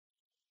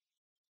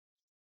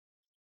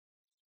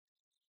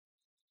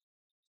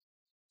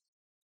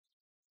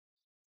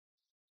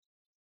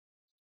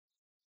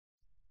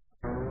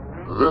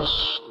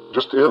This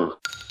just in.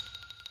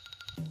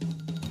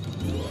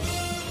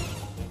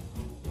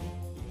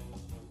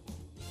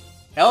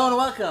 Hello and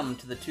welcome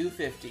to the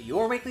 250,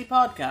 your weekly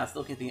podcast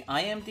looking at the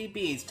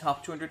IMDb's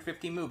top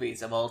 250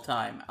 movies of all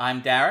time.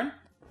 I'm Darren.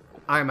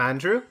 I'm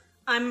Andrew.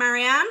 I'm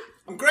Marianne.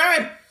 I'm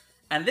Graham.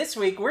 And this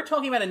week we're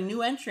talking about a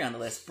new entry on the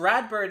list,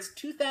 Brad Bird's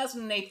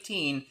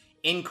 2018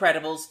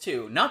 Incredibles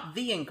 2. Not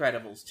The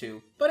Incredibles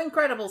 2, but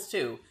Incredibles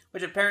 2,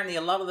 which apparently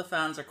a lot of the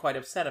fans are quite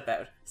upset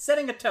about.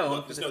 Setting a tone.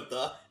 Well, there's no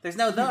the. There's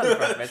no the in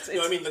front of it.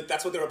 No, I mean,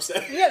 that's what they're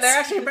upset. Yeah, they're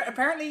actually,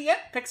 apparently,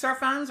 Pixar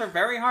fans are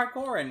very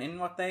hardcore in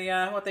what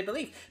they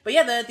believe. But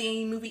yeah,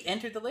 the movie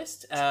entered the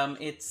list.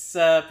 It's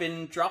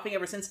been dropping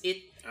ever since.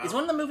 It is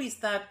one of the movies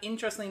that,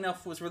 interestingly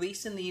enough, was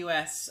released in the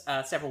US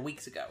several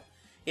weeks ago.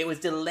 It was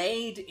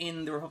delayed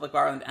in the Republic of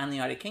Ireland and the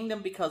United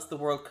Kingdom because the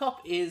World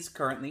Cup is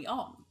currently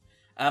on.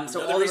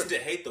 So another reason to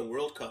hate the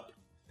World Cup.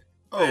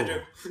 Oh.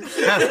 Andrew.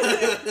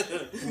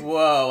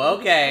 Whoa,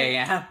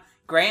 okay.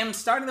 Graham's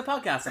starting the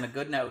podcast on a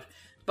good note.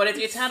 But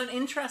it's had an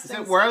interesting...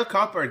 Is it World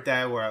Cup or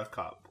the World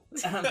Cup? Or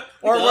The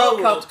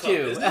World World Cup Cup, 2.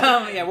 isn't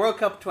it? Yeah, World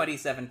Cup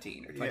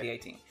 2017 or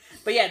 2018.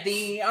 But yeah,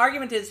 the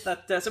argument is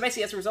that, so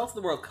basically as a result of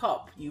the World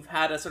Cup, you've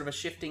had a sort of a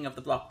shifting of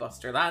the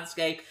blockbuster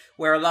landscape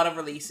where a lot of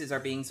releases are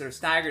being sort of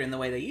staggered in the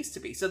way they used to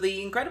be. So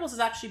The Incredibles has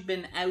actually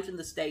been out in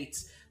the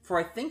States for,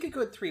 I think, a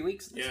good 3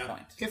 weeks at this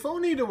point. If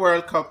only the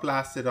World Cup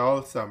lasted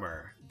all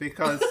summer.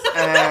 Because,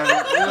 Andrew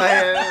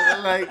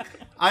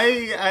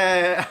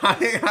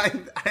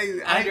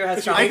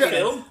has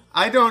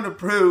I don't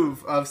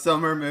approve of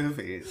summer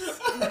movies.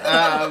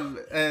 I'll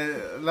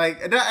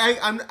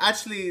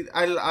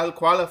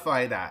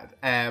qualify that.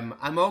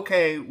 I'm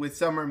okay with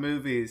summer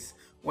movies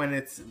when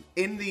it's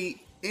in the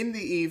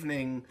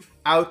evening,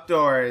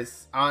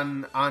 outdoors,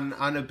 on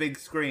a big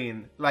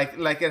screen. Like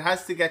it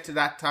has to get to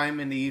that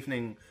time in the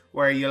evening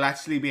where you'll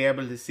actually be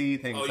able to see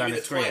things on a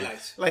screen.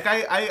 Twilight. Like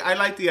I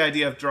like the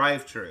idea of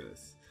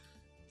drive-thrus.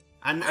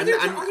 And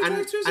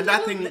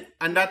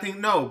that thing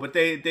no, but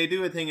they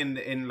do a thing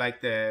in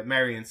like the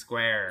Marianne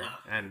Square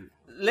and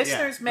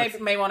Listeners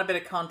may want a bit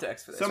of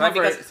context for this.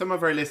 Some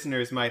of our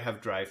listeners might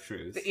have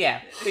drive-thrus. Yeah,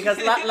 because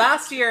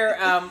last year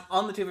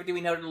on the 250 we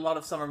noted a lot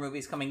of summer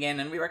movies coming in,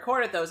 and we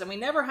recorded those, and we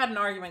never had an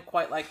argument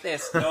quite like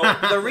this. No.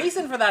 The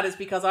reason for that is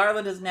because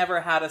Ireland has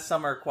never had a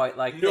summer quite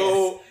like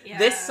this. Yes.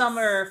 This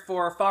summer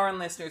for foreign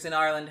listeners in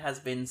Ireland has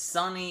been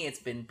sunny, it's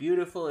been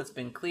beautiful, it's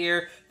been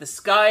clear, the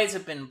skies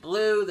have been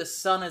blue, the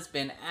sun has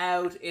been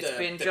out,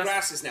 the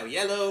grass is now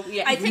yellow.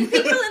 Yeah. I think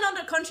people in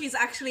other countries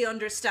actually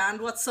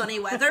understand what sunny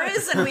weather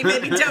is, and we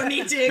maybe don't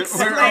need to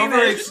explain We're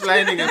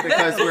over-explaining it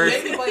because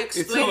Maybe by it's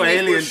so explaining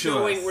alien it,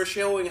 to us. we're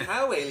showing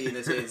how alien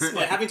it is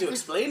by having to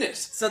explain it.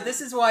 So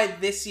this is why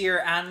this year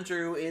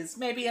Andrew is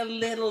maybe a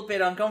little bit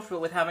uncomfortable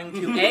with having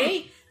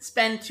to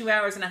spend 2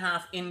 hours and a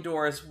half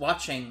indoors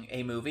watching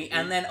a movie,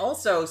 and then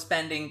also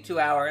spending 2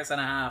 hours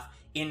and a half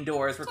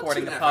indoors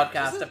recording the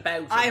podcast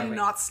about I am movie.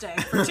 not staying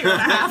for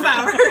 2.5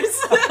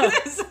 hours.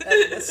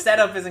 The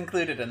setup is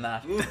included in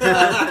that.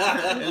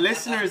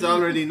 Listeners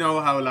already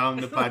know how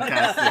long the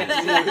podcast is.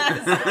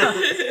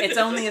 It's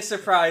only a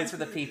surprise for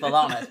the people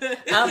on it.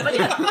 But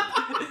yeah.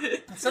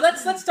 So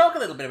let's talk a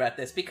little bit about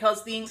this,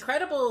 because The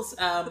Incredibles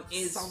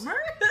is Summer?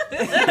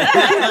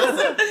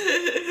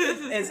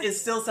 is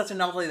still such a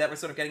novelty that we're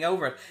sort of getting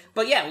over it.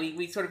 But yeah,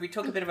 we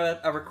took a bit of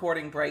a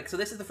recording break. So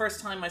this is the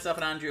first time myself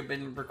and Andrew have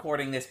been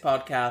recording this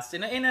podcast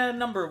in a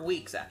number of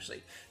weeks,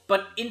 actually.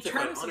 But in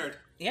terms of...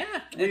 Yeah,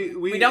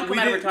 we don't come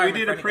out of retirement.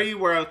 We did a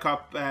pre-World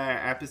Cup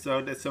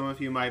episode that some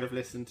of you might have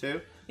listened to.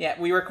 Yeah,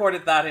 we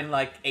recorded that in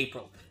like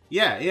April.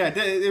 Yeah.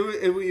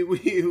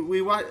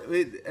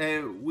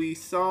 We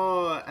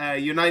saw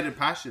United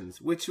Passions,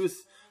 which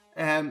was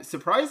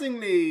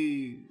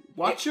surprisingly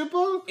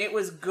watchable. It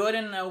was good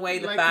in a way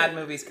that bad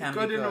movies can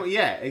be good.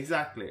 Yeah,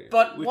 exactly.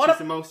 But which is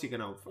the most you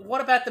can hope for. What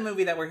about the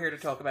movie that we're here to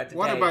talk about today?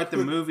 What about the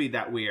movie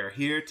that we are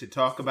here to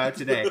talk about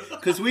today?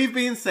 Because we've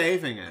been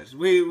saving it.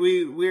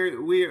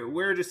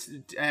 We're just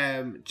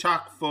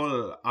chock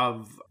full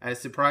of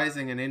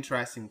surprising and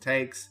interesting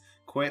takes,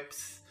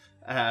 quips,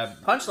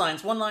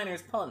 punchlines,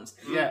 one-liners, puns.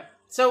 Yeah.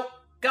 So,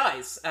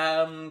 guys,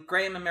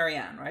 Graham and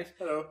Marianne, right?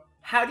 Hello.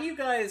 How do you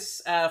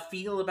guys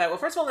feel about... Well,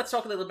 first of all, let's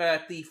talk a little bit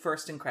about the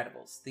first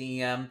Incredibles,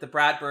 the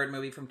Brad Bird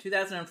movie from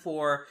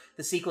 2004.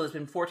 The sequel has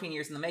been 14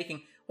 years in the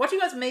making. What do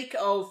you guys make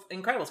of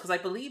Incredibles? Because I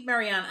believe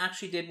Marianne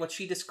actually did what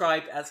she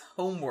described as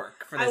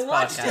homework for this podcast. I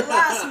watched it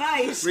last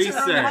night to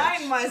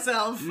remind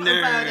myself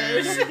about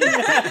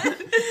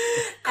it.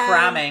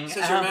 Cramming.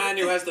 Says your man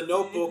who has the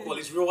notebook while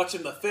he's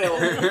watching the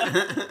film.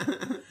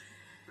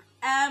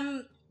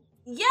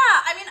 Yeah,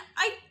 I mean,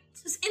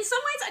 in some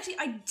ways, actually,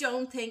 I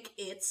don't think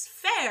it's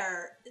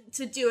fair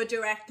to do a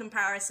direct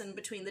comparison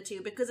between the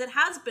two, because it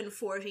has been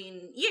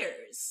 14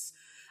 years.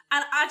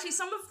 And actually,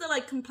 some of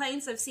the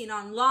complaints I've seen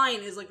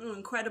online is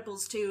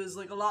Incredibles 2 is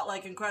a lot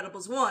like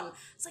Incredibles 1.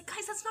 It's like,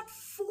 guys, that's not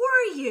for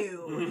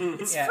you.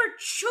 It's for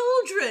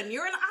children.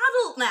 You're an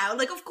adult now.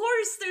 Of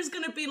course, there's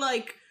going to be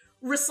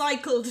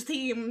recycled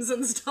themes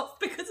and stuff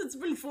because it's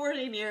been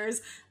 14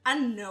 years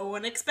and no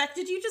one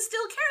expected you to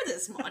still care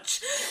this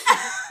much.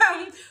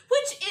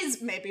 Which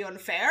is maybe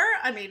unfair.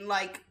 I mean,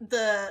 like,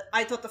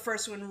 I thought the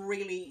first one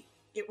really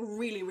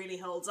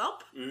holds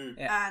up.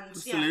 Yeah. And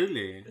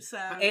Absolutely. so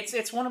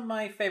It's one of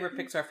my favorite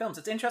Pixar films.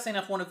 It's interesting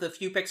enough one of the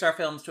few Pixar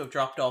films to have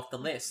dropped off the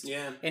list.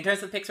 Yeah. In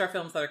terms of the Pixar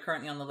films that are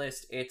currently on the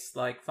list, it's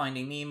like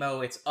Finding Nemo,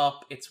 it's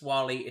Up, it's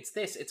WALL-E,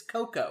 it's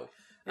Coco.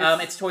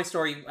 It's Toy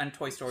Story and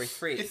Toy Story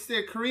 3. It's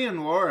the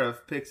Korean War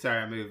of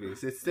Pixar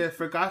movies. It's the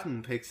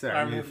forgotten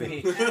Pixar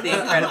movie. The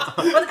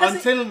Incredibles.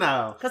 Until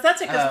now. Because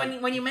that's it.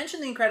 Because when you mention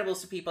The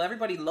Incredibles to people,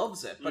 everybody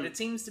loves it. But it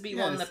seems to be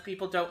one that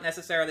people don't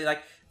necessarily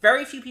like.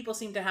 Very few people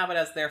seem to have it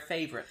as their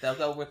favourite. They'll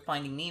go with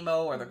Finding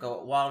Nemo, or they'll go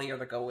with WALL-E, or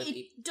they'll go with...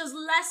 It does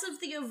less of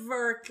the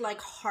overt,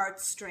 like,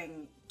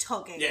 heartstring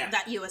tugging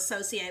that you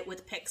associate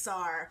with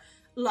Pixar,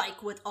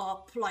 like with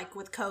Up, like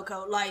with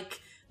Coco, like...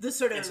 The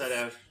sort of Inside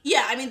Out.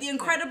 Yeah, I mean, The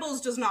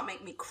Incredibles does not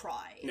make me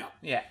cry. No.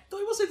 Yeah. Though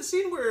I will say the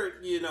scene where,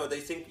 they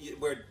think,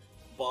 where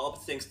Bob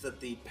thinks that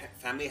the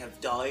family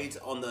have died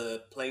on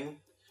the plane.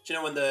 Do you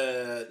know when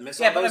the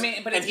missile Yeah, but goes? I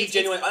mean, but and he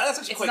genuinely, that's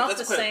actually it's quite, not that's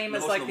the quite same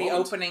an as like the emotional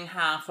moment. opening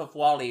half of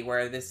WALL-E,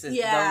 where this is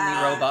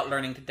lonely robot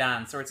learning to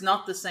dance, or it's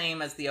not the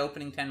same as the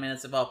opening 10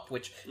 minutes of Up,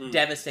 which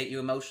devastate you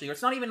emotionally, or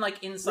it's not even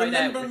like Inside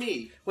Out,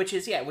 which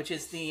is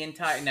the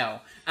entire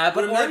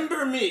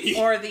Remember Me,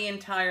 or the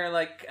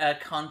entire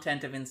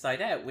content of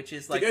Inside Out, which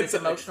is like this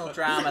emotional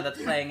drama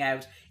that's playing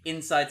out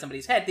inside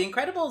somebody's head. The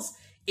Incredibles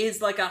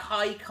is like a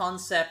high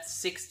concept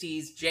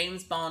 60s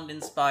James Bond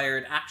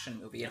inspired action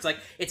movie. It's like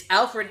it's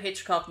Alfred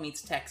Hitchcock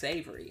meets Tex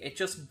Avery. It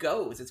just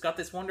goes. It's got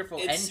this wonderful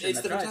engine. It's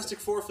the Fantastic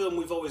Four film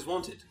we've always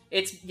wanted.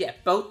 It's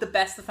both the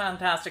best the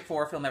Fantastic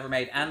Four film ever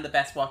made and the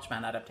best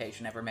Watchmen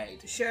adaptation ever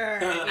made.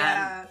 Sure.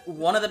 Yeah. And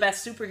one of the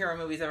best superhero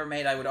movies ever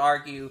made, I would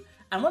argue,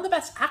 and one of the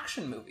best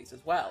action movies as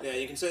well. Yeah,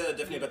 you can say that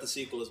definitely about the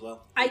sequel as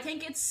well. I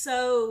think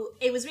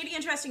it was really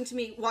interesting to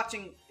me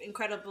watching The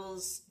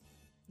Incredibles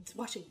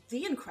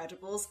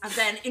and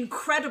then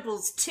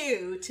Incredibles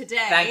 2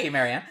 today. Thank you,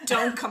 Marianne.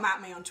 Don't come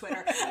at me on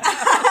Twitter.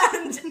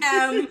 And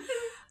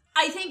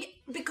I think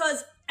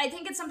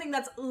it's something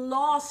that's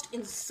lost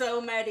in so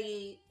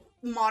many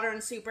modern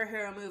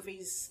superhero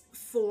movies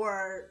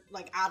for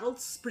like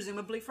adults,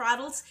 presumably for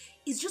adults,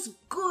 is just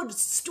good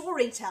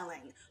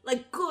storytelling.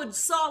 Like good,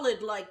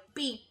 solid, like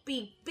beat.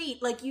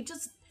 Like it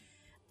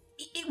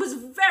was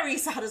very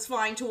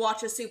satisfying to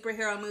watch a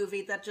superhero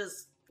movie that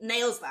just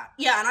nails that.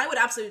 Yeah, and I would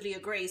absolutely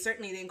agree.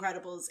 Certainly The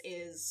Incredibles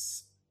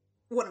is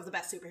one of the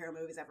best superhero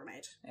movies ever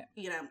made.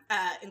 Yeah.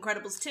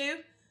 Incredibles 2,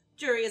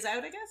 jury is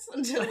out, I guess,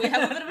 until we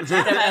have a bit of a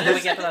chat about Until we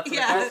it. get to that sort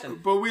of question.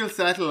 But we'll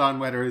settle on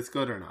whether it's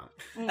good or not.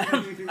 We'll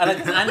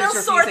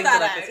sort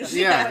that out.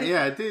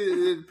 Yeah.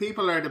 The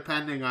people are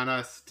depending on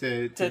us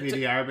to be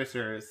the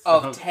arbiters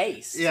of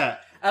taste. Yeah.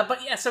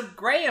 So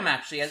Graham,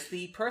 actually, as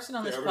the person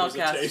on this arbiters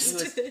of podcast,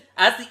 taste. who is,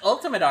 as the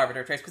ultimate arbiter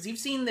of taste, because you've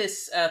seen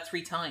this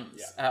 3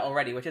 times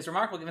already, which is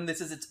remarkable given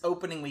this is its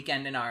opening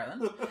weekend in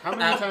Ireland. How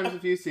many times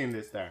have you seen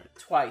this, Darren?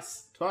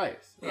 Twice.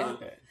 Yeah.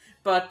 Okay.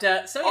 But,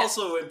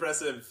 Also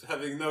impressive,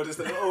 having noticed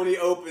that it only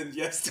opened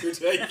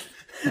yesterday.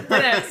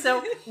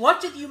 So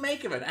what did you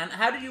make of it? And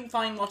how did you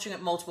find watching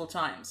it multiple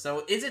times?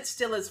 So is it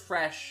still as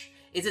fresh?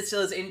 Is it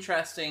still as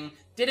interesting?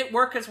 Did it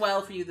work as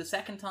well for you the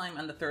second time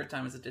and the third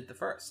time as it did the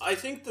first? I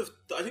think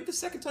the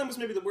second time was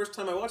maybe the worst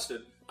time I watched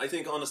it. I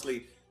think,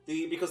 honestly,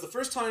 because the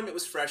first time it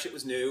was fresh, it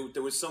was new,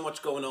 there was so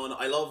much going on.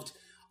 I loved...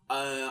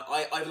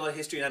 I have a lot of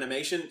history in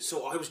animation,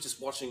 so I was just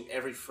watching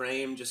every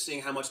frame, just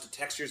seeing how much the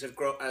textures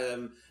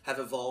have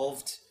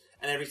evolved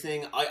and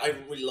everything. I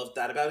really loved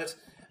that about it.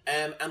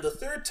 And the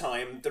third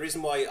time, the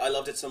reason why I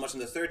loved it so much in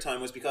the third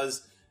time was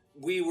because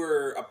we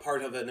were a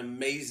part of an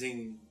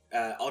amazing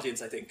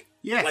audience, I think.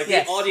 Yes. Like,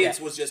 the audience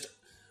was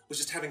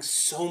just having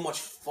so much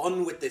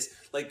fun with this.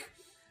 Like...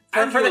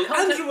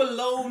 Andrew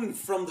alone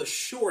from the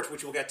short,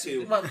 which we'll get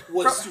to,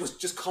 was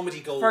just comedy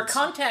gold. For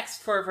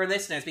context for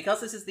listeners, because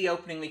this is the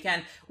opening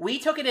weekend, we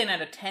took it in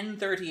at a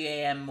 10:30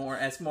 a.m.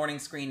 as morning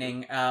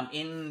screening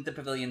in the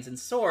pavilions in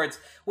Swords,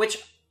 which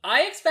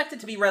I expected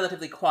to be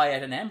relatively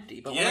quiet and empty,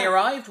 but when we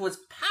arrived was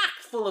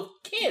packed full of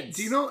kids.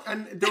 Do you know?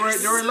 And there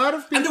were a lot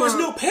of people, and there was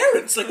no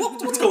parents. Like,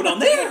 what's going on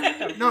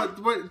there? No,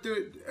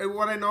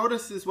 what I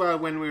noticed as well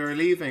when we were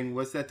leaving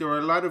was that there were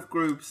a lot of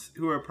groups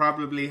who were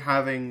probably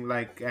having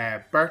like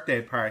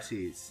birthday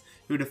parties.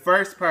 Who the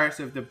first part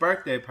of the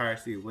birthday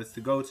party was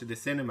to go to the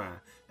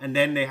cinema, and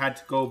then they had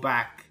to go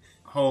back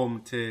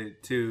home to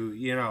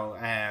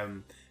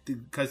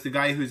because the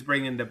guy who's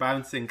bringing the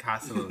bouncing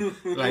castle,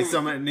 like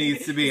someone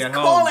needs to be at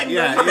home.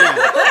 Yeah.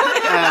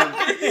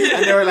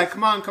 And they were like,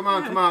 come on,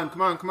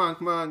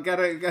 get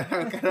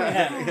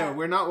out.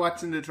 We're not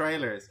watching the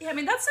trailers. Yeah, I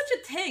mean, that's such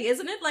a thing,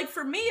 isn't it? Like,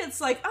 for me, it's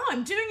like,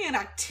 I'm doing an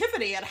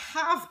activity at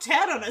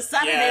 10:30 on a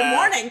Saturday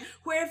morning,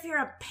 where if you're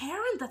a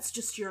parent, that's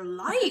just your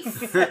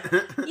life.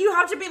 You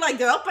have to be like,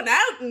 they're up and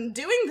out and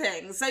doing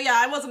things. So yeah,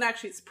 I wasn't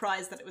actually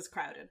surprised that it was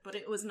crowded, but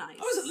it was nice.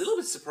 I was a little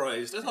bit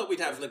surprised. I thought we'd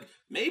have, like,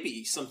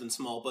 maybe something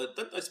small, but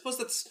I suppose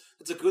that's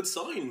a good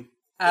sign.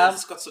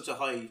 It's got such a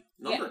high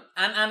number.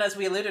 Yeah. And as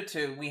we alluded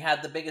to, we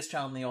had the biggest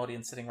child in the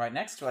audience sitting right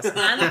next to us. And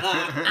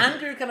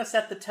Andrew kind of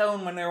set the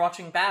tone when we were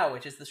watching Bao,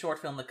 which is the short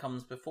film that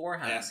comes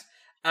beforehand. Yes.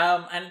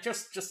 And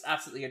just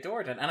absolutely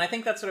adored it. And I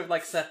think that sort of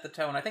like set the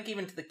tone. I think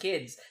even to the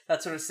kids,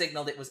 that sort of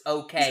signaled it was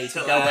okay to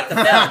go with the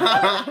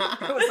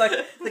film. It was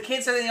like, the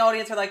kids in the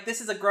audience are like, this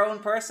is a grown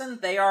person.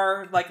 They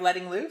are like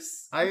letting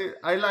loose.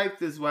 I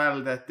liked as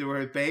well that there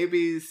were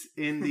babies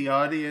in the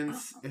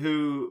audience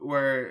who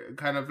were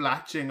kind of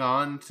latching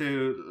on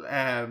to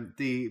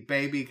the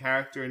baby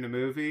character in the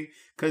movie.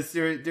 Because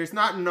there's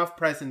not enough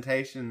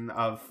presentation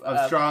of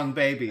strong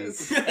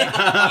babies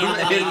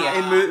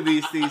in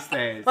movies these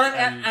days. But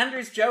I mean,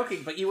 Andrew's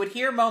joking, but you would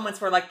hear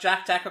moments where like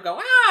Jack would go,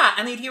 ah!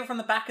 And you'd hear from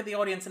the back of the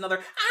audience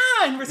another,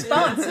 ah! In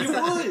response. You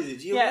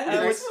would.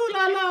 Ooh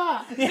la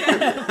la.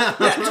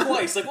 Yeah,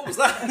 twice. Like, what was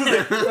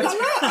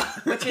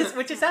that?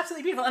 which is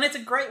absolutely beautiful. And it's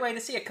a great way to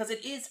see it, because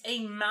it is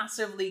a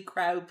massively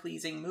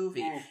crowd-pleasing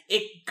movie.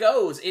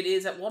 It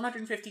is at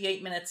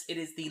 158 minutes. It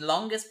is the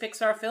longest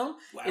Pixar film.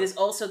 Wow. It is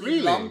also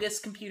the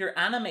longest computer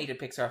animated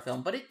Pixar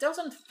film, but it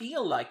doesn't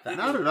feel like that.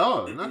 Not at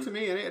all. Not to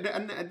me.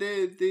 And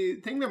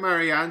the thing that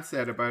Marianne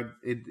said about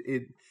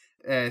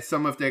it,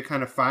 some of the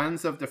kind of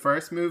fans of the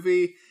first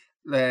movie,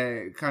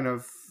 kind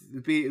of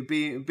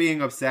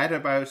being upset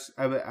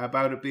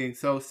about it being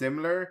so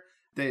similar,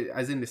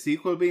 as in the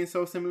sequel being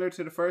so similar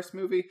to the first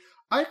movie.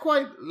 I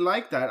quite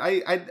like that.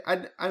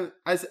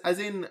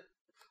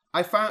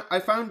 I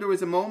found there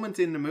was a moment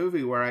in the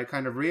movie where I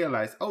kind of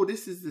realized, oh,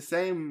 this is the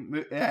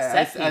same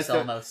as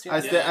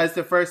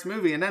the first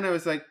movie, and then I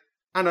was like,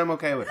 and I'm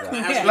okay with that.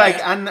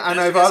 And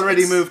I've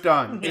already moved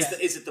on.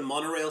 Is it the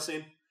monorail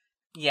scene?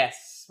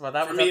 Yes. Well,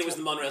 for me, it was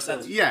the monorail scene.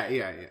 Yeah.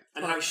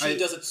 And how she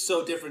does it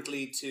so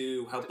differently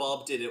to how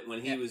Bob did it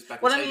when he was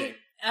back in heyday.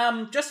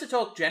 Just to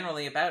talk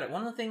generally about it,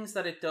 one of the things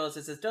that it does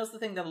is it does the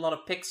thing that a lot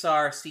of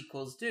Pixar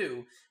sequels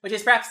do, which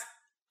is perhaps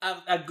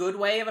a good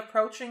way of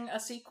approaching a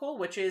sequel,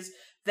 which is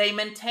they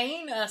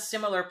maintain a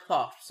similar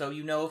plot. So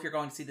you know if you're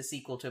going to see the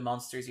sequel to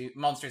Monsters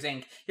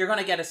Inc., you're going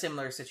to get a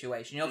similar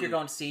situation. You know if you're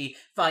going to see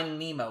Finding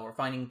Nemo or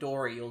Finding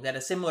Dory, you'll get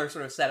a similar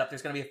sort of setup.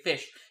 There's going to be a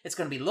fish. It's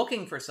going to be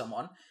looking for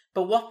someone.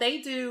 But what they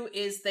do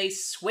is they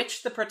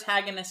switch the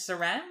protagonists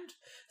around.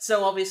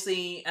 So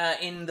obviously,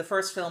 in the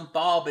first film,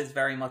 Bob is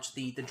very much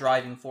the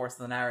driving force of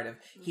the narrative.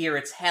 Here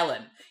it's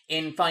Helen.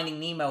 In Finding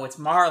Nemo, it's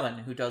Marlin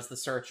who does the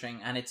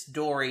searching, and it's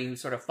Dory who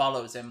sort of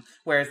follows him,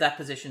 whereas that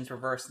position's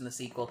reversed in the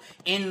sequel.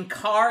 In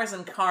Cars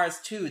and Cars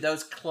 2,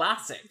 those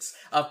classics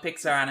of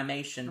Pixar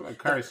animation...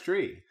 Cars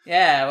 3.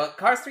 Yeah, well,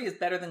 Cars 3 is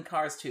better than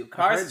Cars 2.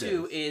 Cars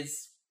 2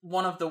 is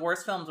one of the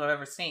worst films I've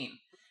ever seen.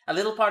 A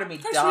little part of me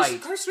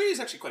died. Cars 3 is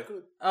actually quite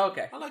good. Oh,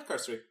 okay. I like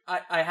Cars 3.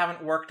 I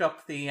haven't worked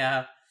up the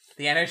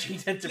energy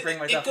to bring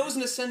myself... It goes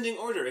in ascending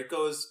order. It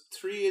goes,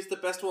 3 is the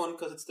best one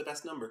because it's the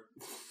best number.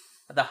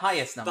 The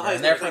highest number,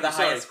 and therefore the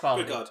highest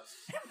quality. Good God.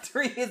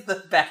 3 is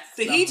the best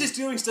The number. heat is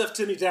doing stuff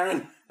to me,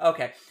 Darren.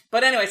 Okay.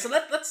 But anyway, so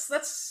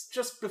let's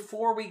just,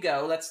 before we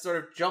go, let's sort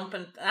of jump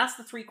and ask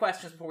the 3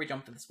 questions before we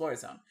jump to the spoiler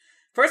zone.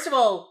 First of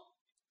all,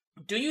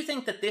 do you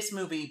think that this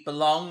movie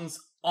belongs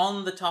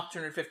on the top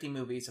 250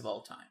 movies of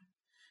all time?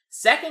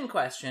 Second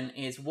question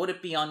is, would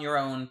it be on your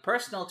own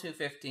personal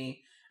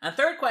 250? And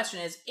third question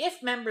is,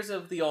 if members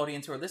of the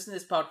audience who are listening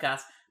to this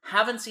podcast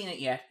haven't seen it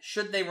yet,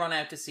 should they run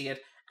out to see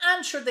it?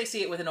 And should they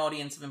see it with an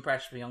audience of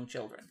impressionable young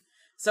children?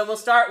 So we'll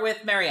start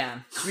with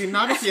Marianne. I mean,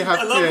 not if you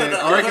have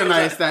to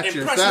organise that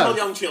yourself. Impressionable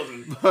young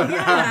children. But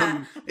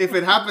if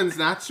it happens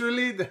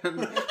naturally,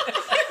 then...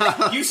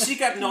 You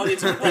seek out an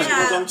audience of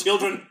impressionable young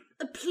children.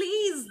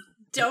 Please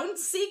don't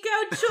seek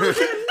out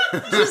children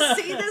to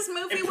see this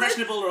movie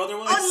impressionable with, or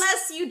otherwise,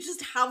 unless you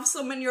just have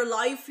some in your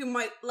life who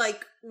might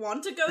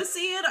want to go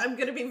see it. I'm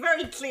going to be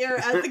very clear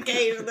at the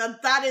gate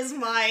that is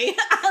my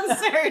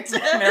answer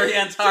to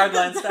Marianne's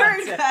hardline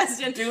third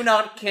question. Do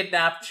not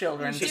kidnap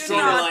children. She's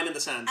drawing a line in the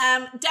sand.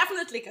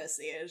 Definitely go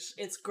see it.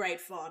 It's great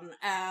fun.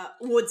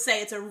 Would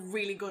say it's a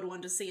really good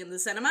one to see in the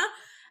cinema.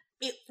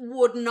 It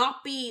would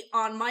not be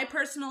on my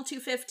personal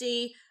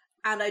 250,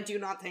 and I do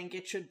not think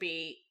it should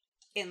be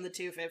in the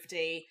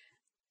 250.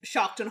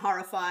 Shocked and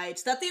horrified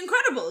that The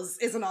Incredibles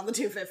isn't on the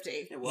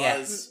 250. It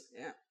was.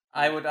 Yeah.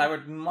 I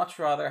would much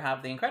rather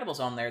have The Incredibles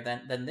on there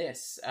than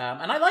this.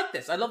 And I like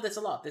this. I love this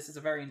a lot. This is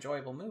a very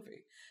enjoyable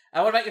movie.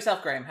 What about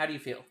yourself, Graham? How do you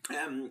feel?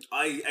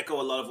 I echo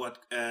a lot of what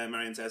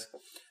Marianne says.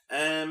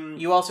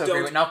 You also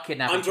agree with not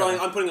kidnapping children.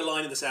 I'm putting a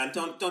line in the sand.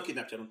 Don't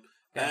kidnap children.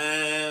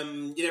 Okay.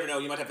 You never know.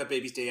 You might have a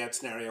baby's day out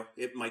scenario.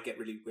 It might get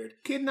really weird.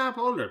 Kidnap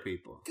older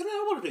people. Kidnap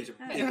older people.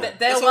 Yeah.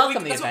 They'll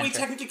welcome the adventure. That's what we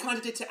technically kind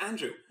of did to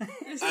Andrew.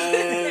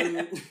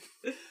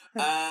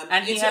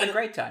 And he had a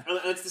great time. And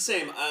it's the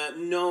same.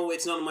 No,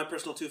 it's not on my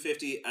personal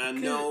 250. And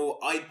no,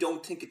 I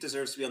don't think it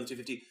deserves to be on the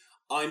 250.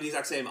 I'm the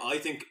exact same. I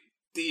think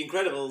The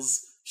Incredibles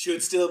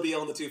should still be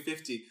on the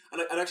 250.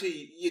 And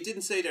actually, you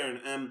didn't say,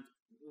 Darren,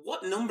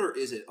 what number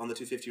is it on the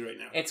 250 right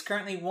now? It's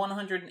currently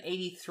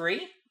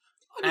 183.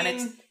 I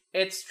mean,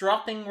 It's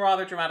dropping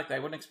rather dramatically. I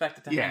wouldn't expect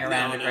it to hang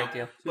around a great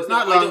deal. It's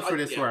not long for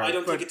this work. I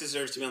don't think it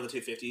deserves to be on the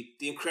 250.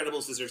 The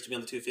Incredibles deserves to be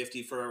on the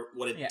 250 for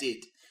what it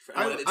did.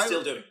 And what it's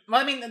still doing.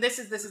 Well, I mean, this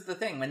is the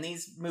thing. When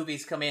these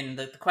movies come in,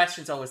 the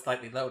question's always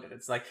slightly loaded.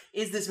 It's like,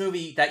 is this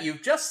movie that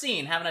you've just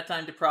seen, haven't had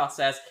time to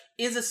process,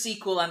 is a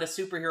sequel and a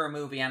superhero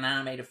movie and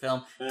animated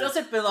film, does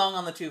it belong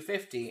on the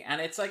 250? And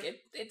it's like,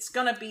 it's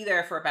going to be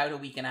there for about a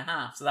week and a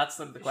half. So that's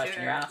sort of the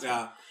question you're asking.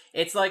 Yeah.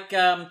 It's like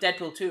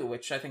Deadpool 2,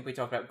 which I think we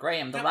talked about.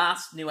 Graham, the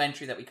last new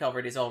entry that we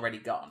covered is already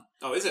gone.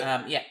 Oh, is it?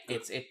 Yeah,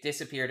 it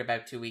disappeared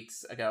about 2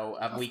 weeks ago,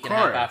 a week and a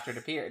half after it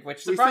appeared,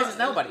 which surprises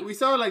nobody. We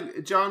saw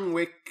like John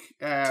Wick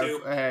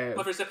 2.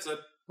 My first episode.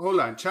 Hold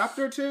on,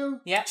 Chapter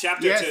 2? Yeah.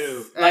 Chapter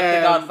 2. Like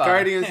The Godfather.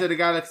 Guardians of the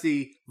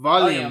Galaxy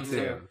Volume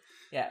 2.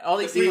 Yeah, all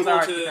these things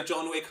are... to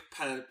John Wick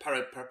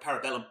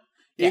Parabellum.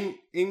 Yeah.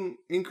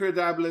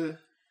 Incredible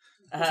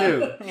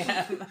 2.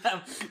 Yeah.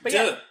 But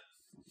yeah...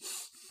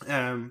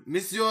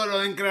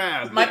 Monsieur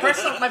Incredible. My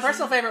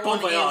personal favorite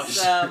one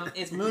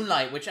is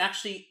Moonlight, which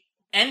actually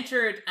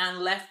entered and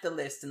left the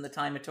list in the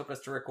time it took us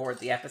to record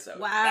the episode.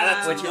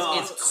 Wow, which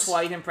is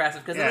quite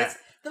impressive because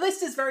the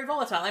list is very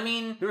volatile. I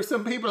mean, there were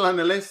some people on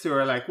the list who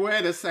are like,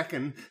 "Wait a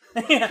second,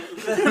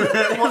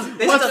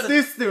 what's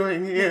this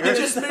doing here? I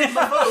just made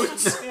my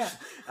votes.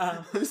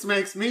 This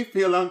makes me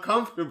feel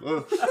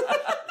uncomfortable."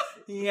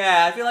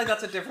 Yeah, I feel like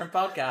that's a different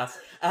podcast.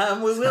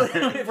 We will,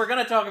 if we're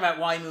going to talk about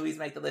why movies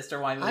make the list or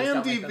why movies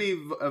don't make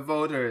IMDb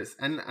voters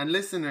and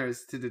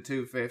listeners to the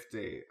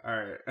 250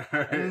 are...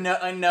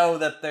 I know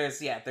that there's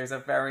a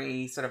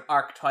very sort of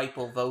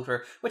archetypal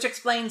voter, which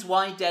explains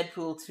why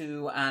Deadpool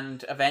 2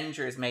 and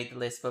Avengers made the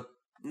list, but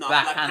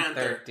Black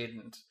Panther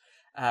didn't,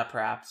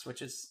 perhaps,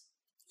 which is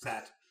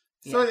sad.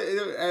 So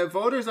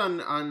voters on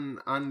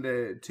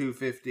the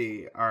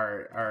 250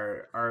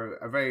 are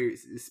a very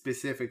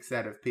specific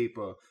set of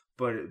people.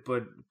 But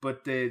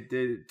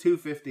the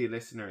 250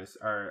 listeners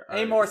are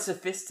more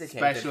sophisticated,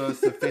 special,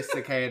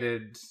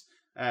 sophisticated.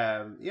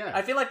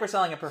 I feel like we're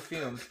selling a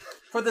perfume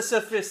for the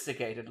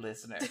sophisticated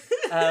listener.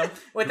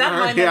 With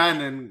that, Marianne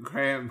and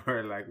Graham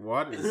are like,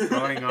 "What is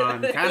going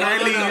on? Can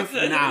I leave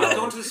now?" We're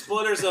going to the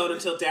spoiler zone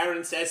until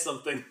Darren says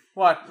something.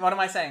 What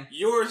am I saying?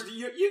 You asked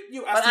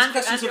these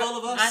questions of all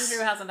of us.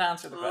 Andrew hasn't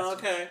answered the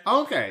question.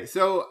 Okay.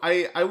 So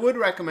I would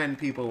recommend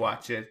people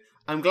watch it.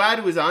 I'm glad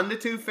it was on the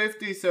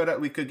 250 so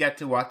that we could get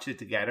to watch it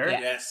together.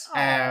 Yes.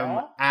 And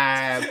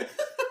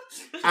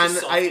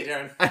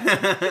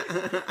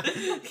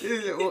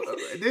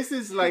this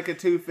is like a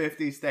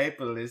 250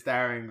 staple. Is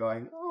Darren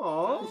going?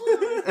 Oh,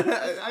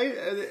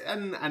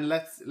 and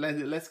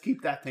let's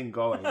keep that thing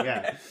going.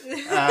 Yeah.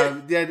 The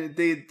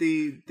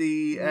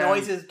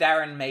noises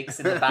Darren makes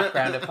in the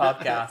background of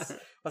podcasts.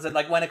 Was it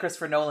like when a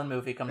Christopher Nolan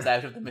movie comes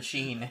out of the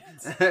machine?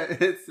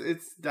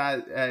 It's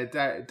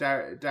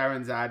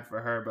Darren's ad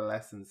for herbal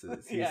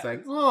essences. He's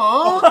like,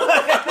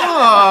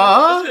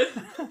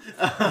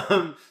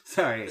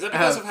 sorry. Is that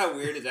because of how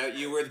weirded out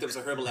you were that there was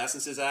a herbal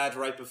essences ad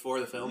right before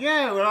the film?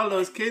 Yeah, with all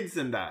those kids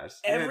in that.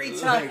 Every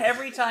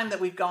time that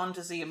we've gone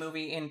to see a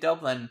movie in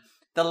Dublin,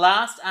 the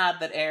last ad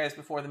that airs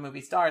before the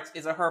movie starts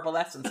is a herbal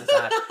essences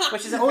ad,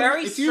 which is a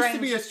very strange... It used to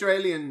be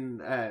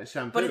Australian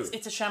shampoo. But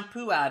it's a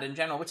shampoo ad in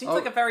general, which seems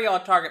like a very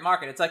odd target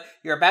market. It's like,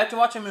 you're about to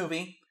watch a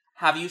movie,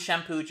 have you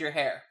shampooed your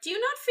hair? Do you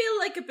not feel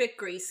like a bit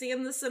greasy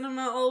in the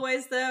cinema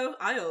always, though?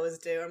 I always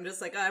do. I'm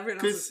just like,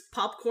 everyone else's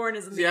popcorn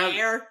is in the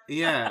air.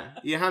 Yeah,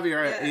 you have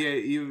your...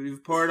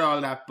 You've poured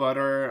all that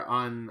butter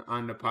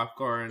on the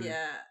popcorn.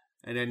 Yeah.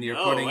 And then you're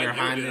putting your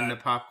hand in the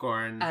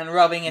popcorn. And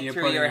rubbing it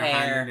through your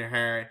hair. Hand in your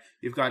hair.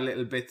 You've got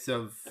little bits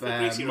of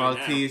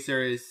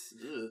Maltesers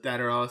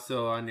that are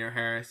also on your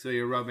hair. So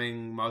you're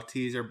rubbing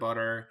Malteser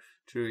butter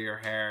through your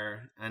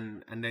hair.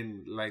 And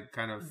then like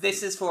kind of...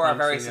 This is for our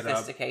very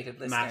sophisticated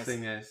listeners.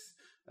 Massing it.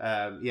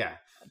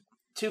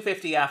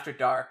 250 After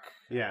Dark.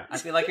 Yeah. I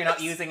feel like you're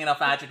not using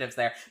enough adjectives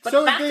there. But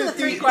so back to the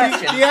three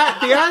questions. The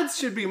ads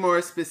should be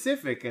more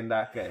specific in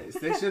that case.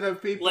 They should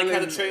have people like how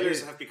the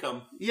trailers have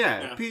become.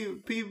 Yeah.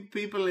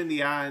 People in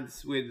the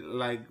ads with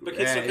like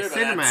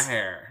cinema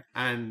hair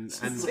and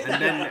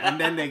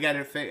then they get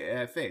it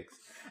fixed.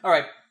 All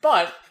right,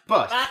 but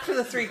back to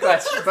the three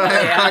questions.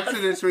 Back to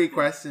the three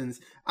questions.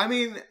 I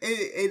mean,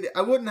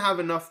 I wouldn't have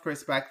enough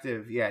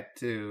perspective yet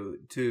to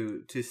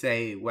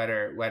say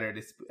whether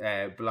this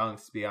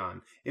belongs to be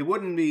on. It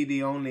wouldn't be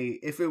the only,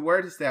 if it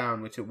were to stay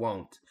on, which it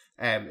won't.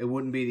 It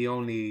wouldn't be the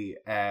only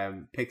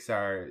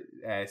Pixar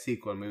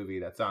sequel movie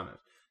that's on it.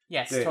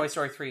 Yes, Toy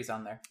Story 3 is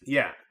on there.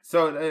 Yeah,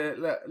 so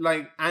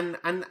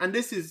and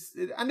this is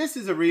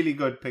a really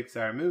good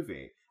Pixar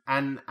movie.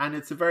 And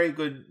it's a very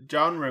good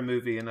genre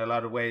movie in a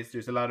lot of ways.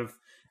 There's a lot of,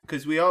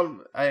 because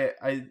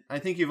I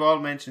think you've all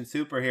mentioned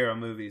superhero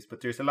movies,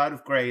 but there's a lot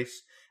of great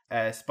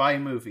spy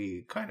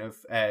movie kind of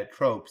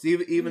tropes,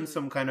 even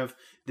some kind of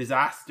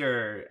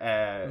disaster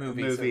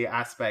movie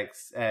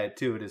aspects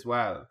to it as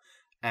well,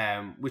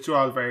 which are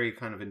all very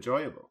kind of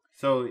enjoyable.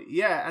 So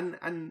yeah, and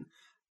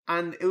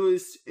it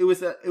was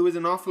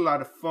an awful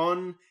lot of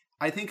fun.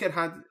 I think it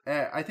had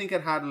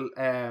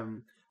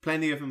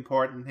plenty of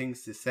important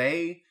things to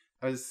say.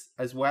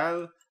 as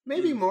well.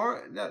 Maybe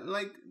more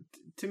like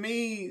to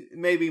me,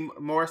 maybe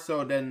more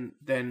so than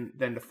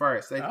the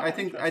first. I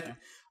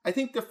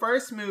think the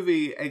first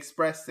movie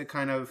expressed a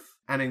kind of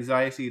an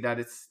anxiety that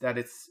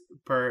it's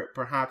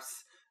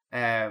perhaps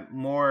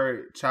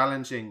more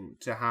challenging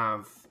to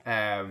have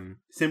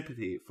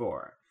sympathy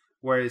for,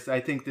 whereas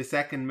I think the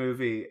second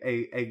movie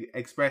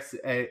expressed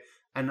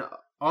an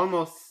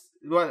almost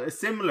a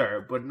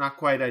similar but not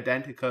quite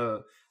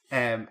identical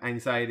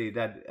anxiety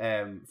that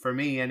for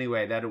me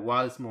anyway, that it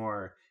was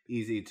more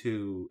easy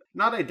to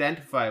not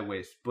identify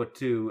with, but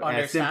to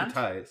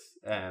sympathize,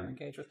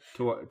 engage with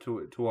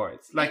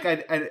towards. Like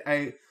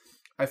I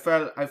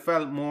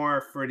felt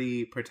more for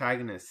the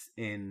protagonist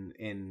in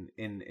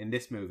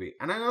this movie,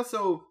 and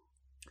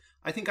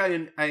I think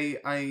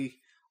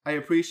I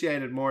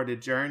appreciated more the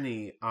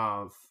journey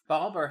of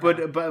Bob,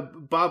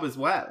 but Bob as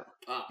well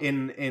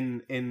in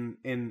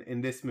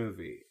this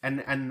movie,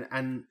 and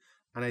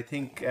I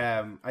think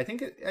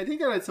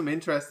it had some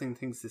interesting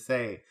things to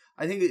say.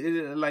 I think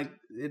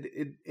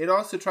it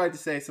also tried to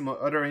say some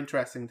other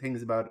interesting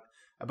things about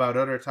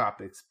other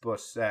topics,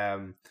 but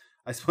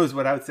I suppose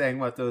without saying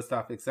what those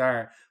topics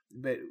are,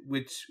 but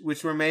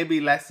which were maybe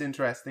less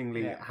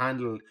interestingly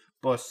handled,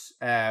 but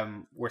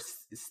were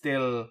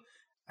still.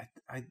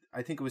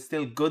 I think it was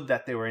still good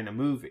that they were in a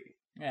movie.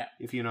 Yeah,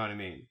 if you know what I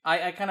mean.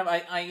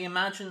 I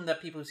imagine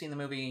that people who've seen the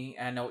movie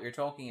know what you're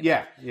talking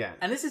about. Yeah.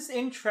 And this is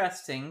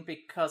interesting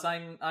because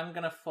I'm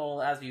gonna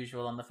fall as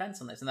usual on the fence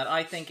on this, and that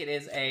I think it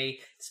is a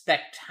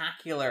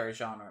spectacular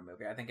genre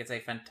movie. I think it's a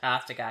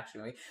fantastic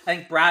action movie. I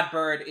think Brad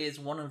Bird is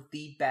one of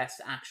the best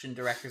action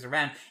directors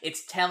around.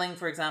 It's telling,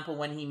 for example,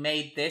 when he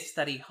made this,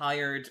 that he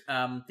hired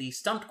the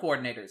stunt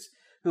coordinators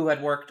who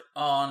had worked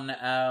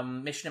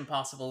on Mission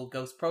Impossible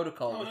Ghost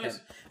Protocol with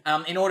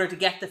him, in order to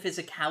get the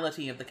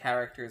physicality of the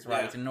characters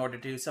right, in order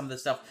to do some of the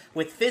stuff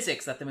with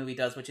physics that the movie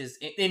does, which is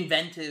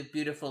inventive,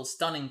 beautiful,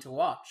 stunning to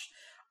watch.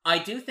 I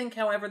do think,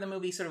 however, the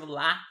movie sort of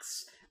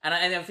lacks, and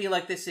I feel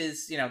like this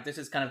is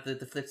kind of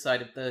the flip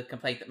side of the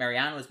complaint that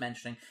Marianne was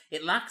mentioning.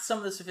 It lacks some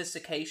of the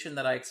sophistication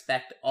that I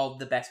expect of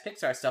the best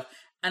Pixar stuff.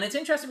 And it's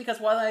interesting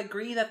because while I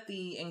agree that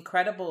The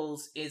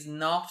Incredibles is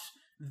not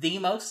the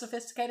most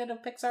sophisticated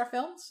of Pixar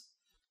films,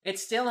 it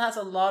still has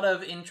a lot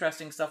of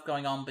interesting stuff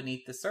going on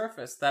beneath the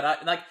surface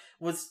that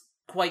was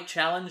quite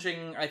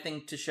challenging, I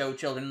think, to show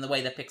children in the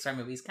way that Pixar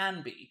movies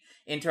can be,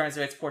 in terms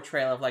of its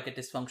portrayal of like a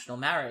dysfunctional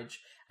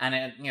marriage and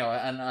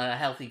a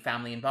healthy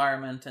family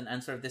environment,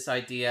 and sort of this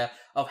idea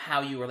of how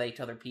you relate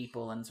to other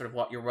people and sort of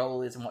what your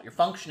role is and what your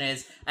function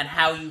is and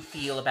how you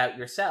feel about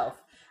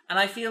yourself. And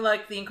I feel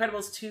like The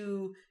Incredibles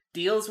 2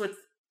 deals with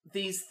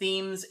these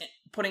themes,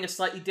 putting a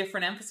slightly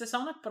different emphasis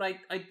on it, but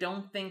I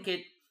don't think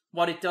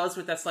what it does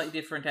with that slightly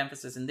different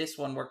emphasis in this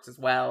one works as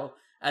well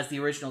as the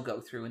original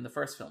go-through in the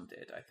first film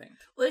did, I think.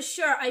 Well,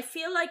 sure. I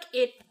feel like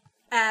it,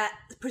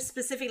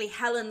 specifically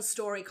Helen's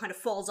story, kind of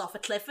falls off a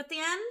cliff at the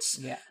end.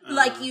 Yeah.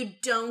 Like, you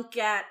don't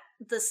get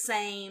the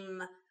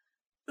same...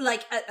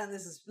 Like, and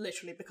this is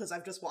literally because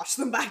I've just watched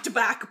them back to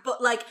back, but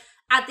like,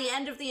 at the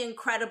end of The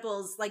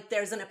Incredibles, like,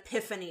 there's an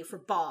epiphany for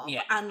Bob.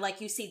 Yeah. And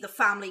like, you see the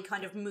family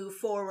kind of move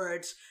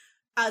forward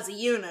as a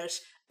unit.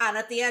 And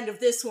at the end of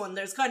this one,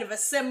 there's kind of a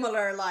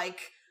similar, like...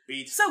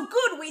 Beat. So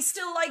good, we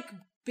still like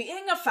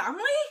being a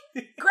family?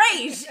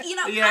 Great,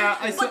 Yeah,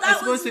 I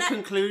suppose the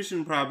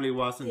conclusion probably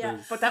wasn't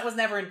as... But that was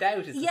never in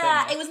doubt, is the thing.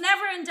 It was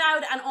never in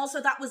doubt, and also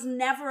that was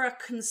never a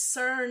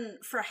concern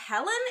for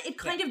Helen. It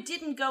kind of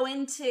didn't go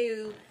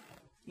into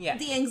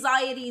the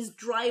anxieties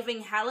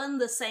driving Helen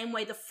the same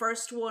way the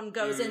first one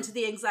goes into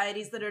the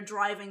anxieties that are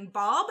driving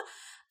Bob.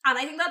 And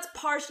I think that's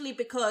partially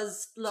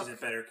because, look... She's a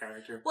better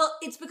character. Well,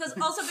 it's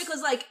also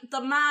because, like,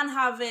 the man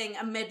having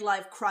a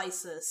midlife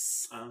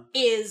crisis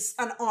is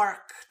an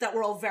arc that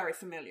we're all very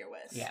familiar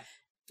with. Yeah.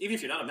 Even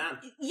if you're not a man.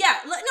 Yeah,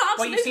 no, absolutely.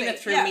 Well, you've seen it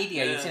through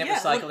media. You've seen it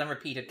recycled and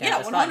repeated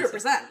countless times.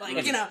 100%.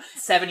 Like,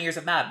 7 years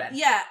of Mad Men.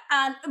 Yeah,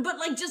 but,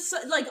 like, just,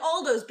 like,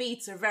 all those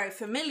beats are very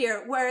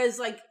familiar, whereas,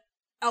 like,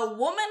 a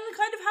woman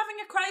kind of having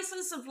a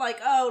crisis of like,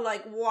 oh,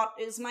 like, what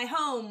is my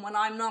home when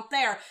I'm not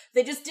there?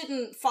 They just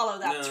didn't follow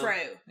that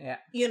through. Yeah.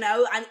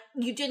 And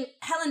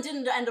Helen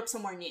didn't end up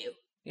somewhere new.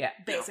 Yeah.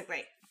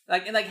 Basically.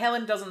 Like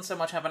Helen doesn't so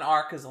much have an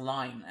arc as a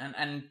line,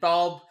 and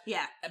Bob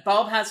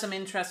has some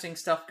interesting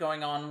stuff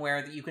going on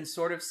where you can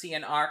sort of see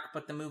an arc,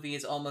 but the movie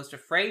is almost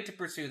afraid to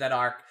pursue that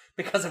arc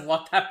because of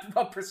what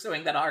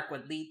pursuing that arc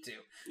would lead to.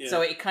 Yeah.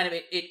 So it kind of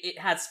it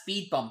has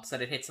speed bumps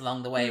that it hits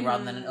along the way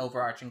rather than an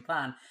overarching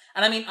plan.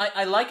 And I mean,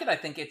 I like it. I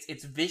think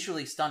it's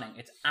visually stunning.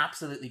 It's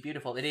absolutely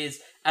beautiful. It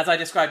is, as I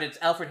described it, it's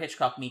Alfred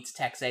Hitchcock meets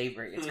Tex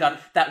Avery. It's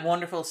got that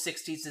wonderful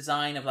 60s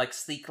design of like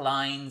sleek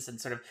lines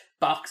and sort of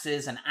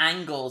boxes and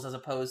angles as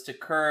opposed to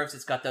curves.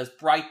 It's got those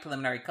bright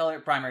primary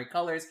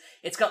colors.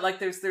 It's got like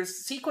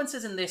there's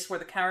sequences in this where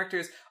the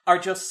characters are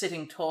just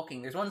sitting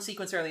talking. There's one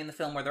sequence early in the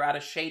film where they're at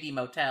a shady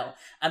motel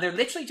and they're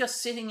literally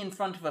just sitting in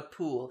front of a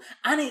pool,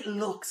 and it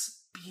looks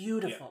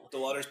beautiful. The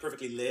water's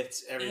perfectly lit,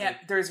 everything. Yeah,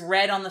 there's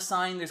red on the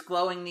sign, there's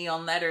glowing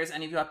neon letters,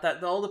 and you've got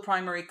all the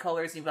primary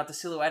colours, and you've got the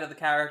silhouette of the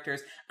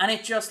characters, and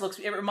it just looks,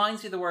 it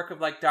reminds me of the work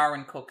of like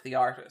Darren Cook, the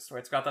artist, where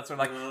it's got that sort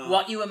of like,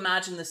 what you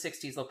imagine the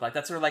 60s looked like,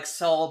 that sort of like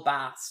Saul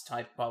Bass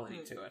type quality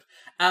to it.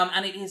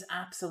 And it is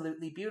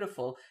absolutely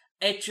beautiful.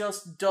 It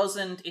just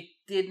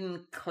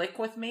didn't click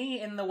with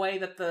me in the way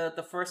that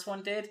the first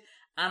one did,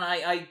 and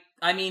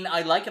I mean,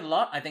 I like it a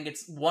lot. I think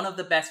it's one of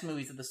the best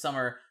movies of the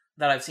summer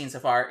that I've seen so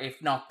far,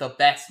 if not the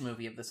best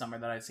movie of the summer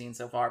that I've seen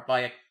so far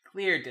by a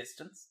clear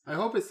distance. I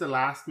hope it's the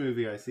last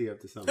movie I see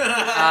of the summer.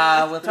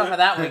 We'll talk about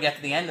that when we get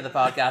to the end of the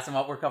podcast and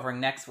what we're covering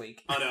next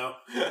week. I know.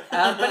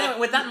 But anyway,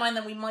 with that in mind,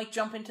 then we might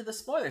jump into the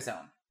spoiler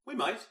zone. We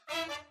might.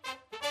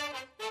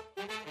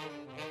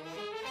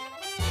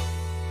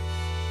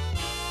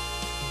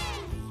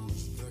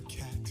 The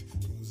cat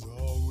who's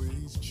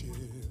always chill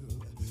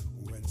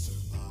when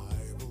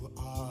survival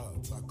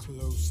odds are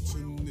close to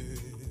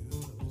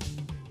nil.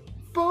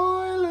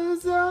 Spoiler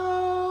zone!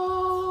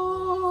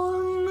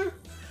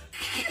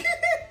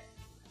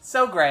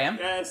 So, Graham,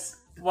 Yes.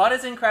 what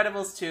is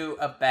Incredibles 2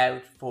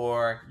 about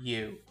for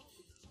you?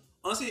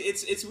 Honestly,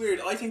 it's weird.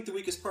 I think the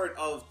weakest part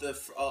of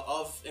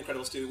of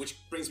Incredibles 2, which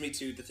brings me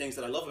to the things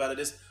that I love about it,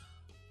 is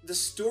the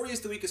story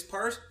is the weakest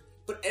part,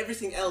 but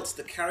everything else,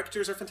 the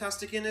characters are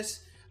fantastic in it.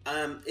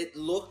 It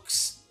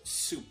looks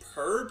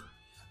superb.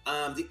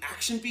 The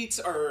action beats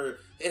are.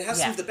 It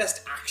has some of the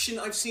best action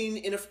I've seen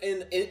in a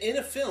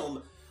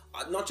film,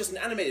 not just an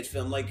animated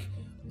film. Like,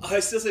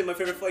 I still say my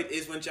favorite fight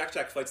is when Jack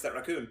fights that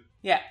raccoon.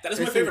 Yeah, That is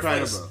my It's favorite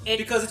incredible. fight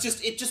because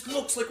it just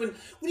looks like when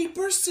he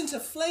bursts into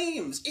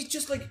flames, it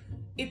just like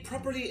it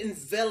properly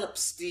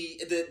envelops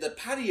the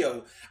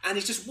patio, and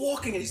he's just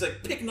walking and he's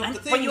like picking up the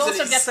things. But you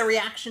also and get the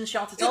reaction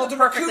shots. It's yeah, all the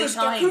perfectly raccoon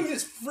timed.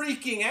 is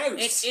freaking out.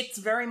 It's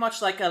very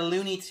much like a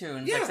Looney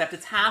Tunes, Yeah. except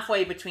it's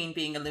halfway between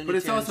being a Looney But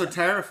it's Tunes. also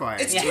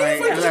terrifying. It's Yeah.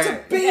 terrifying. It's just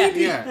a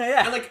baby.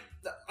 Yeah. And like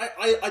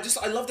I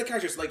love the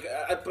characters. Like,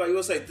 but I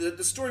will say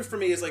the story for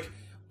me is like.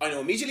 I know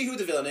immediately who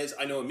the villain is.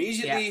 I know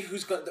immediately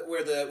who's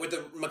where the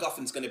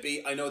MacGuffin's going to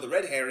be. I know the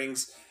red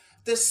herrings.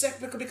 Because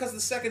of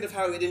the second of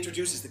how it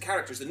introduces the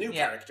characters, the new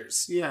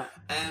characters. Yeah.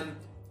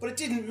 But it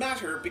didn't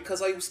matter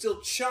because I was still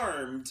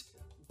charmed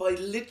by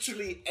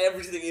literally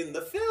everything in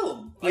the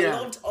film. I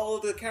loved all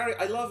the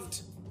characters. I loved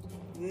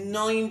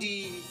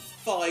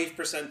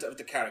 95% of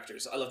the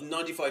characters. I loved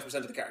 95%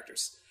 of the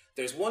characters.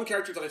 There's one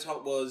character that I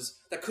thought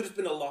that could have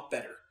been a lot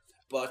better,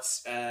 but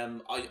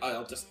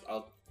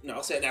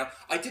I'll say it now.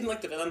 I didn't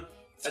like the villain.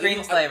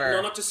 Screenslaver.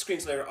 No, not just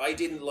Screenslaver. I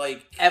didn't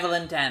like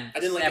Evelyn Den. I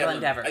didn't like Evelyn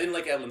Evelyn. Dever. I didn't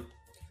like Evelyn.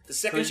 The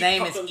second Whose she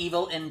name popped is on-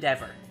 Evil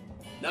Endeavor.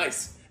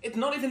 Nice. It's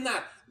not even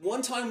that.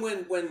 One time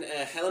when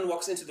Helen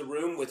walks into the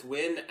room with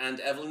Wynn and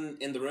Evelyn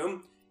in the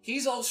room,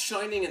 he's all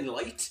shining in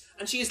light,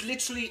 and she is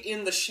literally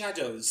in the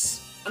shadows.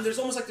 And there's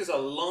almost like there's a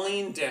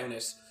line down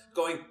it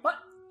going. What?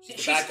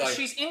 She's the bad guy. She's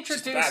She's the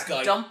introduced bad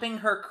guy. dumping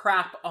her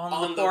crap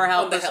on the poor on the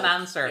helpless help.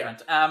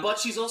 manservant. Yeah. But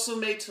she's also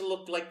made to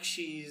look like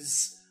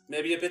she's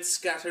maybe a bit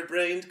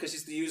scatterbrained because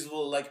she's the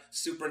usual like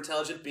super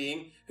intelligent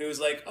being who's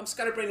like, I'm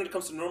scatterbrained when it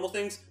comes to normal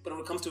things, but when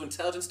it comes to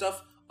intelligent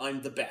stuff,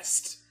 I'm the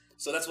best.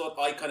 So that's what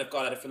I kind of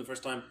got at it from the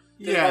first time.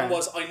 The other one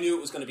was I knew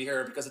it was going to be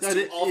her because it's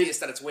too obvious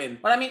that it's Wynn.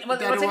 Well, I mean,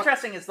 what's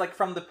interesting is like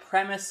from the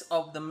premise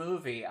of the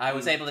movie, I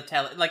was able to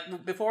tell,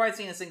 like before I'd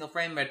seen a single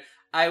frame of it,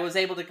 I was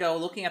able to go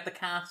looking at the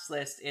cast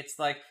list. It's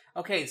like,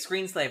 okay,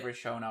 Screenslaver has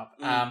shown up.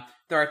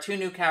 There are two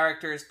new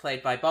characters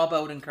played by Bob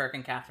Odenkirk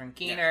and Catherine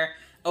Keener.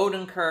 Yeah.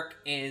 Odenkirk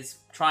is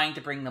trying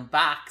to bring them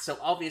back, so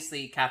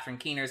obviously Catherine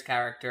Keener's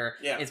character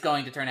is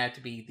going to turn out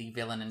to be the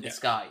villain in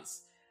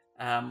disguise.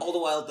 All the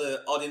while,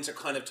 the audience are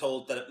kind of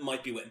told that it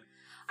might be Wynn.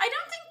 I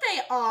don't think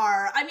they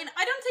are. I mean,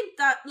 I don't think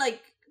that,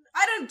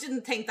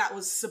 didn't think that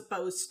was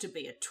supposed to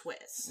be a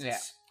twist. Yeah.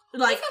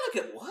 I felt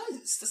like it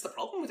was. That's the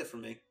problem with it for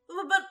me.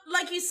 But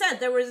like you said,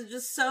 there was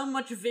just so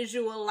much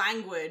visual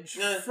language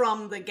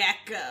from the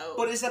get-go.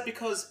 But is that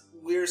because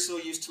we're so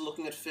used to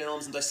looking at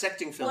films and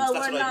dissecting films?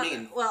 That's what I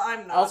mean. Well,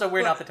 I'm not. Also,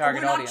 we're not the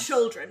target audience. We're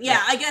not children.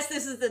 Yeah, I guess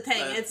this is the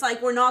thing. It's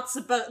like we're not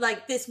supposed.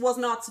 Like this was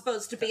not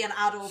supposed to be an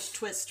adult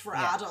twist for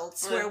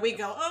adults, where we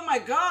go, "Oh my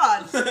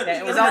god!"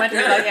 It was all meant to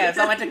be like, it's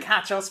all meant to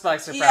catch us by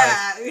surprise.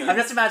 Yeah. I'm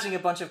just imagining a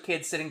bunch of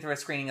kids sitting through a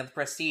screening of The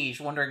Prestige,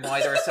 wondering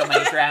why there are so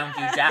many drowned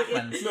Hugh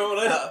Jackmans. No,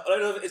 what I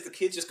know is the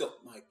kids just go,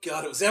 "My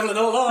God, it was Evelyn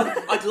all along."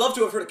 I'd love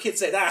to have heard a kid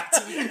say that.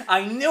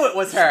 I knew it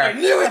was her. I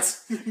knew it.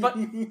 But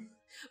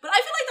But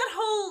I feel like that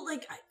whole,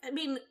 I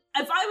mean,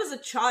 if I was a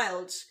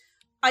child,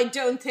 I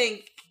don't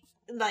think,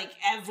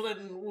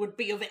 Evelyn would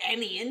be of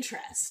any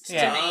interest to me.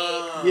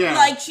 Yeah.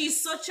 Like,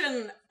 she's such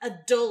an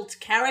adult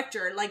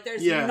character. Like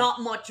there's Yeah.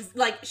 not much,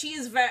 like she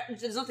is very,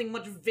 there's nothing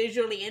much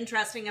visually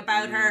interesting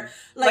about her.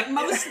 Like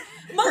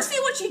mostly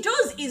what she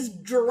does is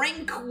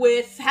drink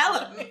with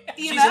Helen,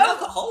 She's an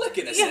alcoholic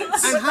in a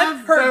sense. And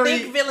have Her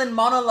big villain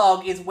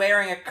monologue is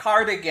wearing a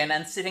cardigan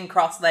and sitting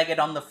cross-legged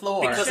on the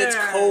floor. Because it's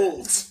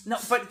cold. No,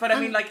 but I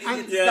mean, like,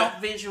 it's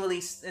not visually.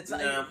 It's.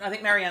 No. I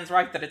think Marianne's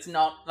right that it's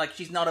not like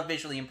she's not a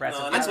visually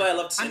impressive. No, that's why I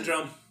loved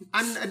Syndrome.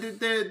 And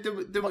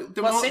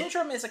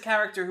Syndrome is a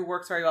character who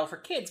works very well for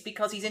kids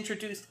because he's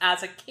introduced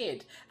as a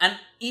kid, and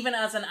even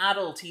as an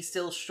adult, he's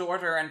still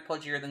shorter and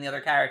pudgier than the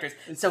other characters.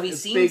 So he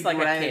seems big like a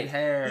red kid.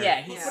 hair.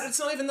 Yeah, But it's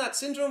not even that.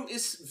 Syndrome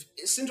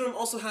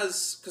also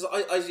has, because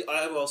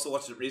I also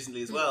watched it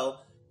recently as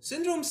well.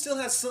 Syndrome still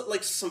has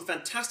some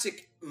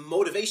fantastic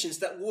motivations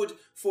that would,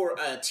 for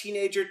a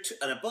teenager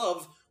and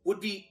above, would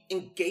be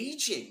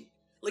engaging.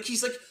 Like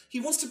he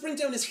wants to bring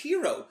down his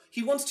hero.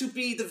 He wants to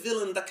be the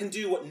villain that can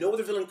do what no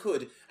other villain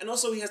could. And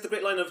also he has the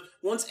great line of,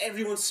 once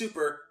everyone's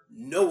super,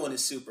 no one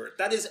is super.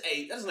 That is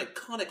an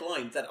iconic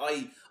line that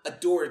I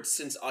adored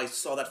since I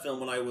saw that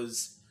film when I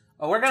was...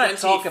 Oh, we're going to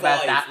talk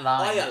about that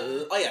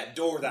line. I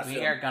adore that film.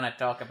 We are going to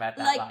talk about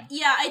that line.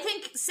 Yeah, I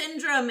think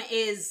Syndrome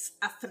is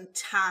a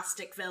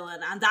fantastic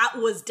villain, and that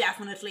was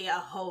definitely a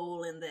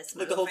hole in this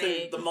movie. Like the whole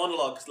thing, the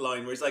monologue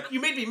line where he's like, you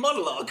made me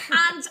monologue.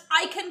 And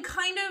I can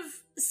kind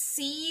of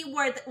see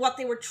what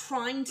they were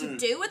trying to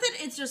do with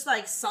it. It's just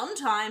like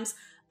sometimes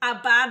a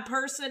bad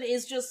person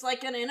is just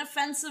like an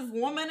inoffensive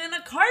woman in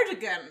a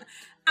cardigan.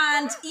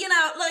 And, you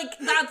know, like,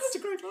 that's a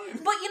great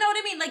line. But you know what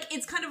I mean? Like,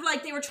 it's kind of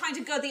like they were trying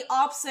to go the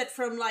opposite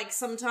from, like,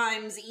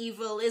 sometimes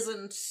evil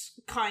isn't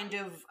kind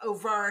of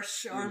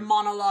overt or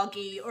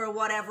monologue-y or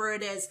whatever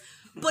it is.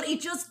 But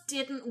it just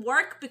didn't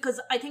work because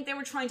I think they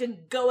were trying to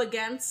go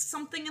against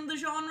something in the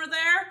genre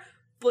there,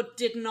 but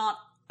did not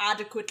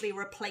adequately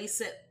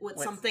replace it with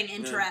something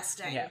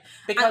interesting. Yeah,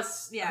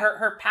 because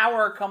her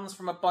power comes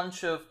from a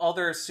bunch of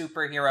other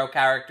superhero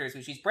characters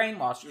who she's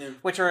brainwashed,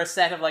 which are a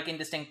set of, like,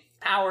 indistinct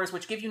powers,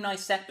 which give you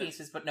nice set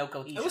pieces, but no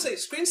cohesion. I would say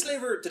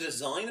Screenslaver, the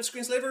design of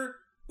Screenslaver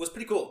was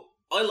pretty cool.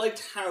 I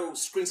liked how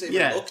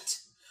Screenslaver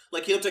looked.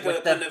 Like, he looked like a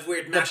kind of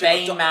weird mashup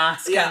Bane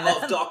mask.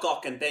 of Doc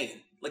Ock and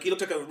Bane. Like, he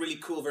looked like a really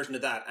cool version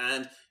of that.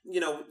 And, you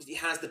know, he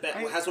has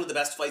has one of the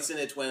best fights in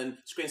it when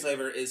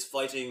Screenslaver is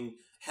fighting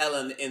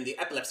Helen in the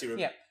epilepsy room.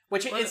 Yeah,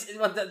 which is,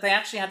 well, they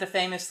actually had to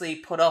famously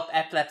put up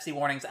epilepsy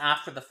warnings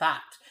after the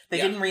fact. They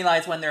didn't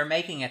realize when they were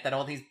making it that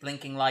all these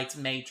blinking lights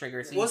may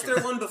trigger seizures. Was there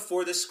one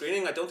before this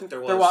screening? I don't think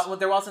there was.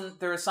 There wasn't.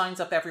 There were signs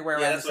up everywhere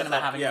around the cinema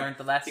having learned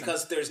the lesson.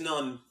 Because there's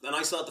none. And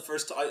I saw it the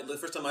first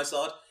time I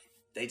saw it,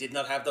 they did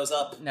not have those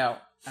up. No.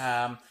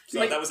 So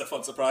that was a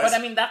fun surprise. But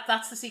I mean,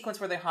 that's the sequence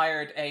where they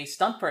hired a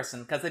stunt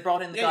person because they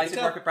brought in the guys who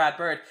work with Brad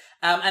Bird.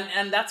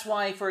 And that's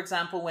why, for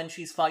example, when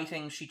she's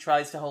fighting, she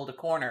tries to hold a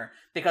corner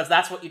because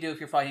that's what you do if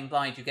you're fighting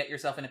blind. You get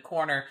yourself in a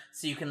corner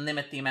so you can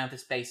limit the amount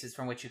of spaces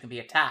from which you can be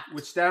attacked.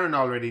 Which Darren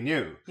already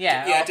knew.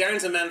 Yeah,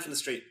 Darren's a man from the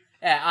street.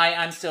 Yeah,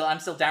 I'm still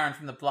Darren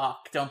from the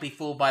block. Don't be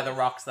fooled by the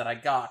rocks that I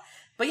got.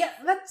 But yeah,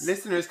 let's...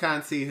 Listeners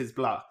can't see his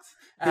blocks.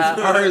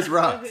 Or his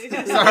rocks.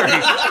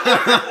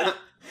 Sorry.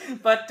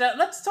 But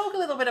let's talk a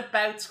little bit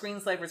about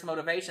Screenslaver's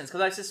motivations,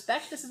 because I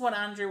suspect this is what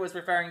Andrew was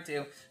referring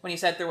to when he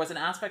said there was an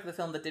aspect of the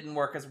film that didn't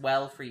work as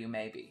well for you,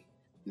 maybe.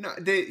 No,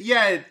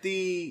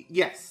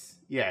 yes.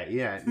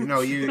 Yeah.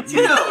 No, you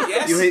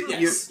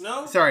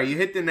Sorry, you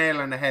hit the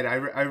nail on the head.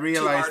 I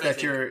realized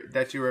that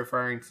you're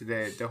referring to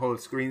the whole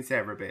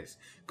screensaver bit,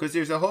 because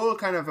there's a whole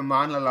kind of a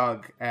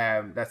monologue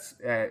that's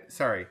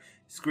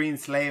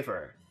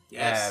Screenslaver.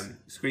 Yes.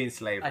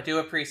 Screenslaver. I do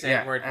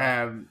appreciate the word.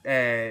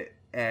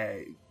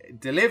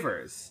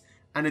 Delivers,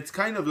 and it's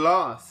kind of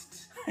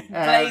lost.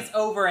 Plays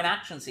over an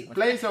action sequence.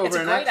 It's a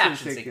great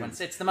action sequence.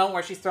 It's the moment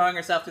where she's throwing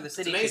herself through the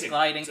city, she's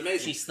gliding,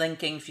 she's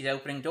slinking, she's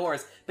opening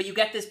doors. But you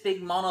get this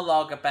big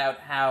monologue about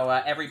how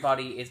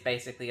everybody is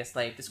basically a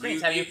slave to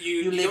screens.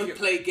 You don't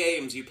play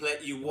games, you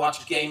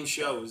watch game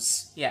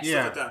shows. Yes.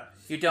 Yeah. Like that.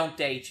 You don't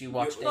date, you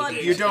watch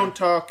dating. You don't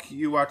talk,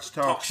 you watch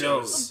talk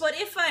shows. But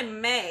if I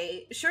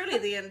may, surely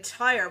the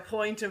entire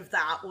point of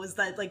that was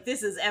that, like,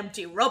 this is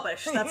empty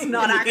rubbish that's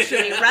not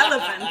actually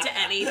relevant to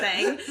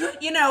anything.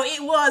 You know,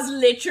 it was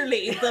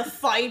literally the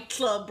Fight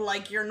Club,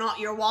 like, you're not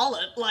your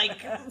wallet, like,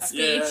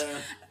 speech. Yeah.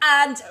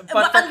 And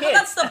But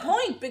that's the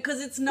point,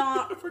 because it's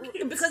not,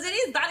 because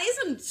that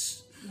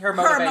isn't her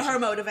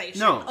motivation,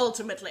 no.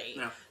 ultimately.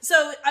 No.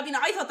 So, I mean,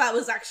 I thought that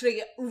was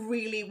actually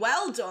really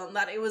well done,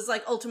 that it was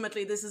like,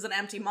 ultimately, this is an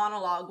empty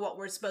monologue. What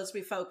we're supposed to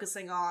be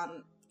focusing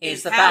on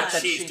is the Helen. fact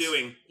that she's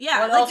doing.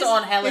 Yeah. Well, like also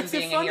on Helen It's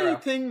being a a hero.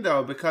 funny thing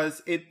though,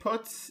 because it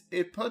puts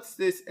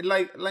this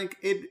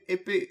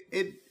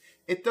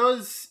it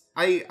does.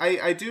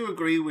 I do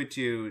agree with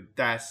you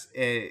that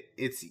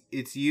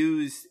it's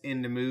used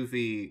in the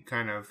movie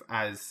kind of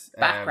as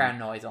Background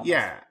noise almost.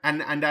 Yeah,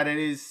 and that it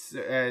is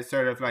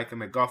sort of like a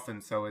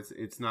MacGuffin, so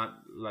it's not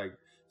like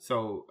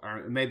so.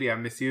 Or maybe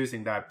I'm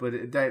misusing that,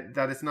 but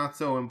that it's not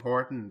so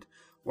important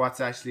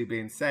what's actually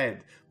being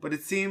said. But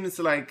it seems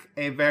like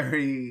a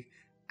very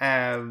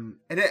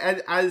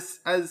as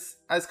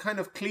kind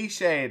of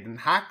cliched and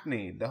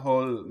hackneyed the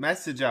whole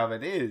message of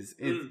it is,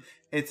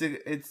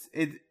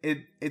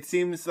 it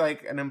seems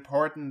like an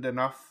important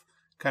enough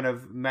kind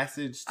of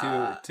message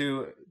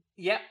to.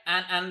 Yeah,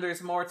 and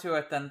there's more to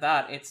it than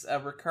that. It's a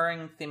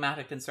recurring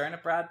thematic concern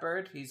of Brad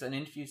Bird. He's in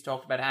interviews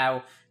talked about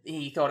how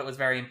he thought it was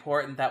very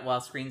important that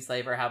while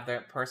screenslaver have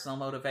their personal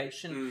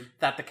motivation,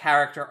 that the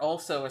character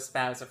also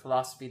espoused a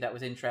philosophy that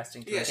was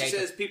interesting to engage with. Yeah, she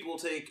says people will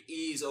take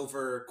ease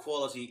over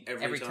quality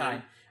every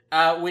time.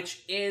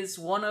 Which is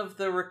one of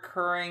the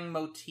recurring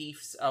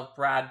motifs of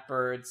Brad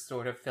Bird's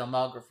sort of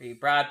filmography.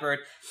 Brad Bird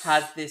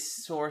has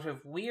this sort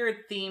of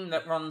weird theme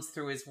that runs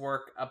through his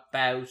work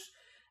about...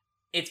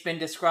 It's been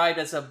described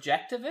as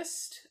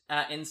objectivist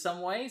in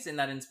some ways, in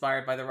that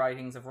inspired by the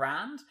writings of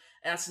Rand.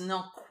 That's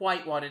not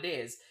quite what it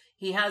is.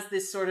 He has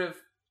this sort of...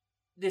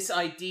 this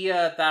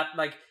idea that,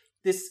 like,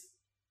 this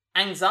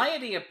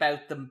anxiety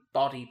about the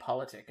body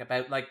politic,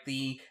 about, like,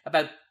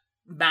 about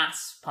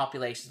mass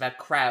populations, about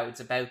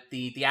crowds, about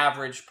the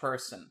average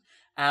person.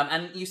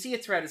 And you see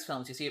it throughout his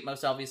films. You see it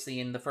most obviously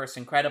in The First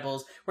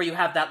Incredibles, where you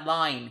have that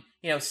line,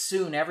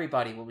 soon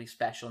everybody will be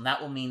special, and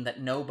that will mean that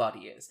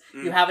nobody is.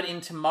 You have it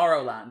in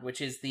Tomorrowland, which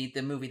is the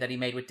movie that he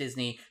made with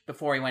Disney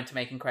before he went to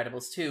make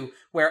Incredibles 2,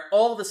 where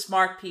all the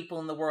smart people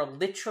in the world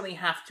literally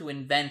have to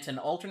invent an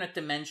alternate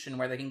dimension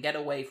where they can get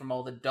away from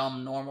all the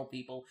dumb, normal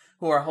people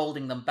who are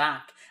holding them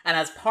back. And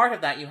as part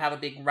of that, you have a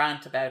big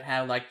rant about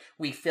how, like,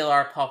 we fill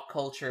our pop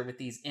culture with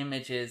these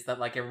images that,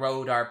 like,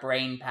 erode our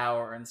brain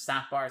power and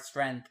sap our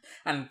strength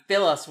and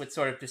fill us with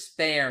sort of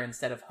despair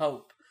instead of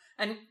hope.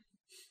 And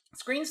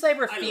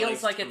Screenslaver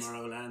feels like it's...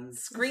 Tomorrowland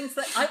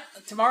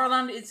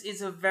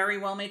is a very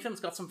well-made film.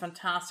 It's got some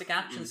fantastic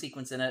action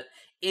sequence in it.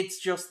 It's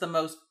just the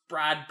most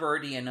Brad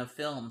Birdian of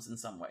films in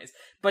some ways.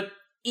 But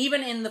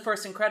even in The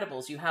First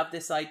Incredibles, you have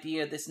this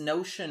idea, this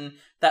notion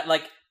that,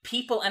 like,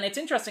 people... And it's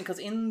interesting because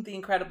in The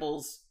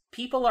Incredibles,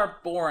 people are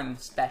born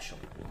special.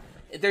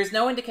 There's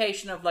no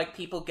indication of, like,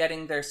 people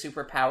getting their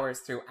superpowers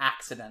through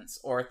accidents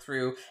or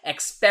through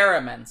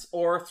experiments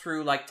or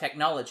through, like,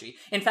 technology.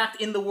 In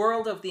fact, in the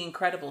world of The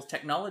Incredibles,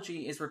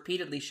 technology is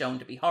repeatedly shown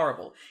to be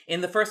horrible.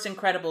 In The First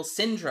Incredibles,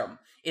 Syndrome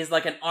is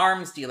like an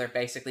arms dealer,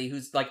 basically,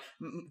 who's, like,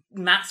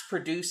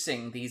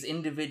 mass-producing these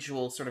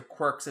individual sort of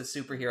quirks of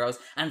superheroes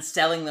and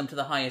selling them to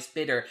the highest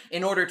bidder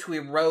in order to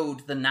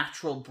erode the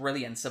natural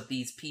brilliance of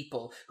these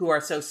people who are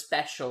so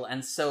special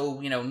and so,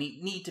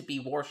 need to be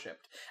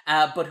worshipped,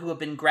 but who have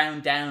been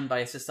ground down by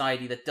a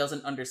society that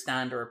doesn't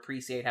understand or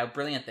appreciate how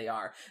brilliant they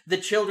are. The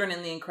children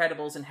in The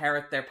Incredibles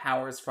inherit their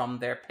powers from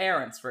their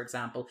parents, for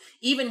example.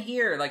 Even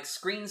here, like,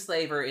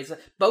 Screenslaver is...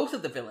 both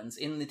of the villains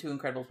in the two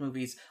Incredibles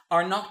movies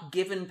are not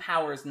given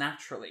powers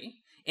naturally.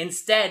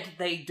 Instead,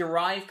 they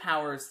derive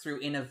powers through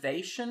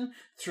innovation,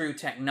 through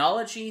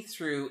technology,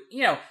 through,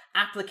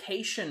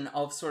 application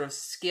of sort of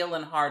skill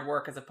and hard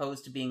work as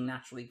opposed to being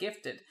naturally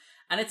gifted.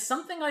 And it's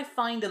something I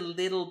find a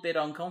little bit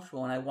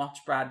uncomfortable when I watch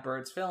Brad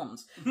Bird's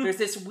films. There's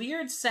this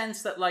weird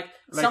sense that, like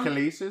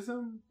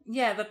elitism?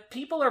 Yeah, that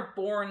people are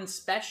born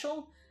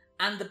special,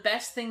 and the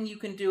best thing you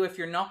can do if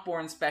you're not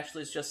born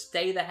special is just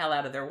stay the hell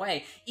out of their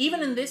way.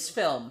 Even in this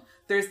film,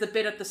 there's the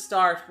bit at the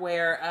start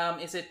where,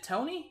 is it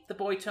Tony? The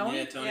boy Tony?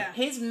 Yeah, Tony. Yeah.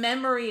 His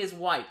memory is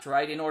wiped,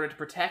 right, in order to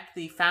protect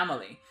the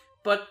family.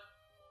 But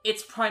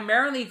it's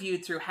primarily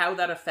viewed through how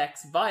that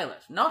affects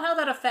Violet, not how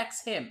that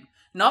affects him.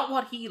 Not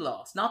what he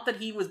lost, not that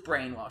he was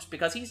brainwashed,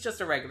 because he's just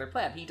a regular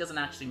pleb. He doesn't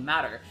actually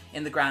matter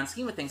in the grand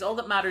scheme of things. All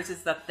that matters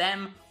is that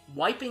them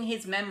wiping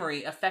his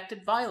memory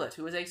affected Violet,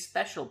 who is a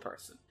special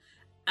person.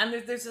 And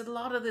there's a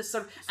lot of this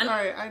sort of...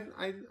 Sorry,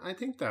 I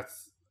think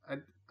that's...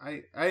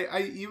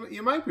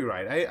 You might be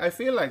right. I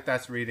feel like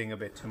that's reading a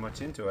bit too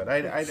much into it.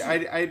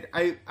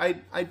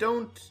 I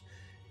don't...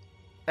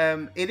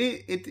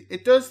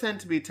 It does tend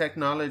to be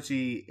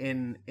technology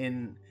in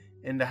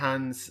the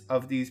hands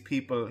of these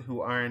people who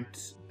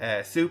aren't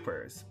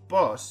supers,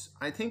 but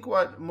I think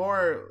it's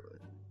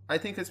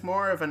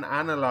more of an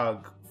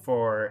analog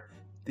for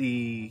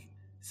the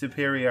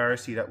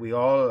superiority that we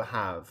all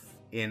have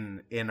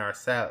in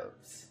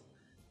ourselves,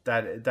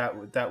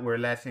 that we're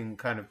letting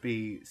kind of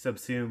be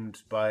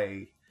subsumed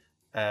by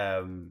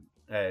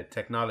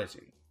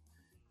technology,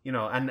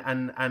 and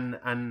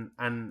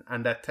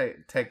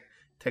that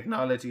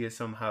technology is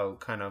somehow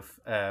kind of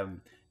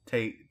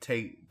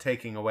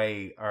taking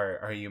away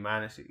our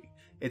humanity.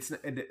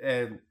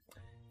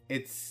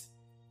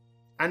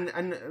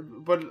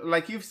 But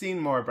like, you've seen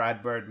more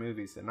Brad Bird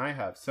movies than I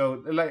have,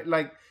 so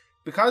like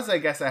because I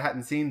guess I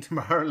hadn't seen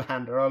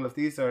Tomorrowland or all of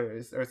these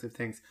sorts of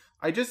things,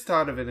 I just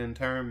thought of it in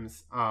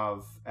terms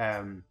of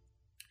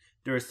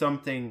there's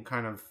something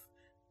kind of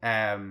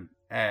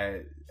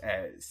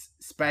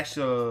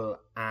special,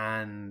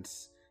 and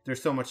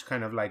there's so much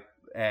kind of like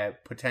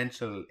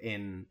potential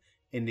in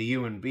the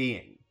human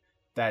being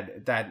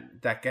that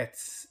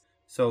gets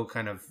so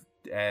kind of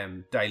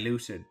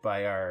diluted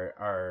by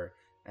our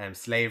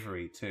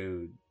slavery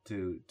to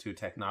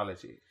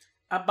technology.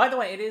 By the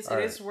way, it is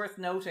worth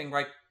noting,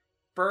 right?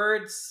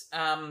 Bird's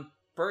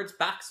Bird's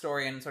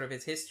backstory and sort of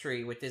his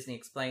history with Disney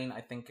explain, I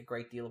think, a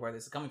great deal of where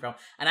this is coming from,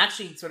 and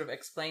actually sort of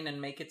explain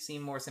and make it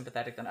seem more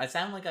sympathetic than I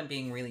sound like I'm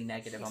being really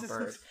negative on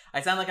Bird.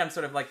 I sound like I'm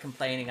sort of like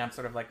complaining. I'm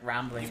sort of like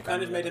rambling. You've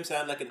kind of made him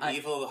sound like an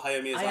evil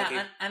Hayao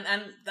Miyazaki. And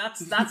that's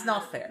that's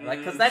not fair. Like,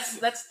 because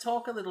let's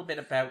talk a little bit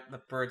about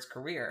the Bird's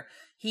career.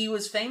 He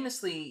was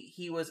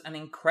an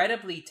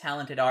incredibly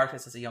talented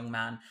artist as a young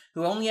man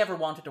who only ever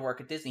wanted to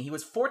work at Disney. He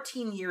was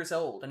 14 years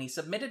old and he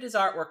submitted his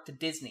artwork to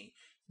Disney.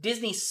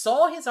 Disney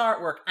saw his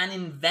artwork and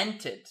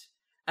invented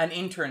an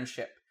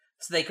internship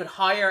so they could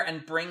hire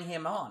and bring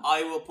him on.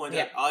 I will point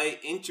out, I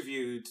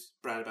interviewed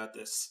Brad about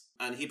this,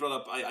 and he brought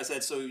up, I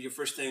said, so your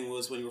first thing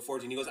was when you were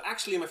 14. He goes,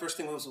 actually, my first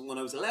thing was when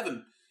I was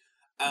 11.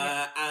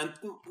 And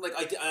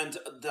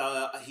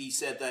he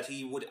said that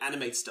he would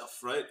animate stuff,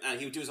 right? And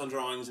he would do his own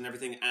drawings and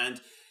everything.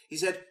 And he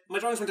said, my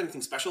drawings weren't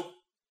anything special,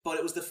 but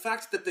it was the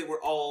fact that they were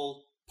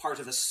all part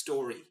of a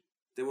story.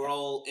 They were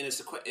all in a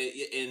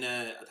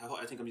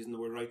I think I'm using the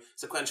word right,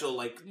 sequential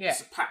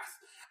path.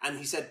 And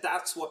he said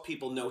that's what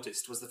people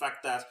noticed, was the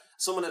fact that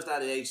someone of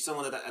that age,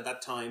 someone at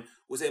that time,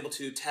 was able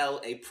to tell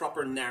a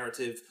proper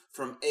narrative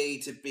from A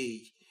to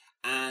B,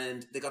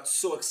 and they got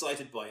so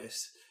excited by it.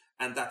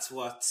 And that's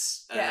what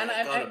got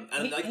him.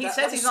 And he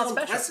says he's not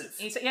special.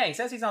 He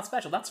says he's not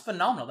special. That's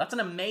phenomenal. That's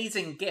an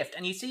amazing gift.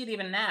 And you see it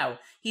even now.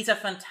 He's a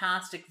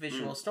fantastic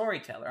visual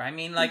storyteller. I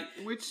mean, like...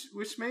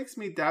 Which makes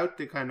me doubt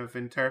the kind of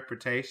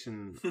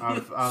interpretation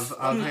of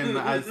him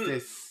as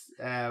this...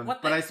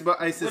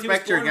 I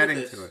suspect you're getting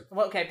to it.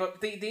 Well, okay,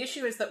 but the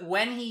issue is that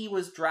when he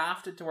was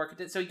drafted to work at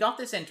Disney, so he got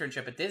this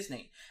internship at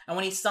Disney, and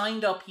when he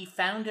signed up, he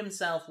found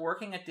himself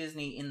working at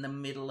Disney in the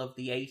middle of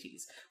the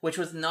 80s, which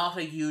was not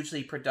a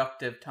hugely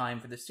productive time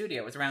for the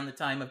studio. It was around the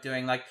time of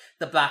doing like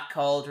The Black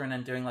Cauldron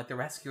and doing like The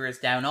Rescuers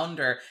Down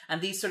Under,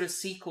 and these sort of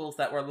sequels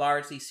that were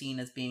largely seen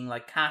as being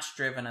like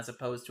cash-driven as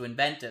opposed to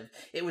inventive.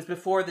 It was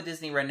before the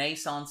Disney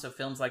Renaissance of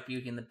films like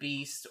Beauty and the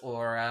Beast,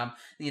 or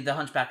The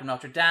Hunchback of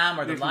Notre Dame,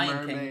 or The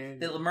Lion King.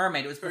 Little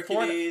Mermaid. It was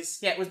before.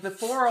 It was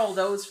before all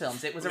those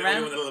films. It was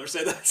around. That'll ever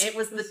say that. It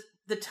was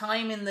the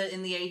time in the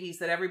 80s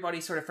that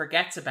everybody sort of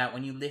forgets about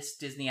when you list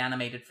Disney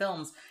animated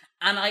films.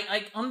 And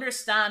I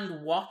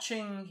understand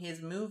watching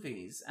his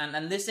movies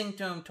and listening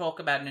to him talk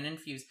about it in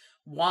interviews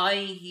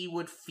why he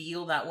would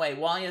feel that way.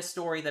 Why a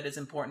story that is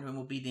important to him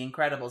would be The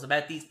Incredibles,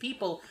 about these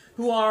people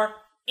who are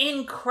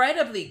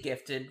incredibly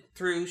gifted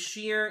through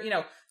sheer,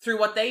 through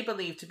what they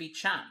believe to be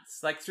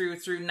chance, like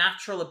through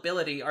natural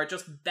ability, are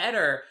just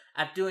better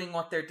at doing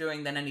what they're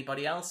doing than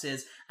anybody else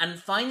is, and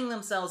finding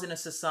themselves in a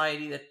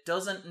society that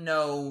doesn't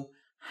know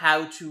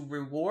how to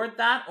reward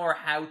that or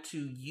how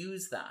to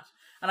use that.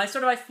 And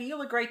I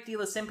feel a great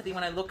deal of sympathy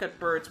when I look at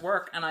Bird's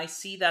work and I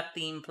see that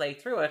theme play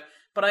through it,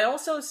 but I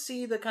also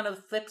see the kind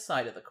of flip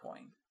side of the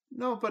coin.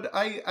 No, but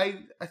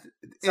I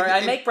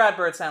make Brad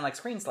Bird sound like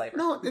Screenslaver.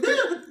 No,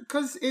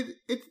 because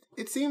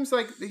it seems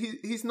like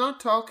he's not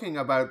talking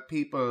about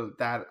people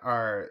that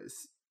are.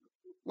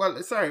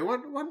 Well, sorry.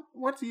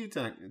 What do you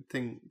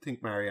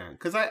think, Marianne?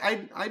 Because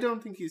I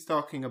don't think he's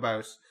talking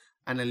about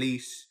an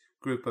elite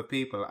group of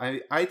people.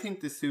 I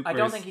think the supers. I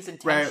don't think he's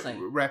intentionally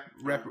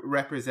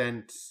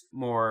represent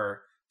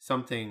more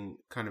something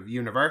kind of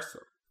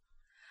universal.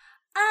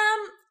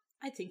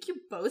 I think you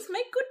both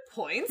make good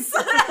points.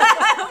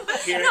 I'm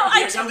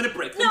going to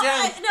break them down.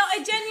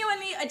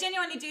 I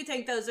genuinely do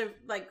think those are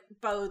like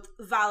both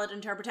valid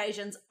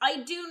interpretations.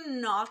 I do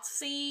not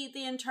see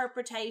the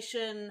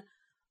interpretation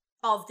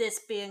of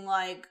this being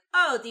like,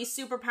 oh, these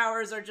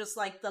superpowers are just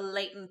like the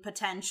latent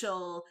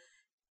potential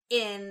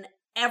in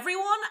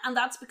everyone, and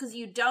that's because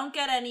you don't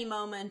get any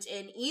moment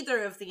in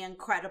either of the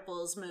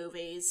Incredibles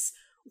movies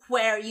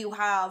where you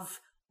have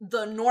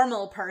the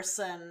normal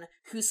person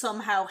who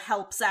somehow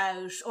helps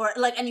out, or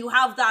like, and you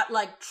have that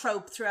like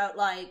trope throughout,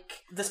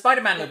 like the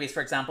Spider-Man movies,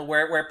 for example,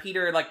 where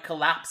Peter like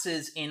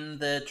collapses in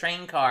the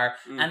train car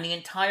and the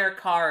entire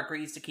car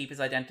agrees to keep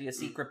his identity a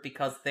secret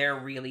because they're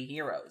really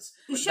heroes.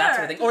 Sure. That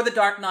sort of thing. Or the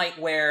Dark Knight,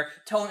 where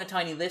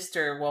Tiny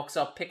Lister walks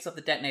up, picks up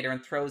the detonator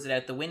and throws it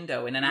out the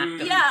window in an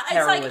act of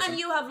heroism. It's like, and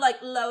you have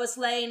like Lois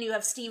Lane, you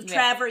have Steve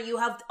Trevor, you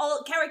have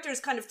all characters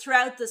kind of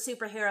throughout the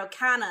superhero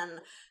canon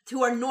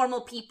who are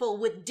normal people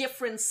with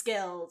different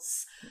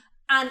skills,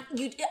 and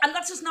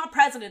that's just not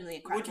present in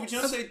The Incredibles. Would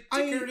you not say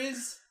Dicker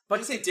is? But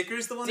you say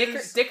Dicker's the one.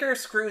 Dicker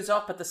screws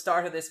up at the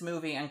start of this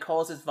movie and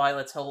causes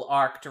Violet's whole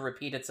arc to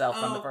repeat itself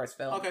from the first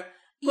film. Okay.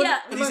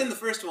 But he's in the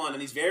first one,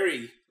 and he's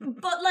very.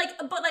 But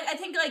I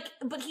think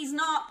but he's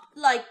not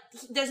like.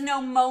 There's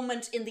no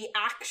moment in the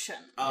action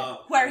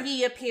where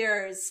he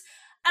appears.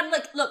 And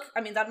like, look,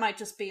 I mean, that might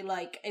just be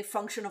like a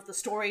function of the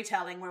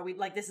storytelling, where we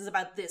like, this is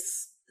about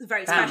this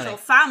very special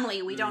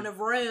family. We don't have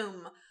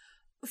room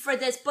for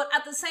this, but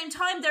at the same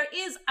time there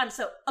is, and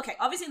so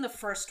obviously in the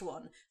first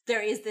one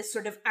there is this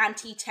sort of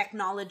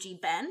anti-technology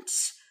bent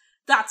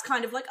that's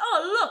kind of like,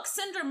 oh look,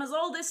 Syndrome has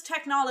all this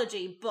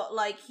technology, but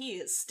like he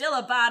is still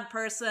a bad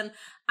person,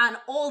 and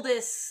all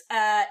this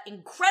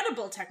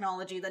incredible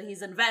technology that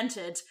he's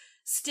invented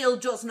still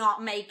does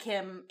not make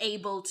him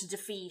able to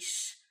defeat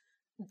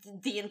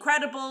the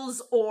Incredibles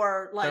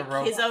or like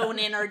his own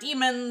inner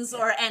demons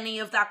or any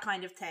of that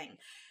kind of thing.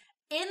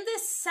 In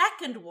this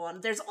second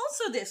one, there's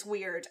also this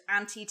weird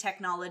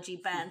anti-technology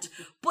bent,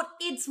 but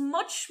it's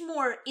much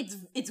more,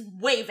 it's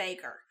way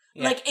vaguer.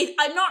 Yeah. Like,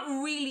 I'm not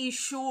really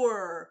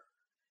sure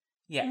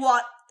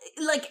what,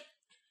 like,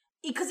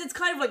 because it's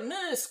kind of like,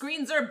 nah,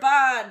 screens are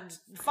bad,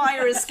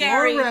 fire is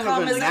scary,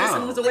 Thomas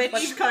Edison was a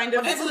witch, kind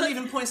of. Evelyn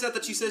even points out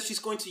that she says she's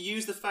going to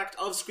use the fact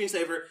of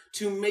Screensaver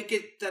to make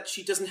it that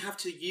she doesn't have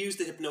to use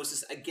the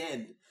hypnosis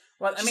again.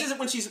 Well, she says it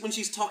when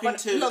she's talking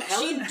to look,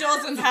 Helen. She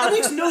doesn't have that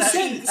makes no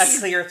sense. A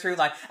clear through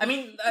line. I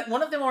mean,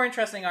 one of the more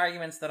interesting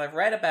arguments that I've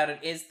read about it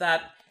is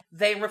that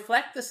they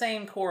reflect the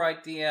same core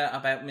idea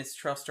about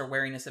mistrust or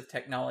wariness of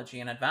technology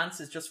and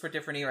advances, just for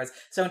different eras.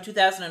 So in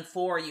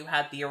 2004, you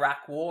had the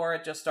Iraq War,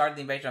 it just started,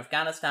 the invasion of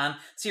Afghanistan.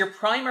 So your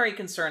primary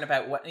concern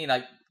about what,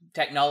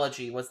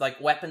 technology was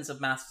like weapons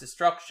of mass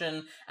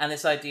destruction and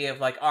this idea of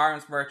like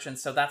arms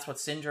merchants. So that's what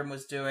Syndrome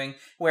was doing.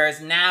 Whereas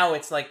now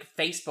it's like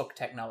Facebook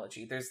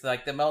technology. There's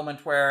like the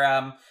moment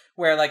where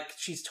like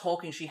she's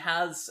talking, she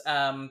has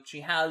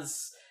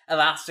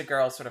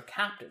Elastigirl sort of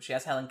captive. She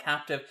has Helen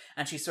captive,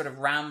 and she's sort of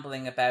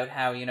rambling about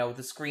how,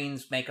 the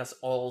screens make us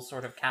all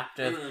sort of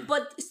captive.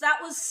 But that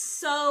was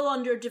so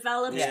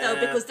underdeveloped, though,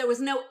 because there was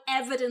no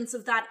evidence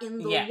of that in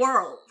the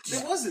world.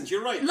 There wasn't,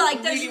 you're right.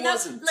 Like, there really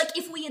wasn't. Like,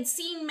 if we had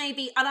seen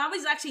maybe, and I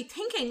was actually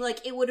thinking,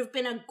 like, it would have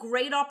been a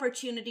great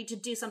opportunity to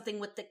do something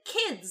with the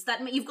kids.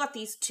 That you've got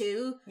these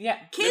two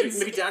kids.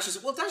 Maybe Dash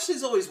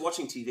is always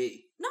watching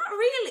TV. Not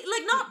really.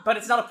 Like, not... But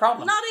it's not a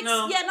problem. Not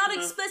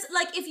explicit.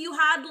 Like, if you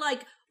had,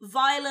 like,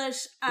 Violet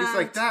and... He's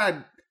like,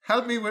 Dad,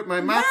 help me with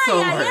my maths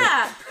homework.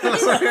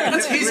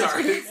 That's his arc.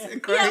 It's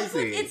crazy. Yeah,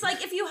 but it's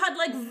like if you had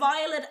like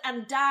Violet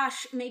and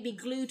Dash maybe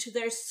glued to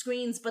their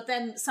screens, but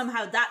then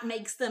somehow that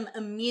makes them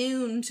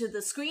immune to the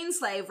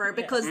screenslaver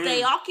because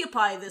they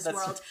occupy this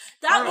world.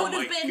 That would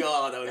have been...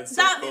 God, that would have been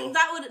so cool.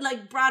 That would,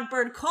 like, Brad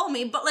Bird call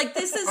me, but like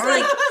this is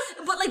like...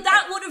 But like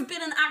that would have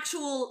been an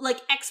actual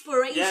like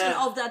exploration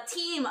of that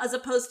theme as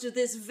opposed to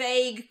this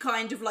vague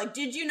kind of like,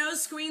 did you know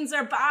screens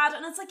are bad?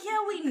 And it's like, yeah,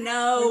 we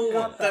know.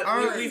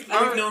 We've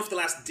known for the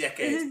last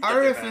decade.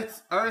 Or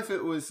if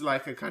it was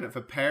like a kind of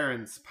a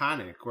parent's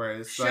panic, where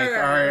it's like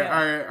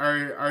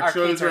our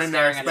children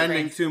are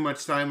spending too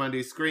much time on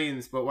these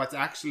screens, but what's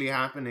actually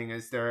happening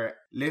is they're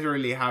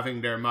literally having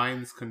their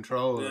minds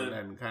controlled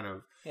and kind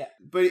of. Yeah.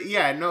 But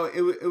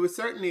it was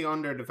certainly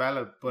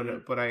underdeveloped,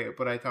 but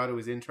I thought it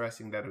was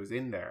interesting that it was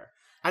in there.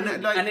 And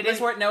it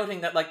is worth noting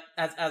that, like,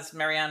 as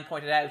Marianne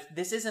pointed out,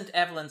 this isn't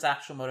Evelyn's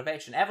actual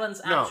motivation.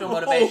 Evelyn's actual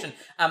motivation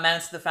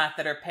amounts to the fact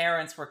that her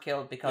parents were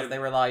killed because they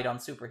relied on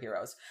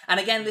superheroes.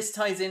 And again, this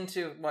ties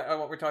into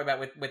what we're talking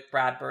about with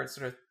Brad Bird's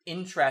sort of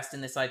interest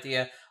in this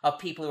idea of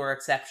people who are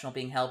exceptional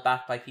being held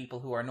back by people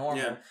who are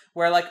normal. Yeah.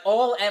 Where, like,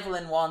 all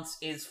Evelyn wants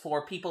is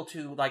for people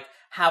to, like,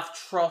 have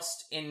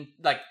trust in,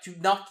 like, to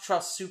not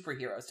trust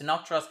superheroes, to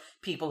not trust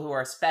people who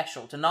are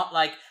special, to not,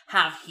 like,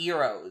 have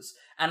heroes.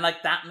 And,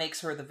 like, that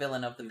makes her the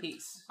villain of the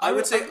piece. I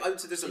would say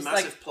there's a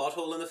massive plot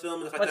hole in the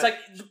film. The fact it's like,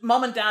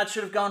 Mom and Dad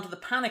should have gone to the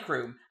panic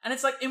room. And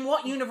it's like, in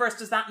what universe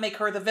does that make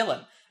her the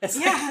villain? It's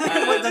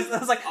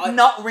like,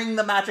 not ring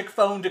the magic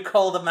phone to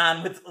call the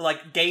man with,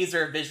 like,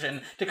 gazer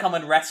vision to come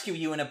and rescue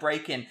you in a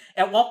break-in.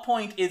 At what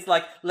point is,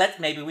 like,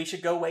 maybe we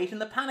should go wait in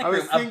the panic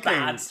room? A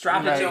bad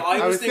strategy.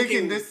 I was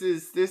thinking this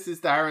is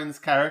Darren's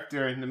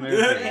character in the movie.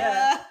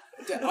 Yeah.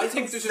 I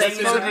think there's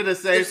a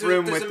safe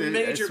room with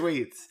the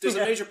sweets. There's a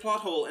major plot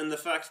hole in the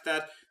fact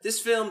that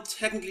this film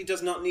technically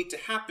does not need to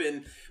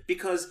happen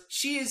because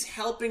she is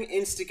helping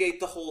instigate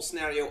the whole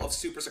scenario of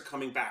supers are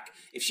coming back.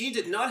 If she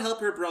did not help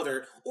her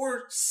brother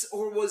or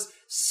was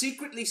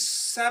secretly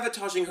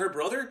sabotaging her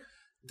brother,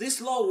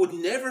 this law would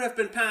never have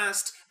been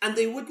passed and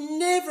they would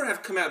never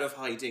have come out of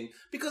hiding.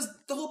 Because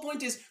the whole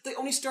point is they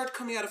only start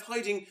coming out of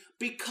hiding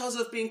because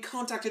of being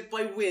contacted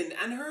by Wynn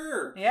and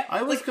her. Yeah.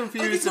 I was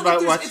confused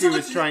about what she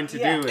was trying to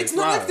do it's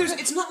not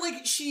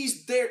like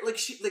she's there, like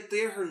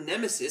they're her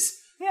nemesis.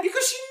 Yeah.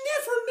 Because she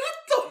never met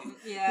them.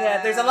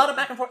 Yeah, there's a lot of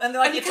back and forth, and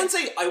you can't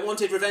say I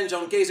wanted revenge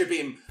on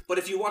Gazerbeam, but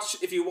if you watch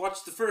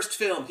the first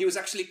film, he was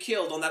actually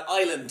killed on that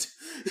island.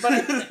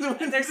 But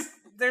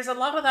there's a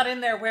lot of that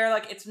in there where,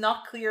 like, it's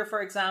not clear,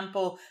 for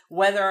example,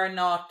 whether or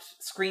not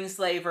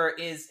Screenslaver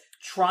is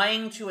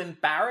trying to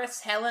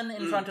embarrass Helen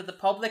in front of the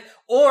public,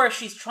 or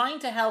she's trying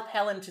to help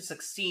Helen to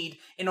succeed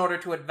in order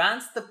to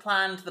advance the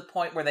plan to the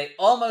point where they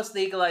almost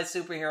legalize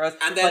superheroes,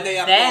 and then they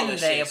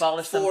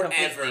abolish them forever.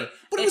 Completely.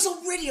 But it was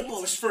already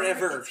abolished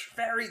forever.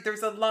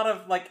 There's a lot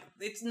of, like,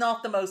 it's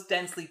not the most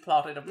densely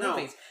plotted of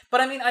movies.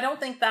 But I mean, I don't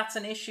think that's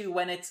an issue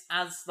when it's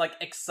as, like,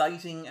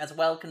 exciting, as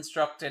well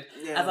constructed,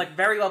 as, like,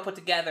 very well put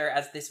together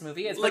as this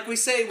movie is. Like we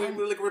say,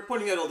 we're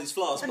pointing out all these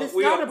flaws, but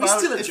we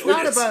still enjoy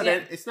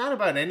it. It's not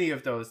about any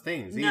of those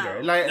things either.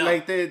 It's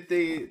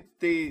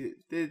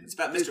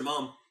about Mr.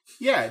 Mom.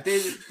 Yeah,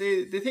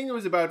 the thing it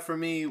was about for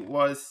me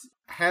was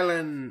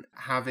Helen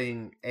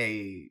having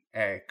a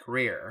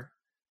career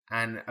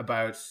and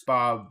about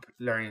Bob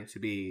learning to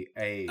be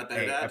a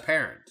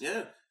parent.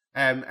 Yeah.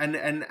 And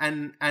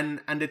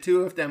the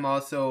two of them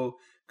also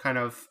kind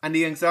of, and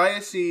the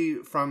anxiety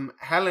from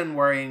Helen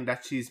worrying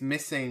that she's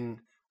missing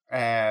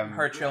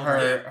her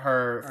children,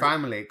 her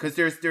family, because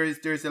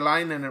there's a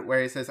line in it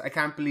where he says, "I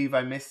can't believe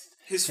I missed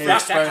his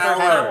first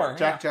power.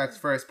 Jack's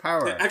first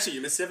power." Actually,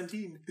 you missed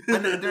 17.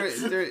 And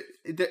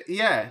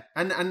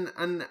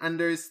and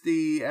there's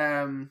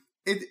the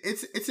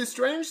it's a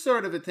strange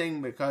sort of a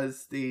thing,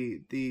 because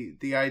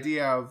the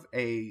idea of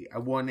a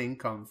one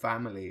income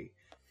family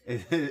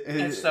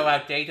is so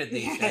outdated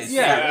these days.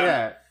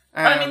 Yeah.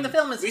 But I mean, the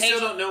film is. We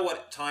still don't know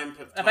what time.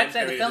 I'm about to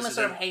say the film is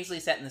sort of hazily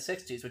set in the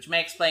 60s, which may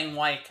explain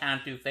why it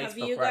can't do Facebook. Have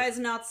you guys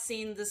not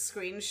seen the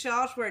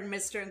screenshot where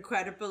Mr.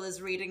 Incredible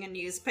is reading a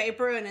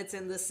newspaper and it's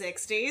in the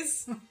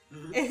 60s?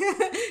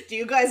 Do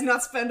you guys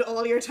not spend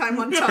all your time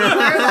on Tumblr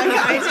like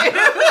I do?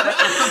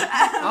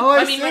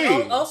 I mean, see.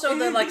 Like, also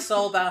the like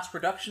Saul Bass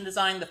production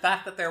design, the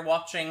fact that they're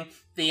watching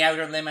The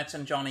Outer Limits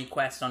and Johnny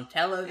Quest on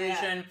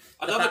television. Yeah.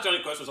 I thought that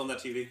Johnny Quest was on that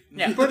TV.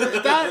 Yeah, But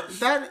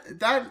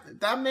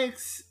that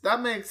makes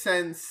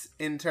sense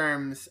in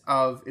terms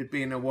of it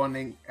being a one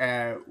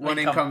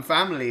income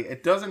family.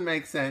 It doesn't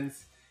make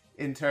sense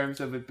in terms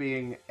of it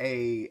being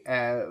a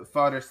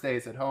father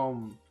stays at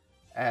home.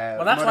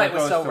 Well, that's why it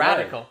was so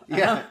radical.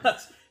 Yeah, but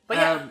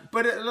yeah,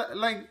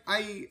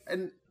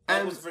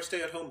 That was the first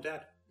stay at home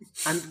dad.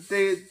 And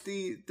there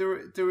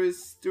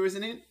was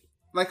an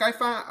I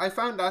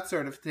found that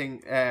sort of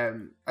thing.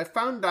 I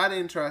found that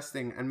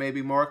interesting and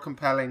maybe more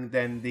compelling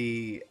than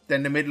the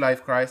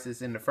midlife crisis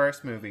in the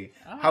first movie.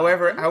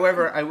 However,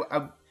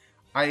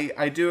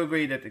 I do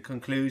agree that the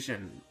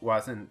conclusion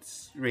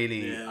wasn't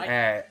really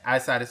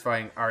as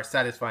satisfying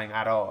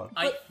at all.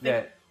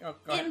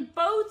 In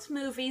both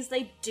movies,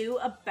 they do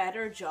a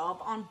better job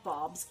on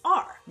Bob's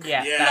arc.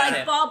 Yeah.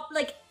 Like Bob,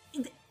 like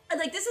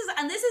this is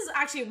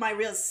actually my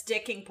real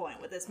sticking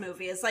point with this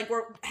movie. Is like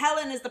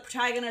Helen is the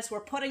protagonist. We're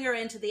putting her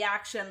into the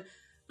action.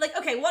 Like,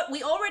 okay, what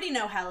we already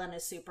know, Helen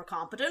is super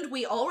competent.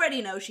 We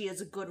already know she has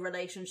a good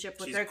relationship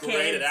with her kids. She's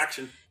great at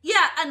action.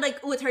 Yeah, and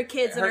like with her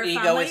kids and her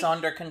ego family. is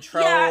under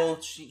control. Yeah.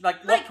 She,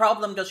 what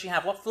problem does she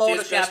have? What flaw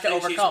does she have to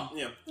overcome?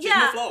 She's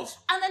no flaws.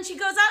 And then she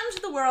goes out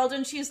into the world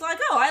and she's like,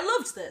 "Oh, I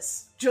loved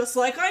this, just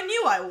like I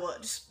knew I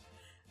would."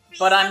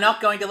 But I'm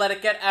not going to let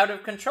it get out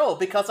of control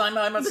because I'm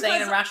a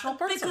sane and rational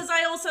person. Because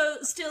I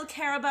also still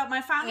care about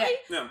my family.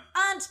 Yeah.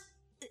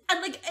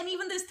 And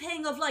even this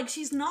thing of like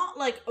she's not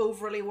like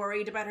overly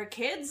worried about her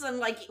kids, and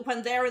like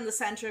when they're in the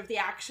center of the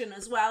action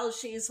as well,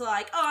 she's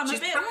like, "Oh, she's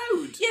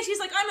proud." Yeah, she's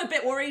like, "I'm a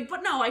bit worried,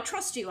 but no, I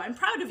trust you. I'm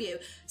proud of you."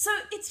 So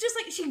it's just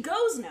like she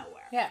goes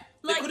nowhere. Yeah.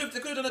 They could have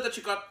done it that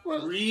she got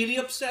really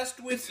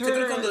obsessed with. They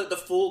could have done the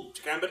full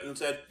gambit and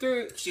said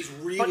she's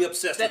really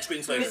obsessed with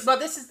screenslavers. But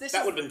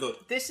that would have been good.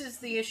 This is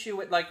the issue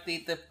with like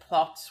the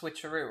plot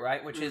switcheroo,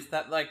 right? Which is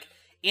that like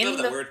in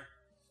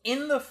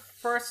the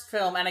first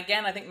film, and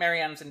again, I think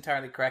Marianne's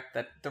entirely correct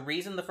that the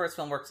reason the first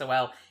film works so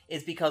well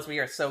is because we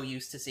are so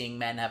used to seeing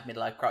men have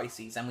midlife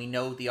crises and we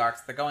know the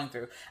arcs they're going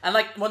through. And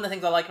like one of the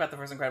things I like about The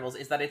First Incredibles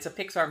is that it's a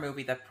Pixar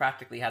movie that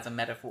practically has a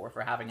metaphor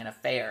for having an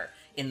affair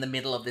in the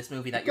middle of this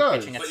movie that you're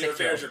pitching at 6 years. But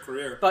your affair is your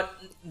career. But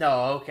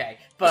no, okay.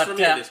 But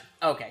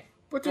okay.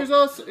 But there's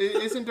also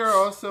isn't there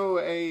also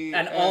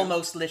an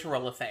almost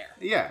literal affair?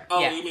 Yeah. Oh,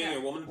 you mean a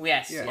woman?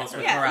 Yes. Yeah,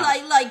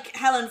 like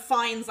Helen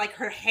finds like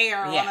her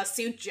hair on a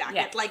suit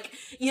jacket, like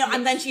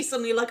and then she's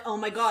suddenly like, "Oh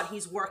my god,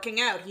 he's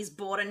working out. He's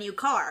bought a new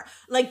car."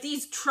 Like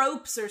these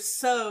tropes are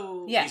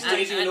so he's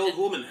dating an old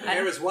woman. Her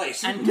hair is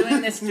white. And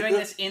doing this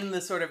in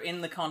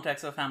the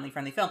context of a family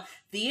friendly film.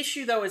 The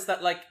issue though is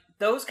that like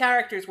those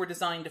characters were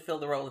designed to fill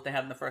the role that they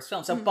had in the first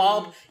film. So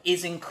Bob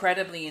is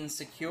incredibly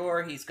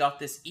insecure. He's got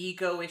this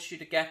ego issue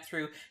to get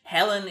through.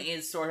 Helen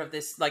is sort of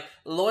this like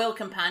loyal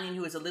companion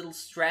who is a little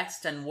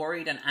stressed and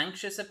worried and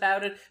anxious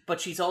about it, but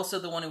she's also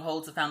the one who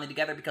holds the family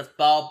together because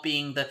Bob,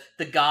 being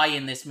the guy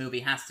in this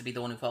movie, has to be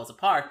the one who falls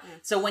apart.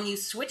 So when you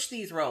switch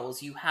these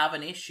roles, you have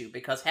an issue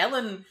because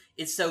Helen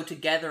is so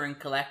together and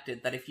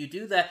collected that if you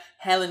do the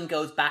Helen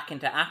goes back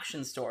into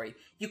action story,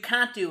 you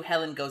can't do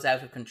Helen goes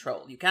out of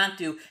control. You can't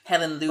do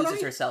Helen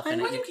loses herself in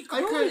it.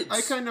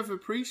 I kind of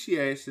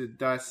appreciated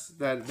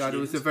that it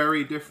was a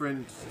very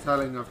different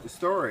telling of the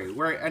story,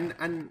 where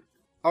and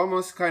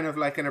almost kind of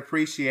like an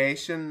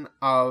appreciation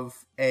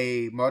of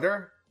a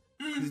mother.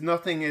 Because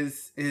nothing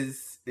is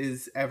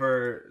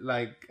ever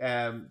like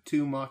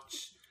too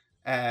much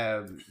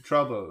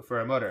trouble for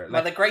a mother. Like,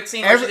 well, the great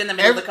scene where she's in the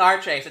middle of the car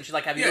chase and she's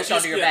like, "Have you looked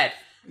under your bed?"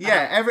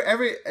 Yeah,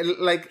 every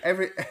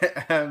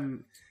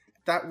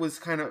that was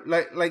kind of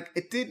like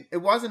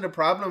it wasn't a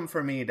problem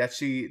for me that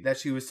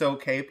she was so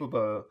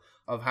capable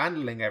of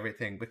handling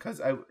everything, because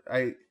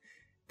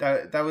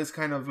that was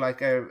kind of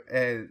like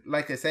a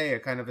like I say, a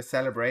kind of a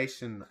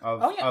celebration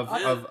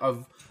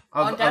of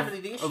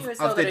Undoubtedly, the issue is,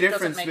 though, of that the it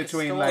doesn't difference make a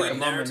between story. like a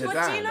mum and a But do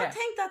you dad. not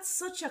think that's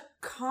such a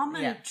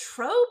common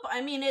trope? I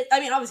mean,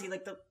 obviously,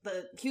 like the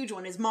huge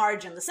one is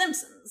Marge in The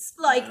Simpsons,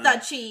 like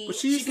that she. But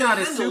she's she can not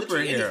a handle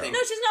literally superhero. anything. No,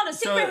 she's not a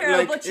So, superhero,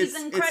 like, but she's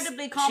it's-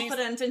 incredibly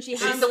competent, and she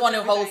She's handles the one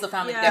who holds everything. the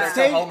family Yeah. together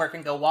so Take- Homer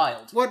can go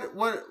wild.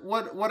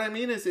 What I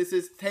mean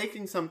is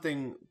taking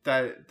something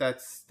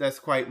that's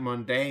quite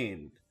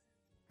mundane,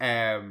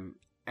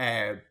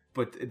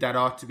 but that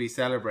ought to be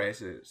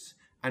celebrated,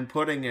 and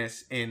putting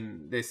it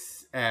in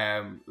this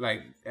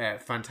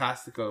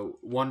fantastical,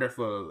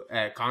 wonderful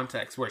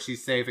context where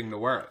she's saving the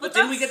world. But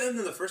didn't we get it in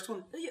the first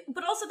one?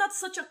 But also, that's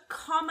such a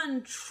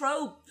common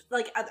trope.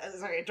 Like,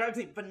 sorry, it drives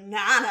me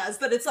bananas.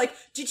 That it's like,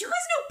 did you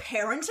guys know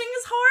parenting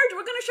is hard?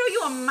 We're going to show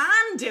you a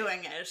man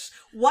doing it.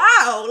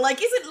 Wow,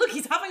 like, look,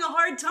 he's having a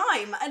hard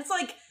time, and it's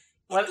like,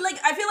 Well,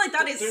 I feel like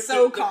that is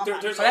so common.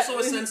 There's also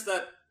a sense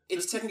that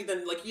it's technically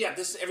then like, yeah,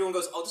 this everyone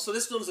goes, oh, so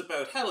this film's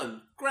about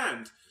Helen,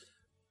 grand.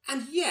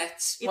 And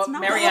yet, It's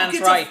not. Marianne's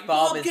right.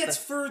 Bob gets is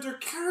further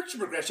character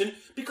progression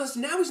because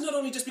now he's not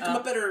only just become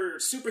a better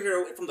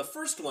superhero from the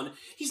first one,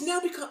 he's now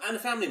become and a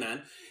family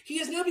man. He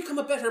has now become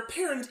a better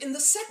parent in the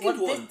second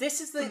one. This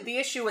is the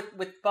issue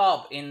with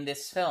Bob in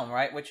this film,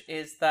 right? Which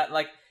is that,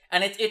 like,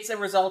 and it's a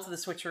result of the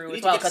switcheroo We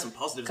as need well. to get some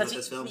positives with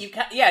this film. You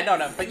can't,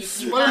 but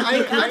you Well,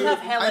 can't have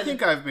Helen. I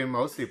think I've been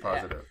mostly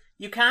positive.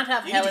 You can't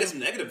have You need to Helen. get some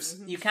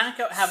negatives. You can't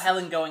have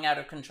Helen going out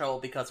of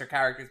control because her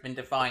character's been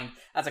defined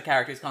as a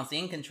character who's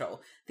constantly in control.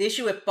 The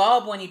issue with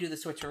Bob when you do the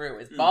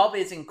switcheroo is Bob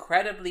is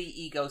incredibly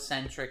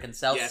egocentric and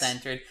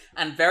self-centered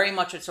and very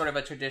much a sort of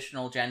a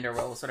traditional gender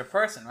role sort of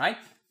person, right?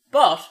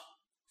 But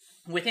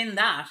within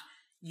that,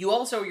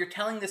 you're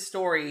telling this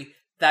story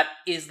that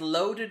is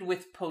loaded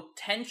with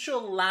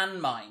potential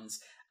landmines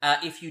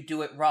if you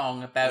do it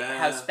wrong, about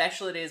how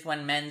special it is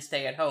when men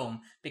stay at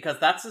home, because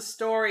that's a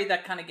story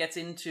that kind of gets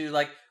into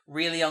like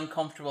really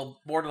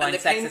uncomfortable, borderline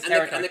sexist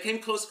territory. And they came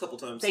close a couple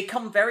times. They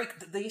come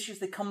the issue is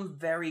they come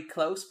very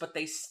close, but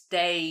they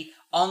stay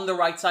on the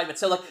right side of it.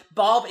 So like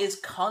Bob is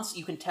constant.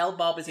 You can tell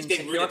Bob is insecure.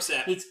 getting really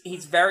upset.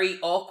 He's very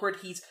awkward.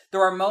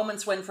 There are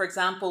moments when, for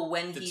example,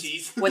 when the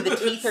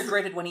teeth are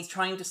gritted, when he's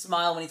trying to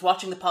smile, when he's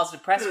watching the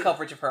positive press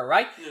coverage of her,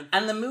 right? Yeah.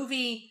 And the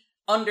movie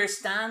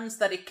understands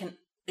that it can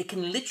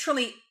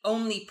literally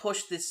only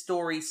push this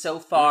story so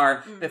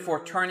far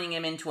before turning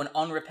him into an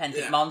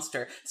unrepentant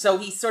monster. So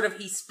he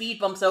speed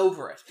bumps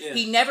over it. Yeah.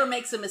 He never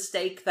makes a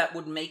mistake that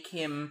would make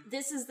him...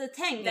 This is the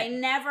thing. They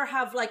never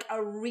have like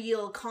a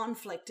real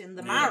conflict in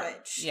the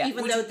marriage. Yeah.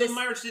 Even though the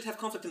marriage did have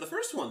conflict in the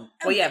first one.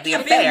 Well, yeah, the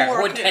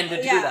affair would tend to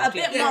do that. A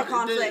bit more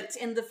conflict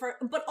in the first...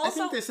 But also... I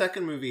think the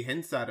second movie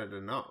hints at it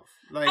enough.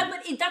 But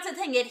that's the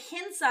thing. It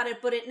hints at it,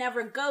 but it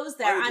never goes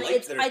there. And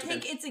I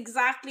think it's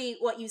exactly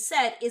what you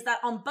said, is that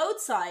on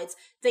both sides,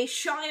 they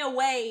shy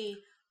away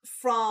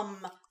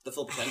from the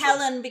full potential.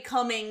 Helen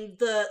becoming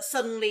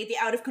suddenly the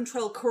out of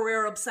control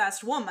career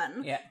obsessed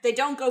woman. Yeah. They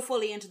don't go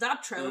fully into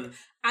that trope.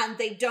 And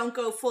they don't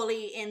go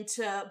fully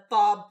into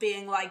Bob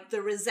being like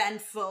the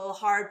resentful,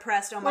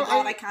 hard-pressed, oh my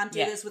God, I can't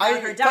do this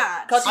without her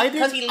dad.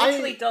 Because he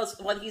literally does,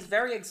 when he's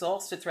very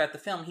exhausted throughout the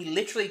film, he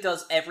literally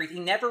does everything.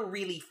 He never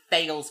really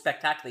fails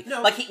spectacularly.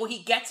 No. Like,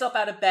 he gets up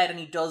out of bed and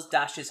he does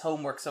dash his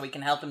homework so he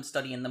can help him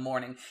study in the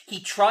morning. He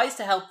tries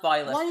to help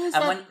Violet. Why is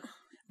that?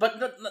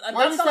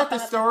 Why is that the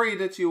story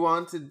that you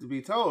wanted to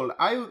be told?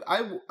 I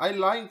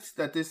liked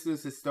that this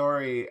was a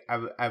story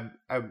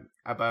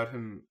about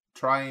him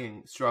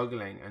trying,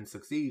 struggling, and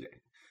succeeding.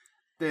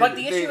 But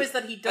the issue is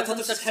that he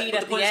doesn't succeed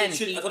at the end.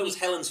 I thought it was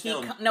Helen's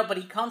film. No, but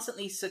he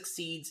constantly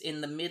succeeds in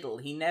the middle.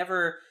 He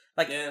never...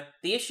 The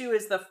issue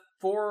is that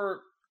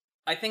for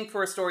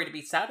a story to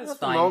be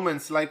satisfying...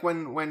 moments, like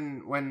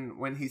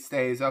when he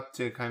stays up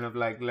to kind of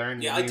like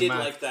learn... Yeah, I did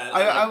like that.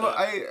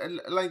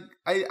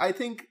 I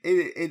think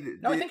it...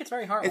 I think it's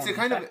very hard. It's a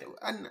kind of...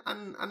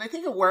 And I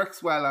think it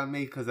works well on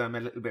me because I'm a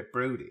little bit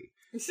broody.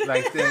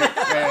 Like we're going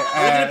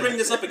to bring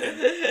this up again.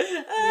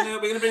 We're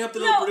going to bring up the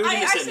little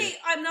broodiness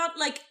I'm not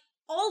like...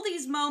 All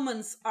these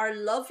moments are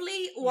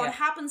lovely. What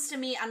happens to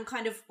me and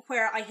kind of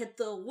where I hit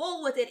the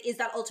wall with it is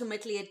that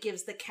ultimately it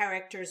gives the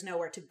characters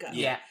nowhere to go.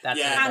 Yeah, that's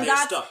it. And they're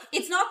stuck.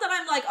 It's not that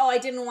I'm like, oh, I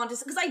didn't want to...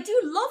 Because I do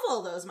love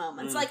all those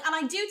moments. Like, and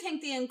I do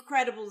think The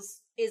Incredibles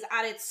is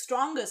at its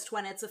strongest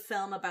when it's a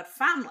film about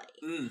family.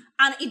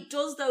 And it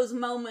does those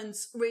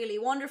moments really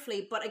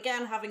wonderfully. But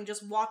again, having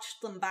just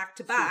watched them back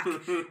to back,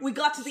 we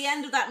got to the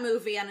end of that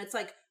movie and it's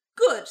like,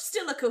 good,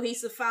 still a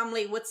cohesive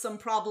family with some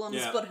problems,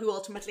 but who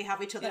ultimately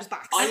have each other's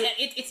backs.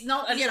 It's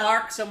not an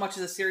arc so much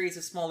as a series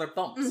of smaller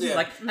bumps.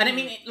 Yeah. And I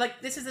mean,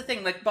 this is the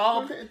thing. Like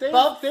Bob, they've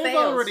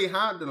already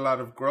had a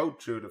lot of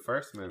growth through the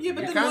first movie. Yeah,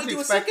 but you then can't why do a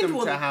expect second them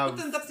one? to have. But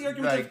then that's the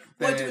argument.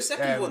 Why do a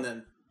second one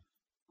then?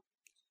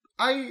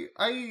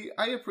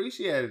 I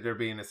appreciated there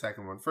being a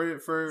second one for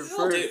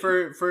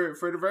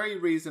the very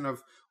reason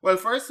of, well,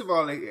 first of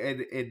all,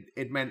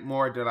 it meant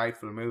more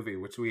delightful movie,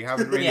 which we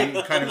haven't really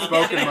kind of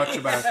spoken much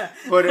about.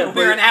 But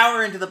we're an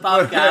hour into the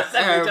podcast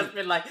and we've just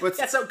been like,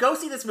 so go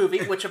see this movie,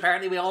 which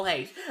apparently we all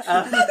hate.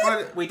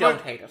 We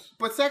don't hate it.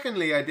 But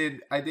secondly, I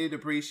did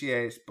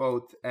appreciate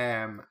both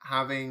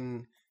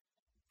having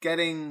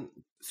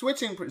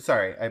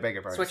Sorry, I beg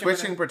your pardon.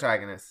 Switching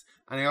protagonists,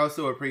 and I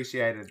also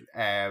appreciated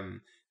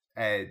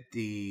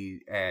the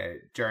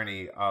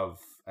journey of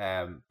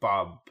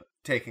Bob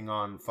taking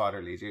on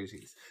fatherly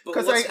duties. But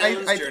what's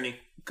Helen's journey?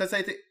 Because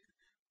I think,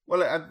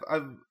 well,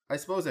 I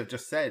suppose I've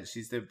just said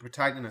she's the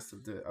protagonist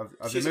of the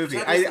movie.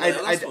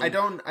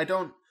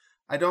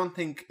 I don't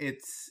think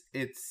it's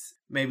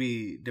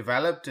maybe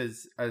developed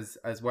as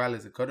well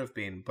as it could have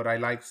been, but I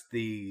liked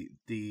the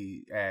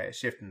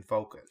shift in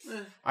focus.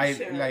 I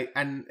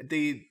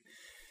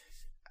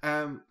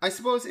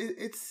suppose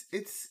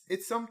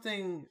it's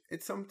something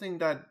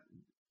that,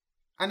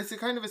 and it's a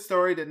kind of a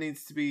story that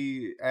needs to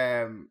be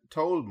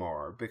told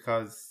more,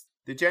 because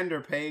the gender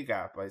pay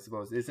gap, I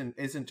suppose,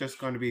 isn't just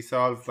going to be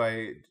solved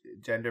by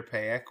gender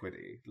pay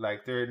equity.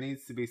 Like, there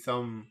needs to be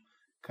some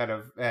kind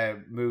of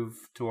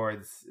move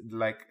towards,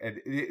 like,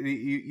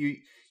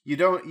 you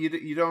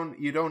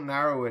don't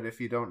narrow it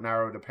if you don't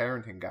narrow the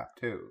parenting gap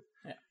too.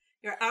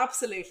 You're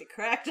absolutely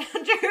correct,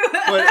 Andrew.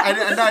 But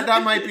and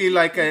that might be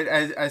like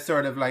a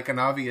sort of like an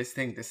obvious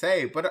thing to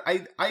say, but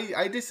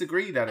I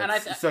disagree that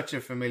it's such a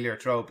familiar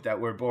trope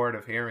that we're bored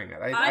of hearing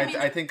it.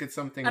 I think it's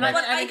something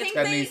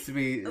that needs to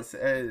be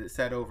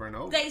said over and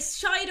over. They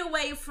shied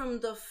away from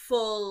the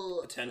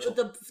full potential.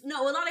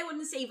 I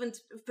wouldn't say even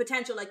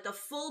potential. Like, the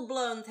full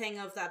blown thing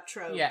of that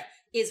trope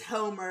is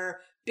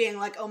Homer being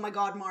like, "Oh my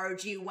God,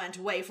 Marge, you went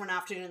away for an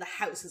afternoon and the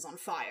house is on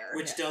fire,"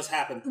 which does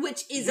happen,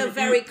 which is a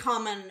very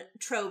common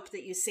trope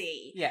that you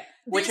see. Yeah,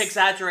 which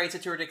exaggerates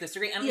it to a ridiculous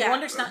degree, and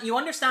you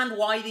understand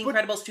why The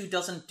Incredibles 2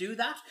 doesn't do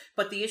that,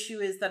 but the issue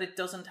is that it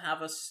doesn't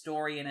have a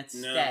story in its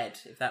stead.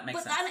 If that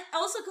makes sense. But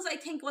also because I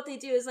think what they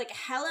do is, like,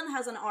 Helen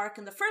has an arc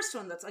in the first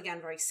one that's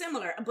again very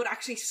similar, but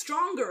actually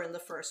stronger in the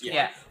first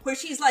one, where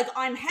she's like,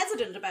 "I'm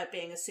hesitant about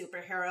being a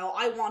superhero.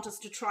 I want us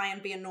to try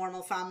and be a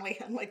normal family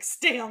and, like,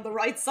 stay on the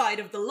right side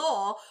of the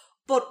law."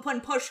 But when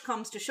push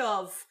comes to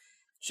shove,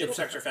 she'll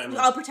protect her family.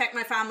 I'll protect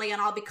my family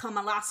and I'll become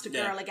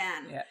Elastigirl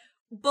again. Yeah.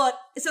 But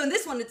so in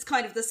this one, it's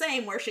kind of the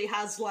same, where she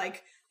has,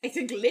 like, I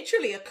think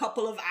literally a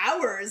couple of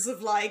hours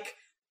of, like,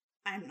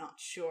 I'm not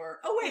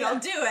sure. Oh wait, I'll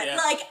do it. Yeah.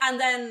 Like, and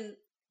then.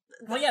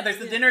 There's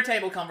the dinner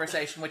table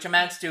conversation, which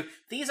amounts to,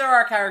 these are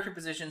our character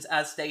positions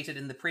as stated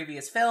in the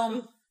previous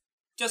film.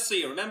 Just so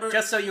you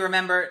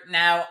remember.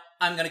 Now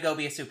I'm going to go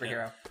be a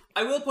superhero. Yeah.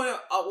 I will point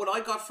out what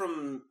I got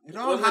from... It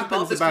all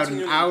happens about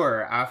an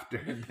hour after.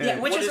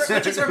 Which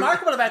is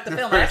remarkable about the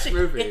film.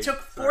 Actually, it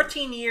took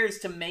 14 years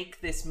to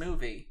make this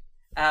movie.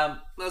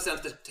 That's down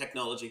to the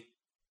technology.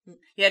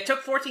 Yeah, it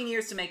took 14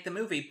 years to make the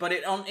movie, but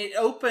it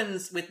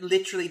opens with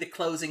literally the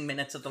closing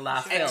minutes of the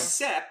last film.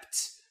 Except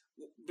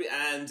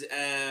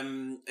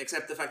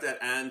the fact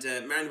that,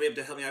 Marianne will be able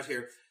to help me out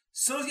here,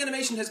 some of the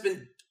animation has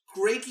been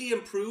greatly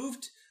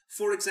improved.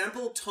 For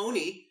example,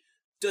 Tony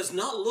does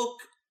not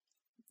look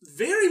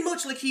very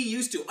much like he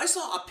used to. I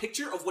saw a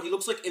picture of what he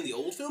looks like in the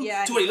old film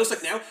to what he looks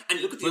like now, and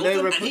you look at the old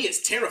film, and he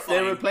is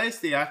terrifying. They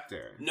replaced the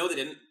actor. No, they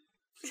didn't.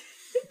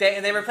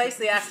 They replaced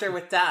the actor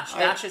with Dash.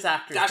 Dash's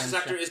actor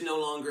is no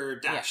longer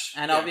Dash.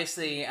 Yeah. And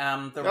obviery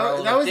the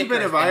role that was of a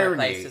bit of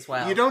irony. As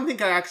well. You don't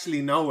think I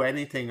actually know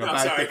anything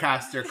about the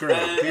cast or crew.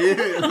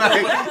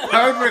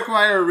 That would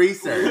require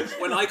research.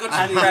 When I got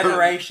and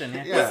preparation.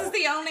 This is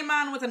the only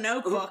man with a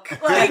notebook.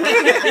 When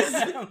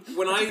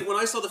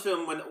I saw the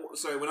film, when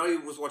I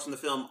was watching the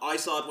film, I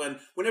saw it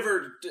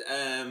whenever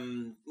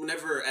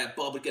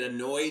Bob would get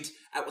annoyed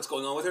at what's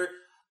going on with her.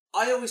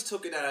 I always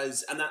took it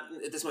as, and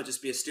this might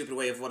just be a stupid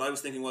way of what I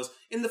was thinking was,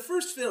 in the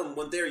first film,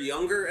 when they're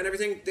younger and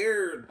everything,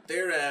 they're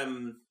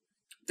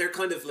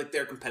kind of like,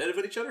 they're competitive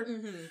with each other.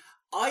 Mm-hmm.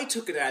 I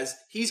took it as,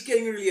 he's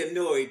getting really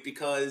annoyed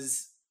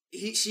because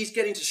she's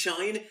getting to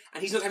shine,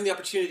 and he's not having the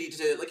opportunity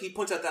to, like, he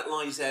points out that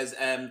line, he says,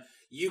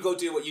 you go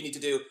do what you need to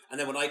do, and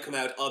then when I come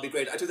out, I'll be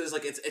great. I took it as,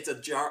 like, it's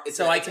a jar. It's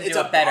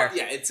better.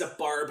 It's a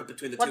barb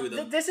between the two of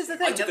them. This is the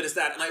thing. I took it as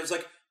that, and I was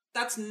like,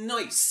 that's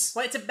nice.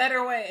 Well, it's a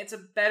better way. It's a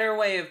better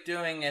way of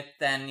doing it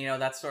than,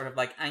 that sort of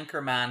like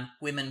Anchorman,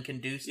 women can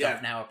do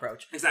stuff now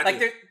approach. Exactly.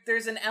 Like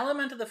there's an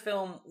element of the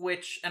film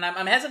which, and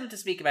I'm hesitant to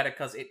speak about it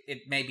because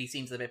it maybe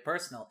seems a bit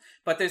personal,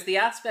 but there's the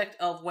aspect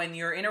of when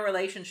you're in a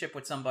relationship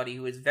with somebody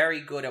who is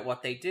very good at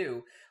what they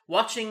do,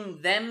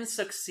 watching them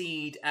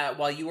succeed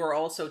while you are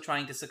also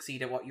trying to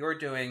succeed at what you're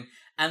doing,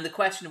 and the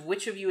question of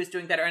which of you is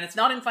doing better, and it's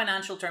not in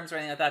financial terms or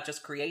anything like that,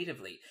 just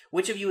creatively,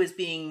 which of you is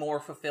being more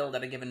fulfilled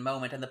at a given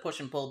moment, and the push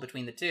and pull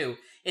between the two.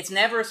 It's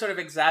never sort of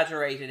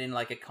exaggerated in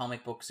like a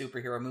comic book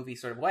superhero movie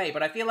sort of way,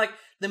 but I feel like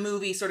the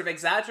movie sort of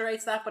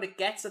exaggerates that, but it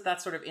gets at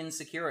that sort of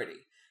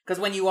insecurity.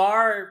 Because when you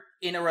are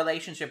in a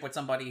relationship with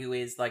somebody who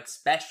is like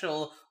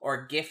special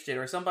or gifted,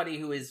 or somebody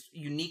who is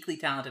uniquely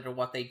talented at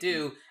what they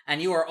do,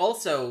 and you are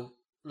also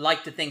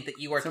like to think that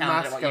you are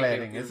talented at what you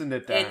do. Isn't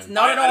it, Darren? It's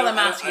not at all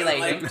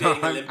emasculating.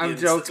 I'm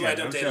joking. I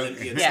don't date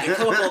Olympians. They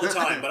come up all the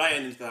time, but I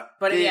ain't into that.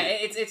 But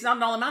it's not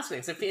at all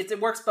emasculating. It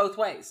works both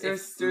ways.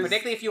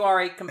 Particularly if you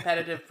are a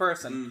competitive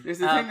person. There's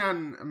a thing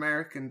on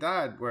American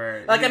Dad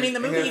where the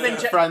movie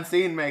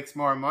Francine makes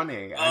more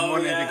money, and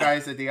one of the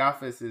guys at the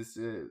office is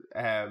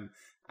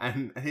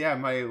And yeah,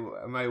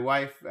 my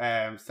wife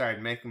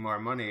started making more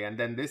money, and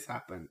then this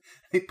happened.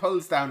 He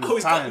pulls down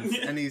his pants,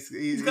 and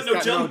he's got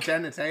no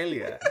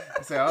genitalia.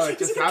 So it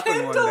just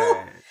happened one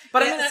day.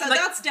 But yeah, so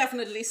that's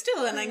definitely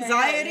still an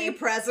anxiety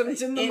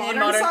present in the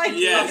modern psyche.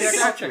 Yes.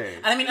 Exactly.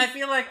 And I mean, I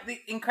feel like The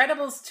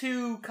Incredibles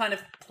 2 kind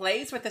of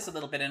plays with this a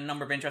little bit in a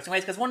number of interesting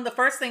ways, because one of the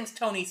first things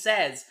Tony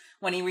says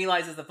when he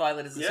realizes that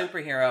Violet is a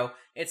superhero,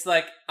 it's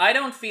like, I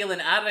don't feel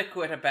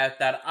inadequate about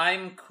that.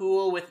 I'm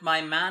cool with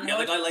my manhood. Yeah,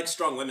 like I like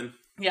strong women.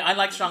 Yeah, I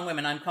like strong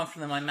women. I'm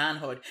comfortable in my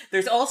manhood.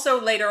 There's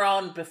also later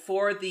on,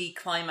 before the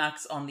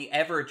climax on the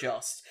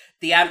Everjust,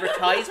 the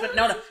advertisement.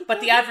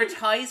 But the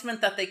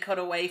advertisement that they cut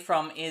away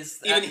from is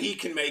even he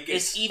can make it.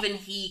 Is even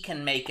he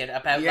can make it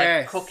about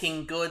like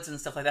cooking goods and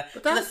stuff like that.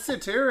 But that's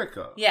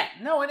satirical. Yeah,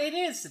 no, it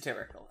is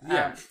satirical.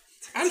 Yeah.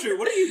 Andrew,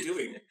 what are you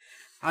doing?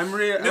 I'm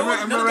none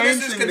of the listeners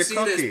arranging can the see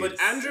cookies. this,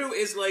 but Andrew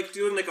is like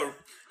doing like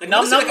a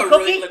num num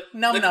cookie.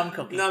 Num num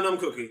cookie. Num num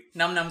cookie.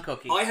 Num num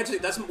cookie. I had to.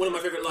 That's one of my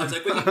favorite lines.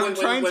 Like when I'm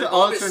trying when to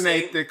Bob is alternate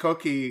saying, the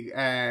cookie.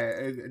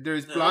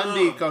 There's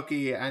blondie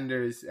cookie and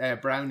there's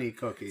brownie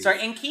cookie.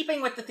 Sorry, in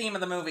keeping with the theme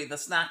of the movie, the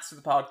snacks for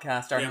the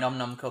podcast are num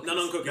num cookies. Num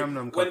num cookie. Num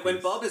num cookies.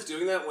 When Bob is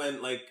doing that,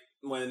 when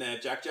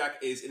Jack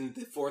is in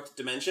the fourth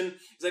dimension,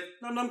 he's like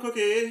num num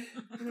cookie,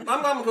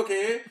 num num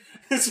cookie.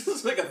 It's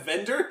just like a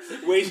vendor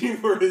waiting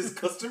for his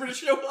customer to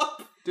show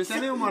up. Does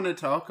anyone want to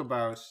talk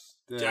about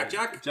Jack?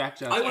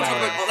 Jack. I want to talk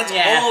about.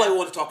 That's all I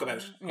want to talk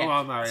about. Yeah. Come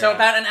on, Marianne. So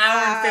about an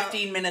hour and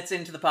 15 minutes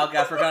into the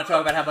podcast, we're going to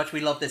talk about how much we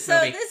love this So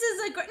movie. this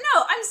is a great.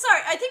 No, I'm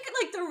sorry. I think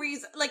like the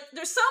reason, like,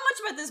 there's so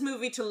much about this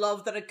movie to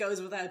love that it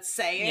goes without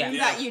saying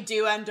that you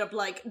do end up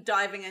like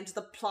diving into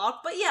the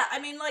plot. But yeah, I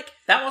mean, like,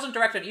 That wasn't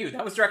directed at you.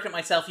 That was directed at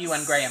myself, you,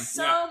 and Graham.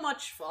 So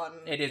much fun.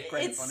 It is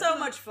great It's fun. so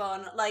much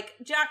fun. Like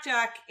Jack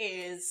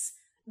is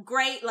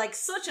great, like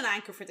such an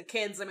anchor for the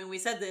kids. I mean, we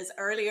said this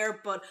earlier,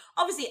 but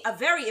obviously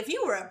if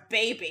you were a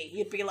baby,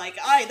 you'd be like,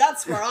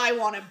 that's where I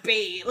want to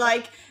be.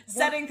 Like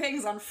setting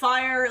things on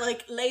fire,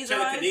 like laser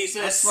eyes. Telekinesis.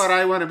 That's what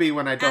I want to be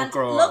when I don't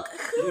grow Look, up.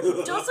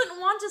 who doesn't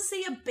want to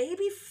see a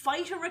baby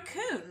fight a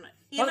raccoon?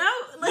 You know?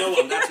 Like, No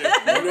one. That's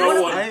it.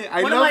 No one.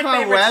 I One of love my how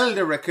favorites- well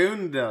the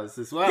raccoon does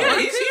as well. Yeah,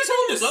 he's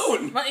on his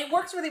own. But it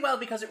works really well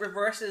because it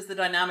reverses the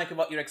dynamic of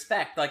what you'd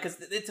expect. Like, because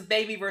it's a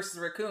baby versus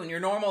a raccoon. Your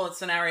normal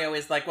scenario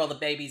is like, well, the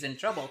baby's in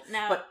trouble.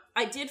 Now, But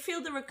I did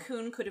feel the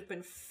raccoon could have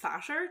been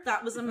fatter.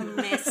 That was a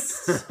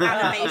missed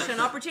animation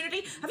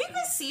opportunity. Have you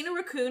guys seen a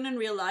raccoon in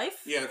real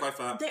life? Yeah, they're quite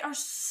fat. They are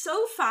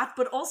so fat,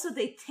 but also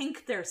they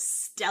think they're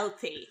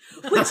stealthy,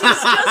 which is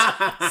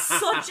just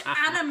such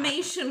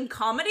animation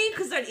comedy,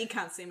 because you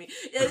can't see me.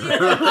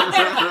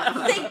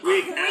 They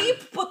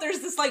creep, but there's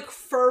this like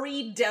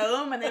furry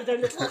dome, and they have their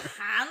little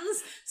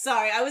hands.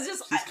 Sorry, I was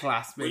just... She's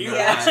clasping Were you, her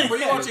hands. were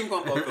you watching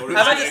Pump Up? I was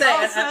about to say,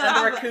 also and the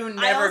have- raccoon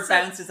I never also-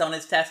 bounces on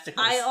his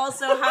testicles. I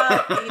also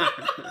have...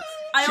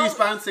 She's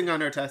bouncing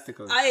on her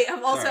testicles. I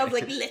have also Sorry. have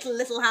like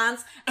little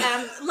hands.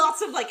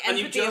 Lots of like And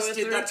empathy you just with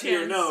did the that to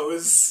your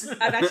raccoons. nose.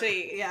 I'm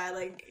actually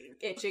like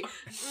itchy.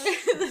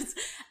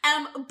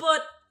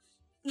 But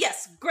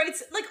yes, great.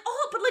 Like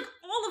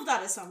all of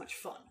that is so much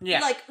fun. Yeah.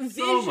 like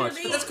visually. much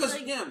fun. But that's because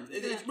like,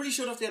 it really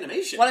showed off the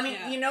animation. Well, I mean,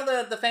 Yeah. you know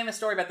the famous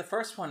story about the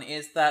first one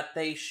is that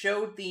they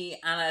showed the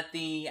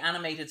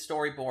animated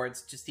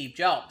storyboards to Steve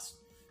Jobs.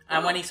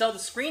 And when he saw the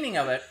screening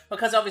of it,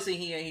 because obviously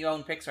he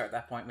owned Pixar at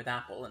that point with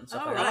Apple and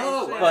stuff like that.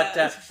 Oh, But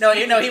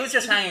no, he was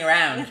just hanging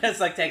around,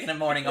 just like taking a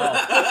morning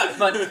off.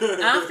 But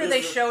after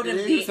they showed him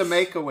It's a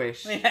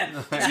Make-A-Wish. yeah.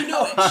 Did you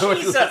know?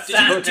 Jesus,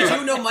 Did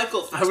you know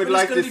Michael? I would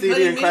like to see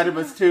The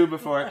Incredibles 2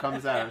 before it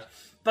comes out.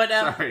 But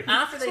Sorry.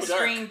 after they So dark.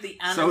 screened the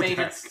So animated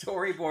dark.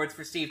 storyboards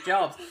for Steve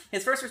Jobs,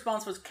 his first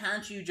response was,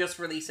 "Can't you just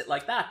release it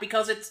like that?"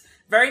 Because it's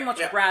very much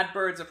Brad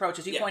Bird's approach.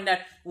 As you point out,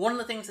 one of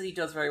the things that he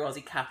does very well is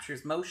he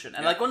captures motion,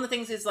 and like one of the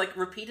things is like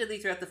repeatedly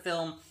throughout the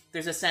film,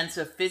 there's a sense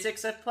of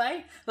physics at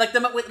play. Like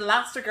with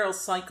Elastigirl's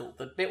cycle,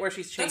 the bit where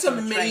she's chasing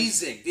That's the train,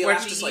 amazing. The where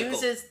she Elasticycle.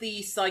 uses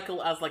the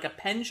cycle as like a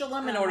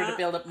pendulum in order to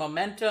build up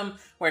momentum,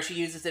 where she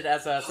uses it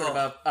as a sort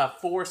of a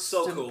force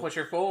So to cool. push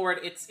her forward.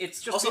 It's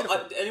just Also,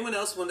 beautiful. anyone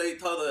else when they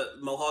thought of the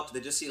mohawk, did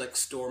they just see like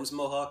Storm's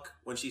mohawk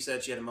when she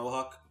said she had a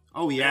mohawk?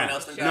 Oh, yeah. Anyone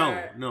else think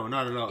that? No,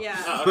 not at all.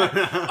 Yeah. Oh,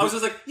 okay. I was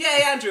just like,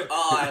 yay, Andrew!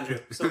 Oh, Andrew,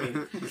 so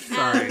mean.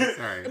 Sorry.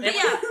 But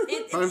yeah,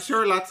 But I'm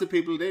sure lots of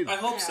people did. I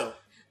hope so.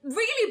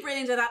 really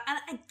brilliant at that.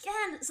 And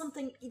again,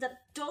 something that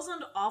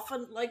doesn't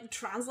often like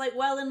translate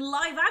well in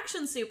live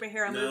action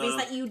superhero movies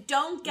that you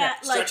don't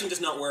get like Stretching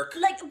does not work.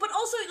 like, but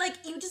also like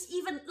you just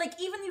even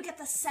you get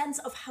the sense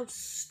of how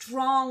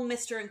strong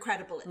Mr.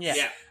 Incredible is. Yeah.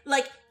 Yeah.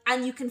 Like,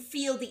 and you can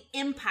feel the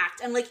impact,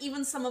 and like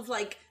even some of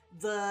like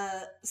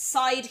the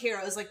side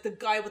heroes, like the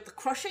guy with the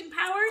crushing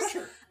powers,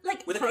 Crusher.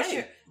 like With a Crusher.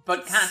 cane.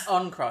 But can't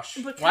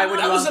uncrush. But Why can't would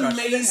you That was uncrush?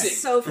 amazing.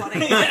 It's so funny.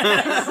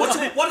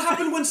 What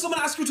happened when someone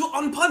asked you to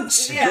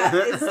unpunch? Yeah,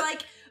 it's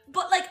like,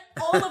 but like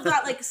all of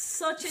that, like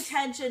such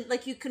attention,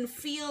 like you can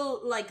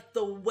feel like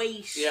the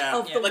weight Yeah,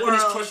 of the like world. when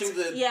he's crushing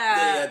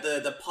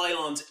the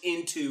pylons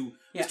into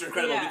Mr.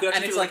 Incredible. Yeah. You could actually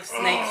and it's feel like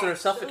Snake sort of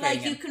suffocating Like,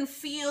 him. you can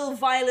feel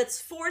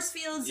Violet's force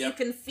fields, you Yep.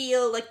 can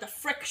feel, like, the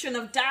friction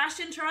of Dash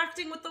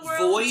interacting with the world.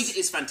 Void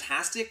is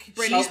fantastic.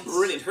 Brilliant. She's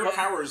brilliant. Her Well,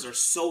 powers are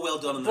so well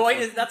done in that Void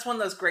film. is, that's one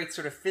of those great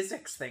sort of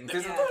physics things.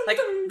 There's, Yeah. like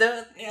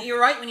you're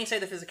right when you say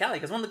the physicality,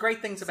 because one of the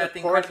great things about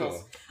the Portal.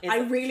 Incredibles is I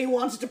really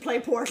wanted to play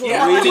Portal.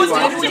 Yeah, really did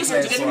wanted everyone to just,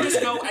 play did everyone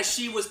just Portal. go as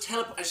she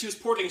was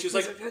portaling? She was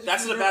like,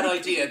 "That's not a bad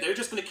idea. They're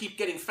just going to keep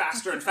getting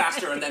faster and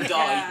faster and then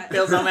die." Yeah.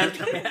 build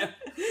momentum. Yeah.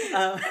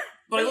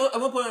 But I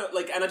will point out,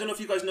 like, and I don't know if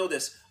you guys know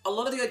this, a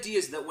lot of the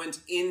ideas that went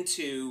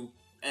into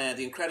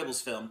the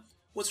Incredibles film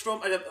was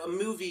from a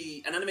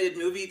movie, an animated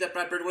movie that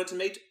Brad Bird wanted to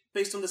make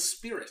based on the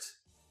Spirit.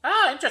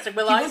 Oh, interesting.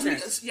 Will He wanted to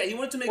Eisner. make, he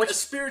wanted to make Which- a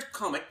Spirit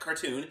comic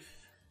cartoon.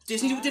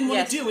 Disney didn't want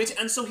Yes. to do it,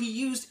 and so he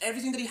used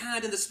everything that he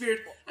had in the Spirit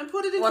and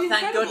put it into Well, the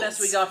thank Incredibles. goodness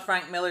we got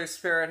Frank Miller's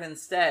Spirit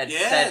instead.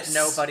 Yes. Said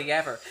nobody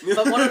ever.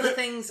 But one of the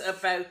things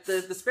about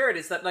the Spirit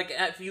is that, like,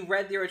 if you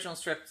read the original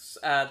strips,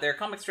 they're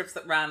comic strips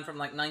that ran from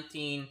like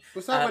 19.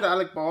 Was that with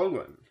Alec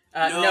Baldwin?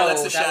 No,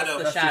 that's The that Shadow.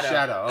 was That's the The Shadow.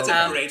 Shadow. That's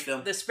Oh. a great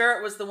film. The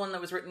Spirit was the one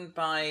that was written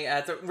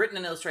by, written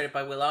and illustrated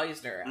by Will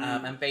Eisner,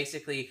 and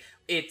basically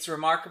it's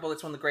remarkable.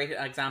 It's one of the great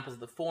examples of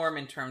the form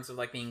in terms of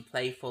like being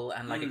playful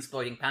and like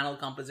exploiting panel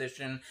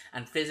composition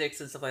and physics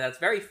and stuff like that. It's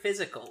very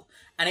physical,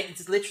 and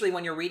it's literally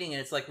when you're reading it,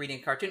 it's like reading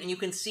a cartoon, and you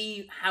can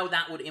see how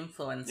that would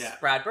influence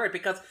Brad Bird,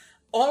 because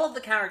all of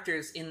the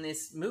characters in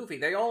this movie,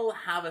 they all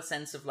have a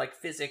sense of like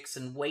physics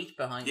and weight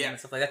behind them and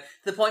stuff like that.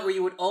 To the point where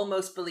you would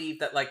almost believe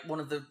that like one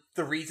of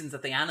the reasons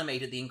that they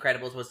animated The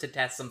Incredibles was to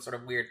test some sort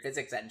of weird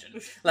physics engine.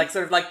 Like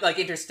sort of like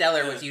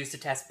Interstellar was used to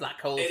test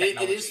black hole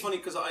technology. It is funny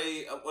because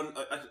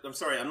I'm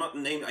sorry,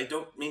 I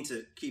don't mean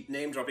to keep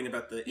name dropping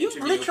about the You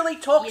interview. literally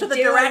talked to the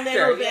do a director.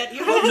 little bit.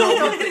 You No, talked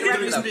but to the the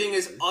director, reason though. being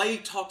is when I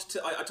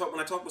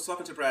was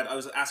talking to Brad, I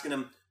was asking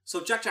him, so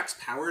Jack's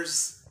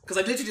powers, because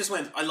I literally just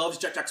went, I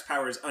loved Jack's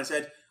powers, and I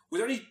said, were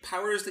there any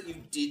powers that you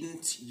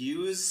didn't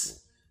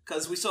use?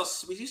 Because you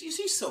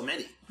see so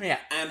many. Yeah.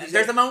 And he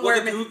There's said, a moment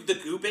where the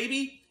goo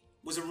baby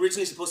was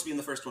originally supposed to be in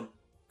the first one.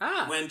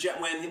 Ah. When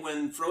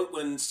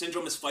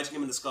Syndrome is fighting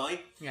him in the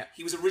sky, Yeah.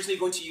 he was originally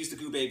going to use the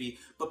goo baby,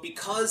 but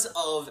because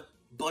of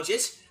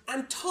budget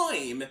and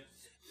time,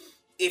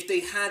 if they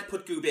had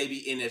put goo baby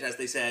in it, as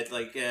they said,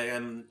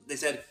 they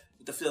said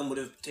the film would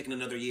have taken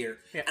another year.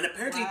 Yeah. And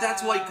apparently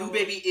that's why goo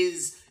baby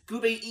is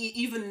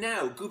even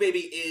now. Goo baby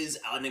is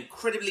an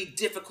incredibly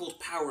difficult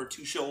power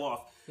to show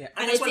off. Yeah.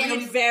 And that's it's why in we it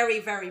only very,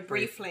 very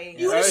briefly.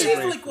 you only Very see it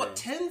for like briefly. what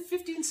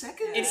 10-15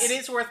 seconds. It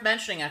is worth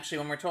mentioning, actually,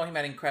 when we're talking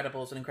about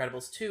Incredibles and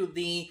Incredibles 2,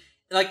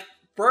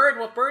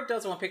 what Bird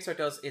does and what Pixar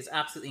does is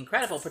absolutely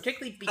incredible,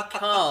 particularly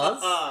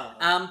because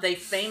they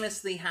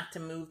famously had to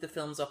move the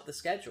films up the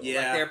schedule.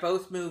 Yeah. Like, they're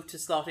both moved to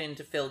slot in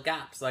to fill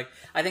gaps. Like,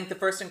 I think the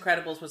first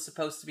Incredibles was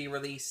supposed to be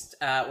released,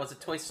 was it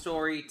Toy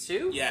Story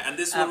 2? Yeah, and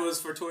this one was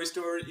for Toy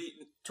Story.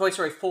 Toy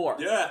Story 4.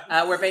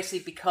 Yeah. Where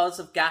basically, because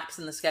of gaps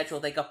in the schedule,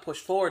 they got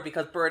pushed forward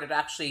because Bird had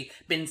actually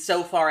been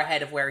so far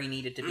ahead of where he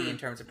needed to be in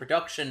terms of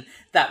production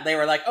that they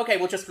were like, okay,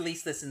 we'll just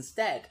release this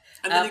instead.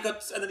 And then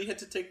he had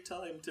to take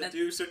time to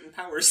do certain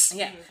powers.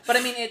 Yeah, but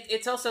I mean,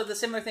 it's also the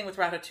similar thing with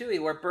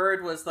Ratatouille, where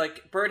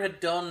Bird had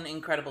done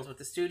Incredibles with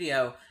the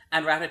studio,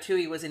 and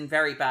Ratatouille was in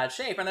very bad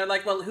shape, and they're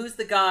like, well, who's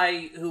the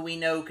guy who we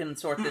know can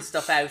sort this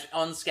stuff out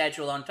on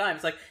schedule, on time?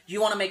 It's like, do you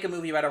want to make a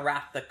movie about a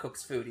rat that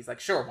cooks food? He's like,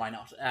 sure, why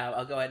not?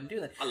 I'll go ahead and do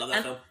that. I love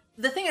that film.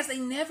 The thing is, they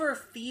never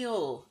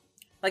feel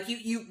like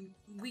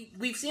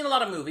we've seen a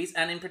lot of movies,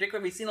 and in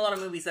particular, we've seen a lot of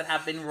movies that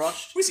have been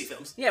rushed. We see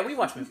films. Yeah, we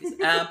watch movies.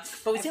 But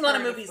we've seen a lot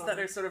of heard of movies them. that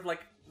are sort of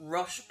like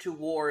rushed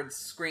towards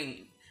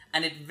screen.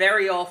 And it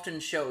very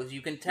often shows.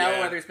 You can tell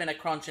where there's been a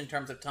crunch in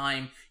terms of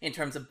time, in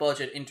terms of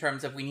budget, in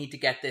terms of we need to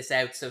get this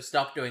out, so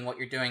stop doing what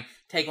you're doing,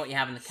 take what you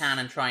have in the can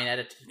and try and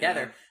edit it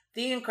together.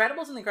 The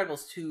Incredibles and The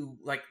Incredibles 2,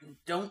 like,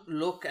 don't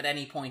look at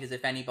any point as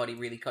if anybody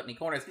really cut any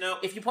corners. No.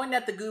 If you point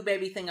out the goo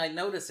baby thing, I'd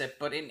notice it,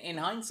 but in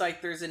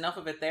hindsight, there's enough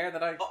of it there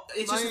that I...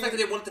 It's just the fact that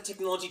they wanted the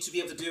technology to be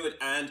able to do it,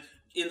 and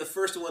in the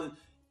first one,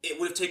 it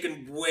would have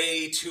taken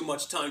way too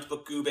much time to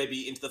put Goo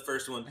Baby into the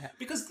first one.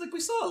 Because, like, we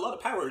saw a lot of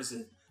powers.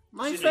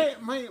 My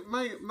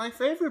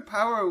favorite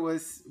power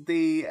was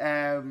the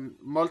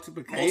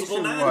multiplication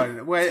Multiple man.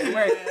 one,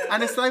 where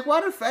and it's like,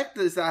 what effect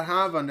does that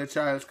have on the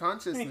child's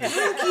consciousness?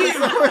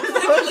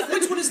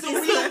 Which one is the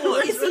real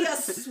one? Is he a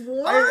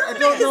swarm? I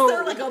don't know. Is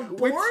there like a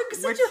Borg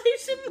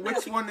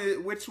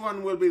situation? Which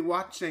one will be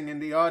watching in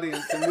the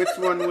audience, and which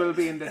one will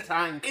be in the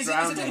tank Is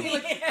drowning?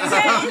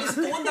 it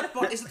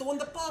the one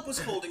that Bob was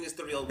holding is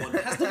the real one?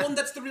 Has the one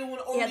that's the real one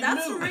already Yeah,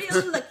 that's moved?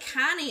 real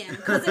Lacanian.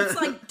 Because it's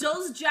like,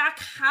 does Jack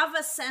have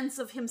a sense sense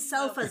of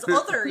himself as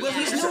other yet.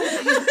 He's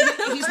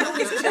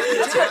known as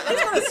Jack Jack.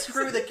 That's going to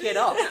screw the kid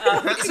up.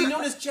 Is he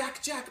known as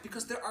Jack Jack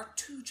because there are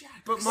two Jacks?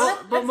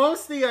 But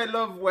mostly I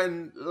love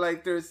when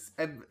like there's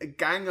a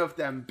gang of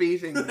them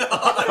beating up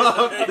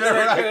the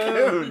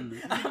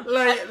raccoon,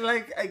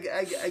 like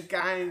a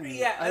gang,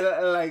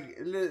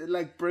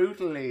 like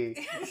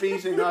brutally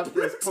beating up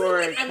this poor.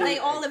 And they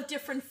all have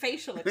different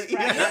facial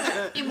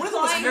expressions, implying One of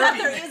them was that nerdy.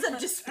 there is a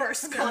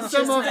dispersed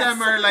consciousness. Some of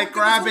them are like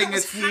grabbing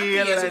was its happy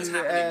heel as it was and.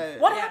 happening.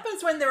 What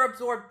happens when they're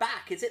absorbed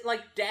back? Is it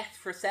like death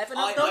for 7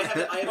 of them? I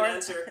have an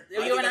answer.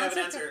 You I have think an I have an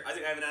answer? answer. I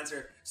think I have an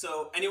answer.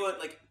 So anyone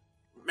like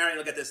Marianne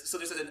will get this. So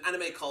there's an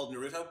anime called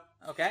Naruto.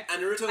 Okay.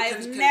 And Naruto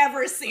I've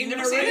never seen You've Naruto.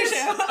 never seen this?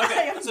 I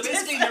Okay, am so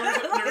basically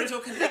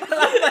Naruto can make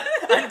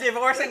I'm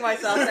divorcing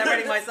myself,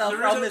 separating myself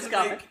from this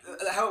comic.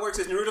 how it works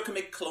is Naruto can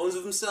make clones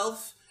of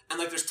himself, and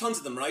like there's tons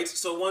of them, right?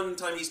 So one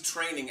time he's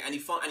training, and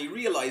he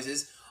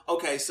realizes,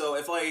 okay, so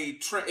if I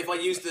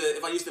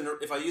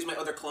use my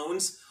other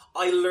clones,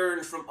 I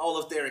learn from all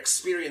of their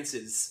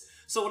experiences.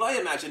 So what I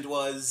imagined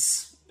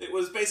was. It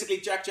was basically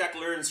Jack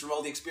learns from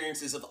all the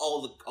experiences of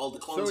all the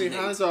clones. So he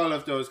has all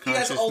of those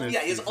consciousnesses.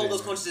 He has all those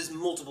consciousnesses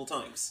multiple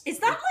times. Is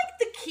that like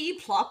the key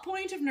plot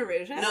point of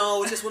Naruto?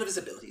 No, it's just one of his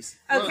abilities.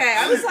 Okay,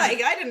 I was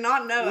like, I did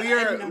not know.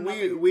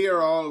 We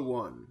are all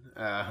one.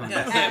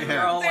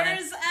 We're all winning.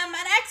 There's an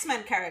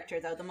X-Men character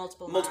though, the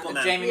multiple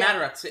Man. Jamie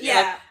Madrox,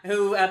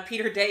 who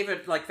Peter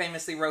David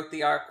famously wrote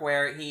the arc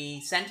where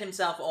he sent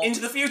himself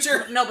into the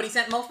future. No, but he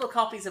sent multiple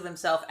copies of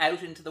himself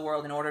out into the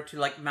world in order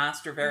to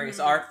master various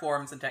art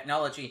forms and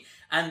technology,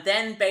 and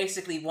then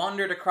basically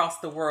wandered across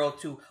the world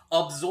to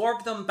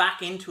absorb them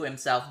back into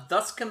himself,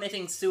 thus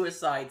committing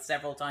suicide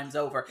several times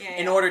over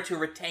in order to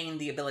retain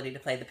the ability to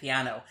play the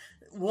piano.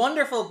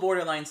 Wonderful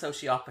borderline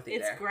sociopathy.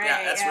 It's there. great.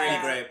 Yeah, that's really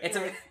great. It's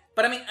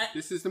but I mean,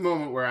 this is the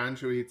moment where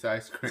Andrew eats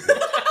ice cream.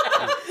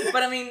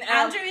 but I mean,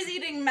 Andrew is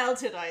eating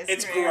melted ice cream.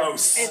 It's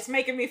gross. It's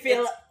making me feel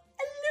a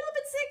little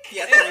bit sick.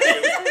 Yeah, thank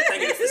you.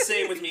 Thank you. It's the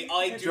same with me.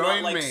 I do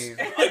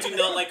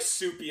not like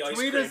soupy ice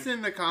Tweet cream. us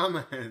in the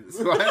comments.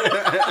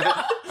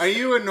 Are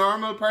you a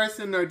normal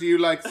person or do you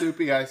like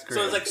soupy ice cream?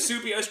 So it's like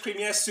soupy ice cream,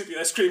 yes. Soupy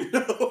ice cream,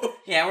 no.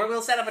 yeah,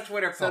 we'll set up a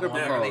Twitter poll.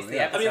 Release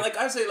the episode. I mean,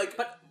 I would say,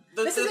 but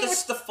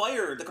the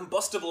fire, the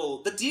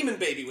combustible, the demon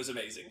baby was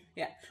amazing.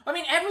 Yeah, I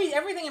mean,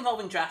 everything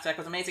involving Jack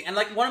was amazing, and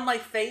one of my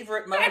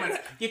favorite moments.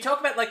 You talk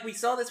about we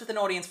saw this with an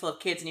audience full of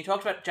kids, and you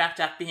talked about Jack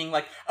being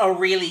a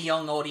really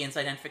young audience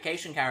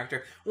identification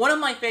character. One of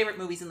my favorite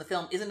movies in the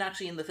film isn't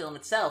actually in the film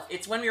itself.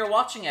 It's when we were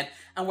watching it,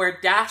 and where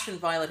Dash and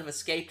Violet have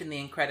escaped in the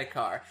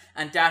Incredicar,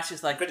 and Dash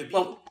is like,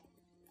 "Well,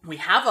 we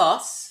have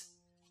us.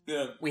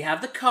 Yeah. We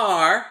have the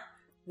car.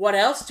 What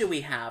else do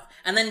we have?"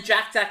 And then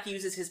Jack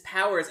uses his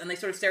powers, and they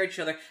sort of stare at each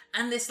other.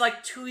 And this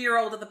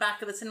 2-year-old at the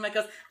back of the cinema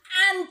goes,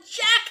 "And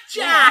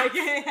Jack!"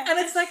 And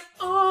it's like,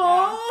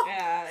 oh,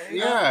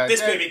 yeah.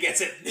 This baby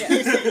gets it.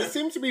 They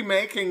seem to be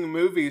making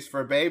movies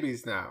for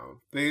babies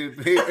now.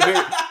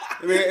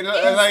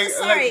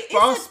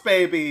 Boss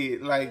Baby.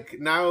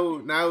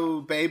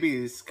 Now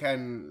babies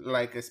can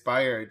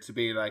aspire to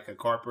be a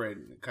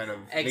corporate kind of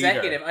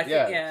executive. leader. I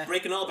think, yeah.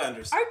 Breaking all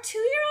boundaries. Are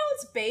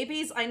 2-year-olds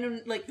babies? I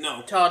know,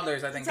 no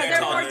toddlers. I think so. they're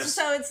toddlers.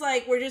 So it's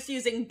we're just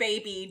using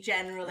baby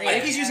generally. I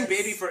think he's using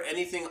baby for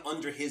anything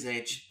under his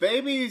age.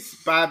 Babies,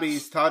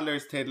 babbies,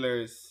 toddlers,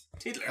 tiddlers.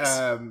 Tiddlers.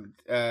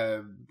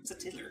 What's a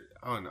tiddler?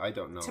 Oh, no, I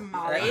don't know.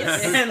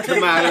 Tamales.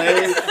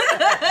 Tamales.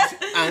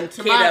 And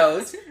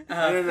kiddos.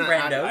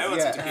 Friendos.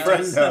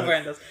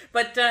 Friendos.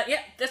 But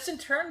just in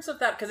terms of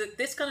that, because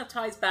this kind of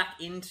ties back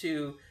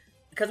into...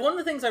 Because one of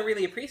the things I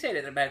really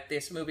appreciated about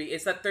this movie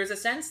is that there's a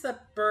sense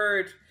that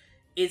Bird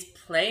is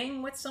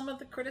playing with some of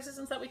the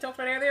criticisms that we talked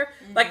about earlier.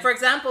 For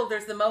example,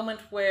 there's the moment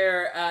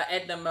where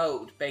Edna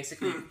Mode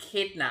basically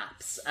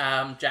kidnaps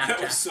Jack.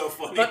 That was so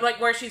funny. But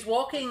where she's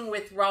walking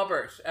with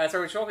Robert, she's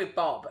walking with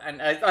Bob,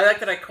 and I like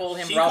that I call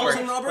him Robert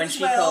when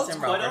she calls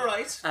him Robert.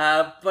 Quite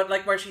alright.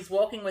 But where she's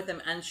walking with him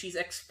and she's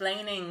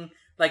explaining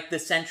the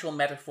central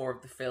metaphor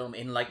of the film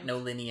in no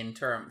linear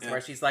terms,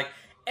 where she's like,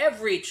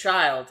 every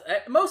child,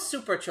 most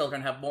super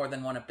children have more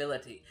than one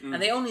ability, and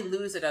they only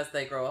lose it as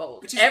they grow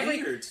old. Which is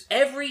weird.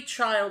 Every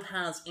child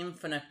has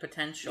infinite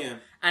potential,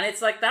 and it's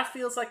that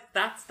feels like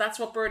that's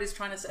what Bird is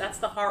trying to say. That's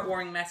the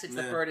heartwarming message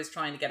that Bird is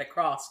trying to get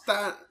across.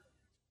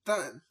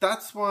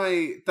 That's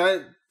why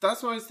I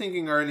was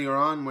thinking earlier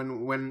on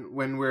when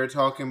we were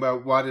talking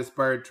about what is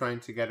Bird trying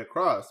to get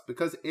across,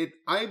 because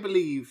I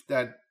believe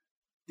that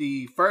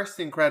the first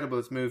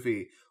Incredibles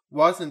movie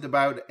wasn't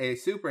about a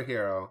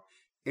superhero.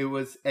 It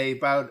was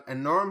about a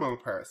normal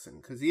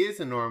person, because he is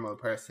a normal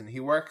person. He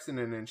works in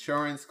an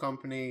insurance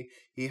company.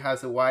 He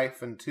has a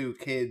wife and 2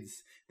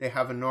 kids. They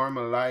have a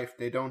normal life.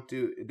 They don't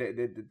do...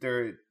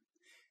 They're...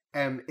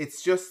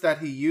 It's just that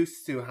he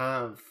used to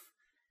have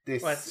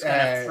this Well, it's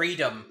kind of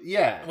freedom.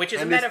 Yeah, Which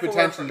is and a this metaphor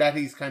potential for- that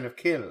he's kind of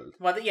killed.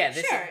 Well, yeah,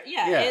 this Sure, is,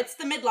 yeah, it's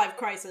the midlife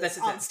crisis This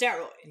is on it.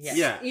 steroids.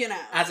 Yeah. You know.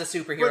 as a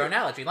superhero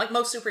analogy, like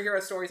most superhero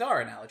stories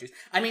are analogies.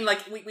 I mean, like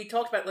we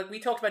talked about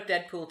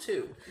Deadpool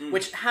 2,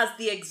 which has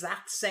the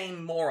exact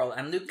same moral,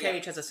 and Luke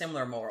Cage has a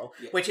similar moral,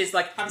 which is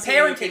like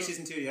parenting.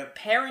 Season 2, yeah.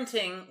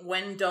 Parenting,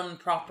 when done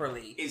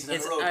properly, Is an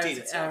heroic deed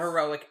a itself.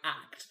 heroic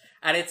act.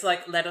 And it's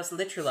like, let us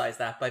literalize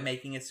that by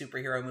making a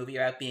superhero movie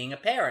about being a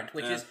parent,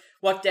 which is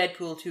what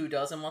Deadpool 2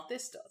 does and what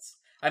this does.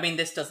 I mean,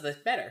 this does this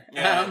better.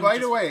 Yeah. By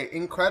the way,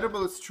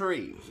 Incredibles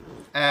 3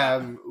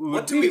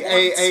 would do we be want?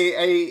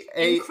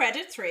 a In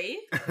credit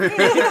 3.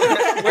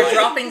 We're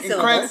dropping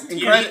syllables. You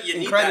need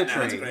that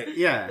now, it's Increditory. great.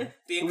 Yeah,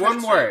 The one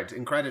Increditory. word,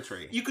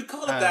 Increditory. You could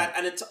call it that,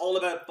 and it's all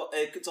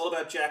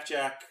about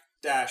Jack,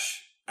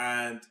 Dash,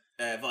 and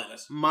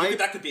Violet.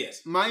 That could be it.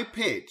 My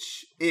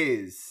pitch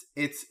is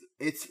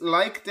it's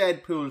like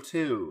Deadpool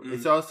 2.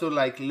 It's also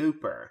like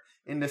Looper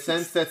in the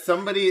sense that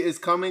somebody is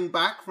coming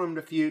back from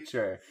the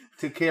future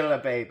to kill a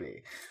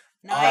baby.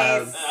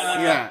 Nice.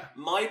 Yeah.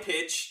 My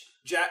pitch,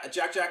 Jack,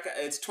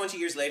 it's 20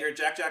 years later,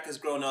 Jack has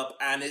grown up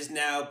and is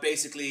now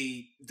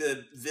basically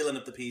the villain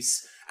of the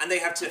piece, and they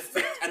have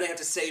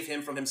to save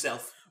him from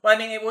himself. Well, I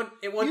mean, it would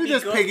You be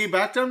just good.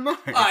 piggybacked on mine.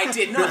 I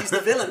did not, he's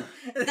the villain.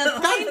 He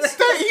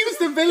was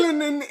the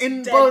villain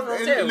in Deadpool both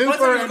 2. in I Looper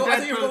thought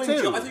and you were Deadpool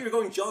going 2. I thought you were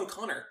going John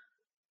Connor.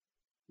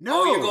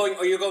 No,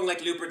 You're going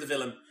like Looper the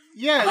villain.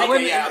 yeah.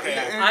 Okay,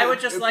 I would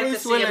just like to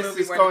Bruce see a Willis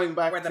movie is where, going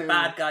back where the to-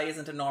 bad guy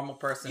isn't a normal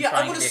person Yeah, I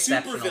trying want to a be super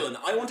exceptional. villain.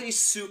 I want a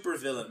super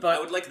villain. But- I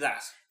would like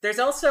that. There's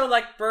also,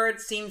 like,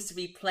 Bird seems to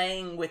be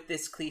playing with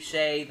this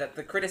cliche that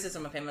the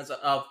criticism of him is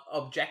of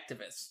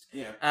objectivist.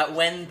 Yeah.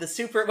 When the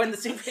super... A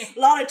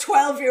lot of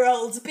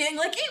 12-year-olds being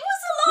like, it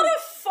was a lot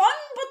of fun,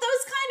 but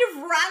those kind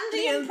of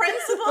Randian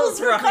principles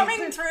were Right.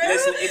 coming through.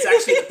 Listen, it's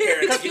actually the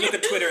parents. If you look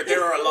at Twitter,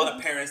 there are a lot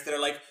of parents that are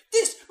like,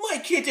 my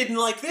kid didn't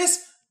like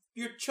this.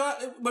 Your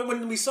child,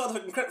 when we saw the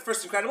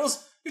first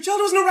Incredibles, your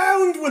child wasn't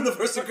around when the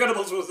first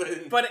Incredibles was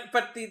in. But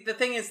the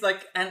thing is,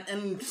 like,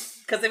 and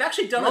because they've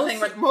actually done a thing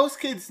where...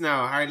 Most kids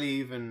now hardly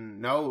even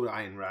know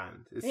Ayn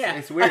Rand. Yeah.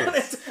 It's weird.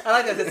 I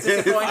like that. It's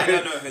disappointing. I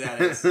don't know who that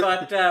is.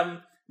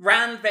 But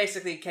Rand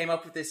basically came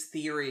up with this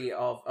theory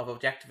of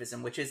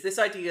objectivism, which is this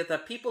idea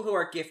that people who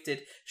are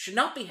gifted should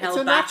not be held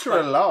It's a back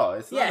natural by... law.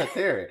 It's Yeah. not a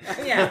theory.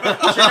 Yeah,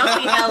 should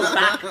not be held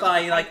back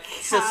by, like,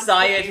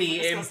 society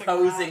believe we're discussing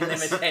imposing that.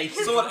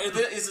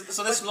 limitations.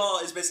 So this law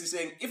is basically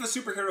saying if a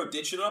superhero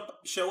did show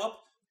up,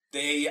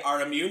 they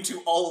are immune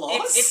to all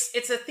laws.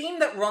 It's a theme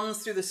that runs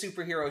through the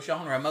superhero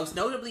genre, most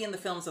notably in the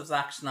films of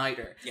Zack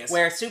Snyder, Yes.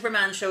 where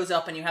Superman shows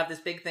up and you have this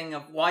big thing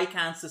of why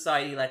can't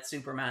society let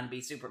Superman be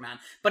Superman?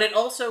 But it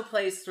also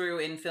plays through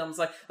in films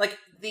like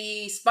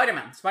the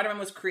Spider-Man. Spider-Man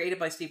was created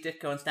by Steve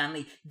Ditko and Stan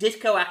Lee.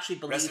 Ditko actually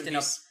Rest in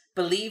peace.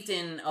 believed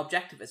in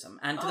objectivism,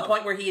 and to the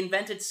point where he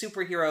invented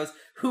superheroes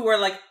who were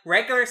like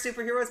regular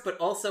superheroes but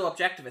also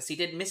objectivists. He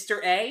did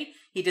Mr. A,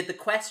 he did The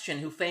Question,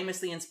 who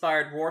famously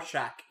inspired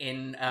Rorschach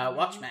in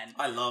Watchmen.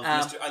 I love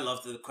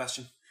the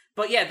question.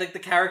 But yeah, the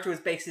character was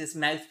basically this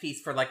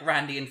mouthpiece for, like,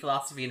 Randian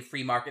philosophy and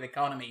free market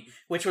economy,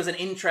 which was an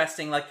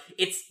interesting, like,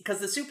 it's because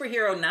the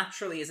superhero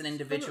naturally is an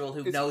individual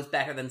who knows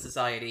better than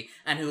society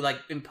and who, like,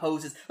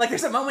 imposes, like,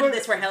 there's a moment in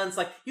this where Helen's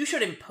like, you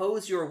should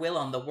impose your will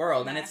on the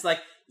world, and it's like,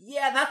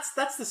 yeah, that's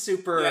the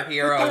superhero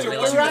After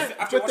villain.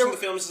 watching the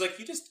film, it's like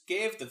you just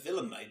gave the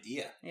villain an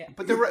idea. Yeah.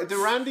 But the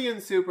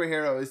Randian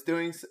superhero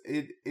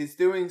is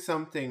doing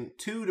something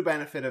to the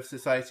benefit of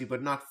society,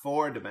 but not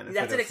for the benefit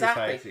That's of it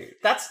exactly. society.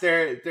 That's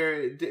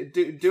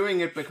They're doing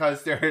it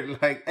because they're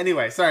like.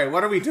 Anyway, sorry.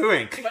 What are we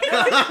doing? Can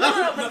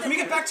we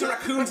get back to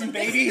raccoons and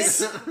babies?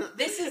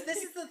 This is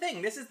the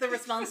thing. This is the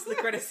response to the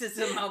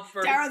criticism of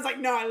Bird. Darren's like,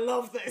 no, I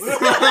love this.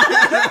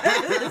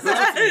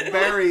 That's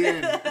very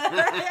in. No,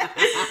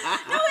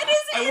 it is.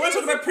 I want to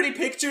talk about pretty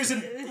pictures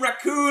and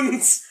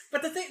raccoons.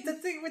 But the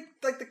thing with,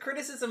 like, the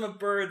criticism of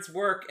Bird's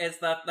work is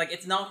that, like,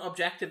 it's not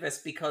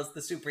objectivist because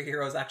the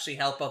superheroes actually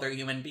help other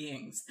human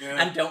beings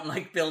and don't,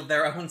 like, build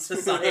their own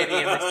society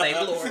in which they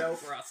lord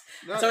over us.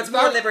 So it's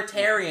more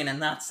libertarian in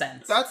that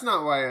sense. That's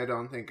not why I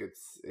don't think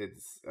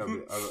it's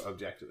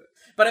objectivist.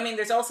 But I mean,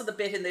 there's also the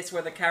bit in this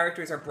where the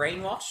characters are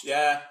brainwashed.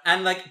 Yeah.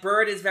 And, like,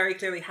 Bird is very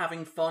clearly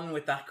having fun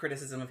with that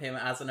criticism of him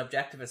as an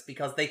objectivist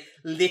because they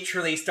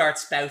literally start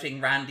spouting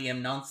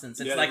Randian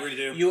nonsense. It's Yeah, they like, really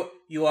do.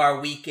 you are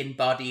weak in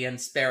body and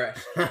spirit.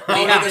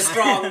 Only the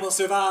strong will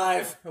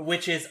survive.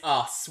 Which is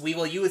us. We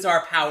will use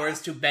our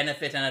powers to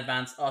benefit and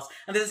advance us.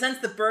 And there's a sense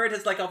the Bird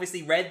has, like,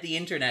 obviously read the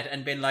internet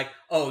and been like,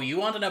 oh, you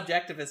want an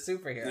objectivist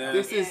superhero? Yeah.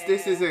 This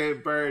is a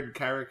Bird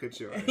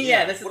caricature.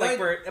 Yeah, this is What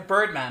like a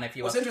Birdman, if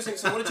you What's want. interesting,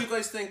 so what did you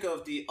guys think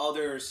of the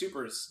other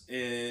supers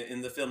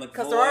in the film? Like,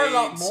 'Cause there are a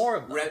lot Void, more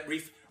of them.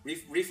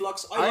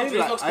 Reflux. I loved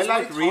Reflux. like 'cause when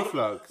I thought-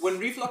 Reflux. When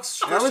Reflux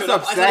That first was showed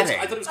up, upsetting.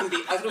 I thought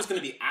it was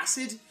going to be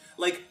acid.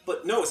 Like,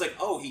 but no, it's like,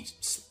 oh, he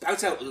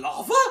spouts out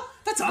lava.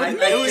 That's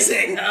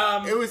amazing.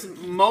 It was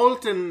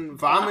molten,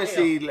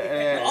 vomity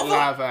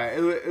lava.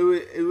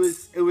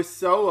 It was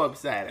so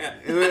upsetting. Yeah.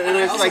 It was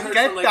I also like, heard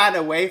get from, like, that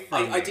away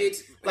from me. I did.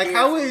 Like,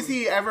 how is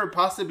he ever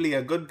possibly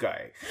a good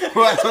guy?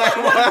 What?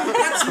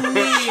 That's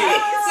mean.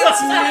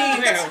 That's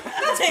mean.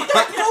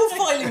 That's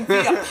profiling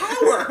via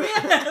power.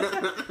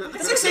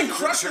 It's like saying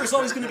Crusher is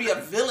always going to be a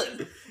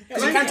villain.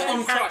 Because you can't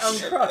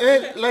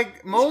uncrush.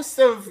 Like, most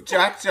of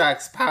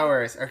Jack's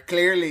powers are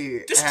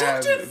clearly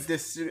Destructive.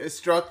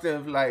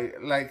 Destructive,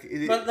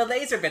 But the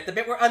laser bit, the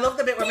bit where I love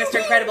the bit where Mr.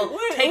 Incredible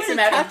takes him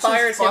out and catches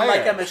fires him fire.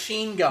 like a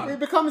machine gun. he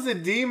becomes a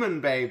demon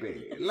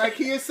baby. Like,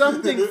 he is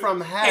something from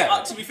Hey,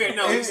 hell. to be fair,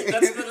 no, let's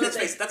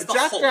face it, that's the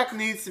Hulk. Jack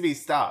needs to be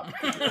stopped.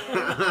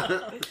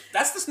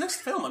 That's this next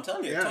film, I'm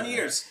telling you, 20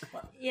 years.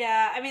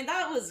 Yeah, I mean,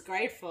 that was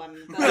great fun.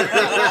 No,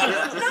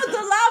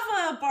 the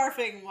lava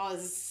barfing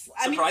was...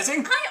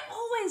 Surprising? I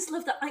always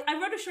loved that.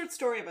 I wrote a short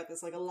story about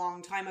this, like, a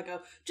long time ago.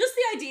 Just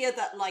the idea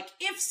that, like,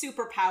 if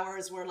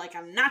superpowers were, like,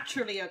 a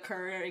naturally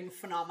occurring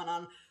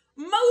phenomenon,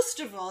 most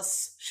of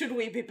us, should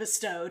we be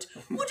bestowed,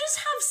 would just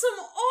have some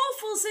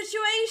awful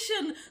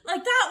situation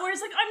like that where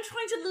it's like, I'm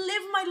trying to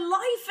live my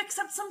life,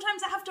 except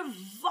sometimes I have to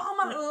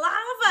vomit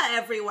lava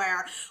everywhere.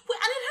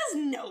 And it has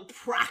no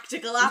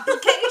practical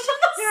applications.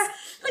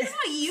 Like, it's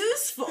not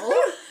useful.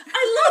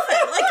 I love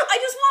it. Like, I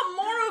just want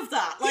more of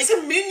that. Like, He's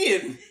a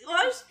minion.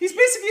 What? He's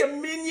basically a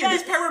minion. Yeah.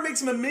 His power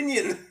makes him a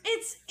minion.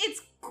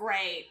 It's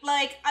great.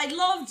 Like, I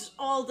loved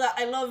all that.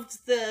 I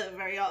loved the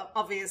very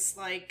obvious,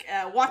 like,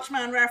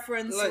 Watchman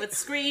reference with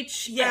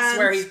Screech. Yes, and,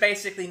 where he's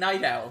basically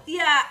Night Owl.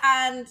 yeah,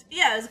 and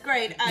yeah, it's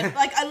great. And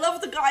like, I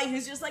love the guy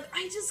who's just like,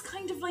 I just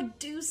kind of like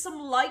do some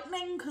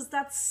lightning because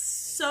that's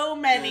so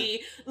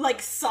many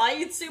like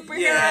side superheroes.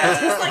 Yeah.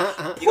 It's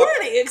like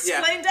poorly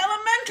explained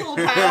elemental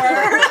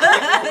power.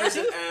 What was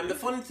it? The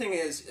fun thing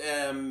is,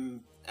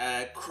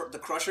 the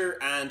Crusher,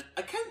 and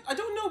I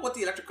don't know what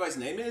the electric guy's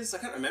name is. I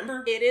can't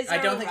remember. It is. I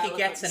don't think he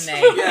irrelevant. gets a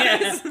name.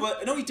 Yeah,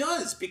 but no, he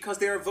does, because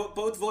they are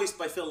both voiced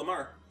by Phil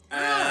Lamar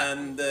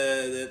and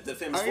the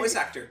famous voice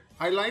actor.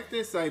 I like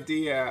this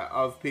idea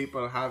of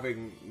people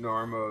having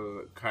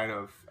normal kind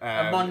of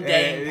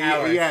mundane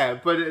powers. Yeah,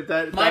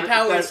 but My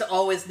power is to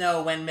always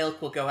know when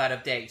milk will go out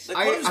of date. Like,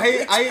 what is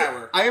Rick's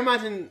power? I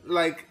imagine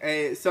like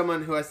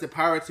someone who has the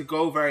power to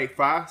go very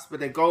fast, but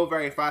they go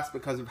very fast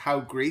because of how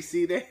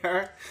greasy they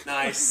are.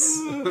 Nice.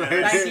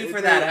 Thank you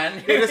for that,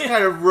 Han. They just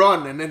kind of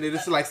run and then they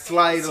just like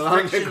slide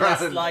along the Frictionless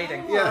ground.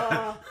 sliding.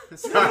 Yeah,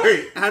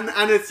 sorry, and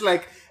it's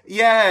like.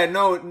 Yeah,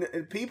 no,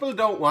 people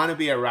don't want to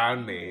be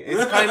around me.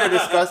 It's kind of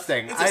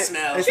disgusting. It's a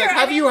smell. It's Sure, like,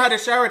 have you had a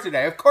shower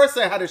today? Of course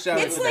I had a shower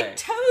It's today. like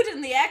Toad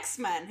in the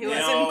X-Men, who has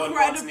No one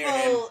wants near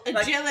incredible him.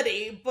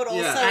 agility, but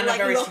also And a like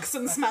very looks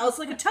and smells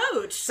like a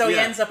toad. So he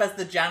Yeah. ends up as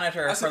the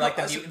janitor for like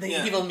suppose- the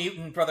yeah. evil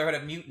mutant Brotherhood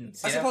of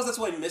Mutants. I you know? suppose that's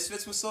why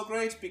Misfits was so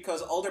great,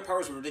 because all their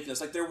powers were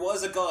ridiculous. Like, there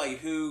was a guy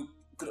who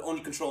could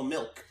only control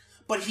milk,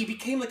 but he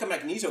became like a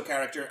Magneto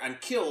character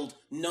and killed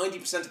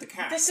 90% of the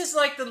cast. This is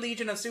like the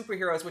Legion of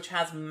Superheroes, which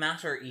has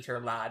Matter Eater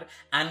Lad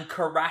and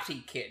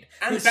Karate Kid,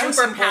 And whose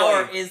Bouncing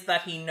superpower Boy. is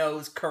that he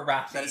knows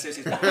karate. That is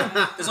seriously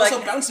There's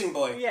also Bouncing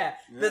Boy. Yeah,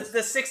 the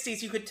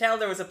 60s, you could tell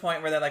there was a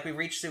point where they're like, we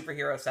reached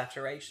superhero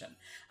saturation.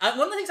 One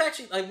of the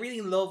things I really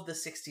love the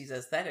 60s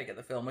aesthetic of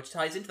the film, which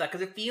ties into that,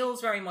 because it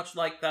feels very much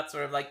like that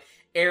sort of like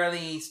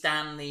early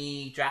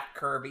Stanley, Jack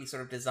Kirby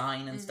sort of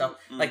design and stuff.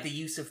 Like the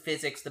use of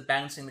physics, the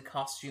bouncing, the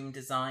costume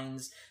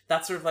designs,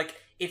 that sort of like,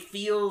 it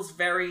feels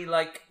very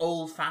like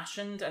old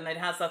fashioned, and it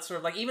has that sort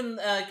of like, even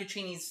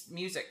Guccini's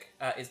music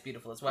is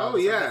beautiful as well. Oh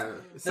yeah,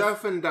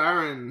 Seth and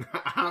Darren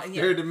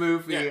after the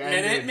movie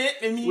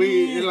ended,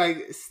 we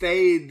like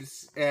stayed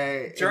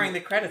during the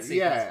credit sequence.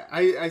 Yeah,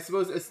 I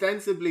suppose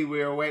ostensibly we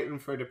were waiting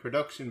for the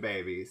production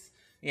babies.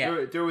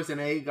 Yeah. There was an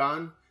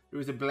Aegon. There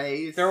was a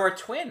Blaze. There were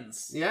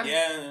twins. Yeah.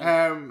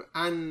 Yeah.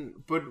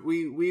 But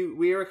we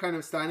were kind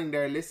of standing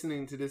there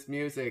listening to this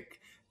music,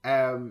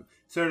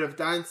 sort of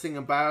dancing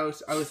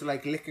about. I was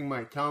like licking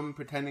my thumb,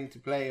 pretending to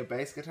play a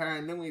bass guitar,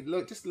 and then we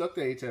just looked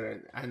at each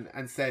other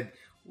and said,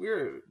 we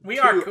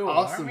are two cool,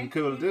 awesome, aren't we?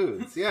 cool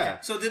dudes. Yeah.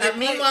 So did they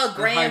Meanwhile,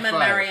 Graham and high five.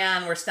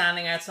 Marianne were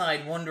standing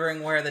outside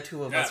wondering where the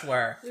two of us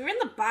were. We were in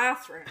the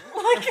bathroom.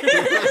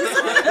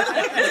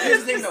 Here's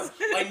the thing, though.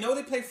 I know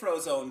they play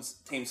Frozone's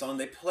theme song.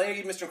 They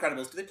play Mr.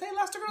 Incredibles. Do they play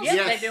Elastigirl? Yeah.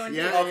 Yes, they do indeed.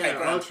 yeah, Okay, yeah,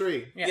 grand. all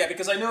three. Yeah,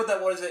 because I know that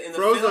what is it in the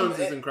film. Frozone's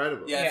is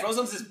incredible. Yeah, Yeah.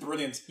 Frozone's is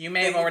brilliant. You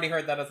may have already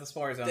heard that as the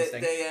spoiler zone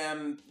thing.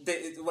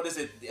 They what is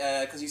it?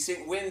 Because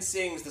Wynn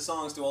sings the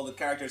songs to all the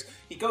characters.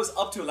 He goes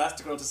up to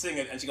Elastigirl to sing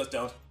it, and she goes,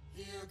 "Don't."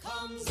 Here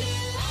comes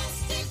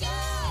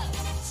Elastigirl,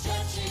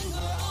 stretching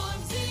her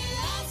arms,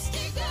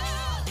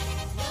 Elastigirl,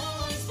 no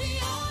one's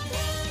beyond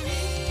her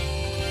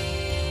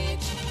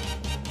reach.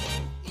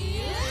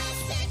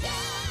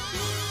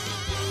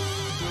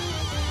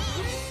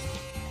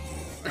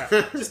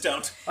 Elastigirl. Just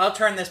don't. I'll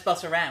turn this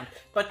bus around.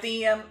 But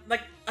the,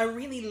 I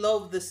really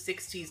love the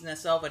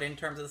 60s-ness of it in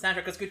terms of the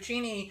soundtrack, because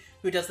Guccini,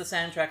 who does the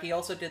soundtrack, he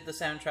also did the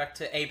soundtrack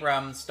to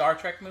Abrams' Star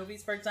Trek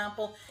movies, for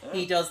example.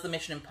 He does the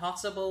Mission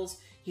Impossibles.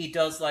 He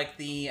does like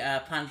the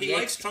Planet of the He Apes.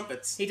 likes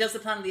trumpets. He does the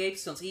Planet of the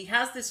Apes stunts. He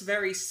has this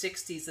very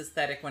 60s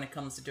aesthetic when it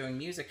comes to doing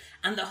music.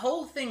 And the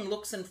whole thing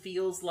looks and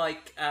feels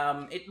like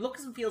one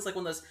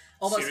of those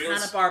almost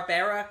Serials?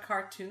 Hanna-Barbera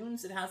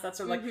cartoons. It has that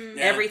sort of like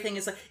Yeah. everything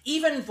is like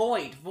even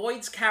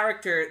Void's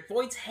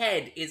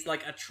head is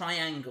like a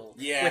triangle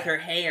with her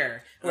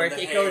hair where And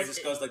the it hair goes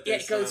just goes like yeah,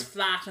 this, it goes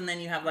flat and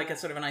then you have like a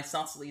sort of an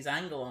isosceles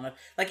angle on it.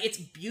 Like it's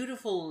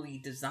beautifully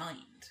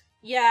designed.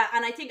 Yeah,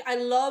 and I think I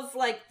love,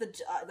 like,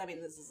 I mean,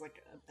 this is,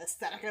 like, an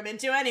aesthetic I'm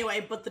into anyway,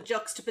 but the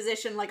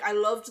juxtaposition, like, I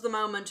loved the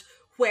moment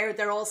where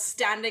they're all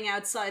standing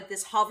outside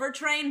this hover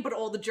train, but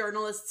all the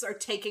journalists are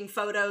taking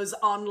photos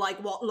on,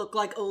 like, what look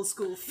like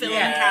old-school film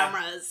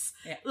cameras.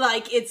 Yeah.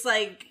 Like, it's,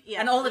 like, yeah.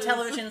 And all the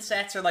television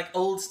sets are, like,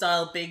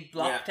 old-style, big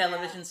block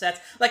television sets.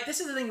 Like, this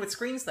is the thing with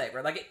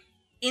Screenslaver. Like,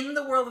 in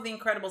the world of The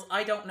Incredibles,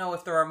 I don't know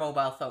if there are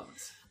mobile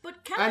phones.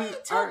 But can we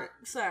talk...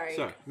 Sorry.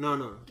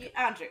 No.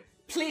 Andrew.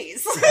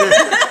 Please. Go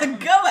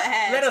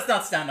ahead. Let us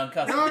not stand on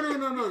custody. No. I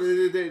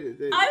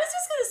was just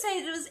going to say,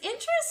 it was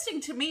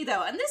interesting to me,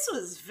 though, and this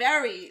was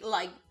very,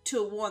 like,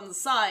 to one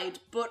side,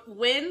 but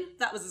Wynn,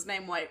 that was his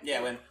name, White.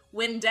 Yeah, Wynn.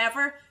 Wynn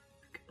Dever.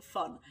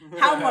 Fun.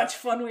 How much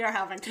fun we are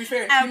having. To be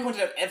fair, you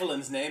pointed out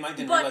Evelyn's name. I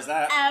didn't realise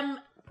that.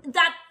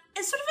 That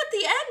is sort of at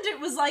the end, it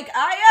was like,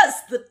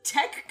 yes, the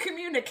tech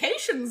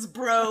communications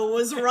bro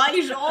was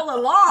right all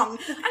along.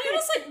 And you're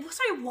just like,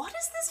 sorry, what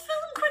is this film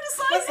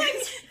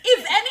criticizing?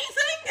 If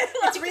anything?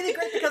 It's really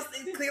great because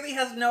it clearly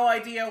has no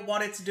idea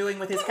what it's doing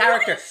with his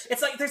character.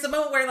 It's like, there's a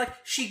moment where, like,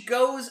 she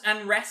goes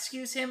and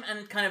rescues him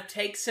and kind of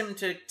takes him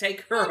to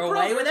take her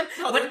away with him.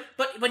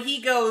 But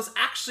he goes,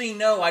 actually,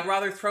 no, I'd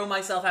rather throw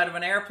myself out of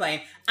an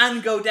airplane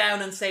and go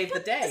down and save the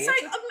day.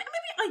 Sorry, maybe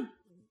I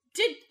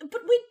did,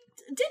 but we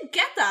did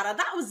get that, and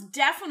that was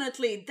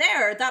definitely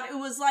there, that it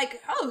was like,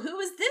 oh, who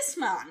is this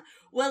man?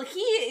 Well, he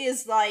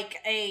is like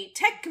a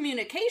tech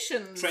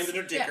communications Trained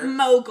under Dicker.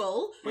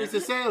 mogul. He's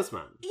a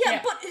salesman.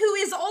 Yeah, but who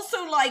is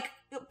also like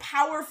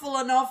powerful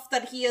enough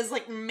that he has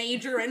like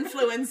major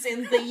influence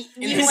in the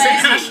In the UN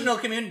international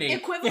community.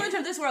 equivalent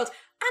of this world.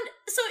 And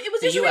so it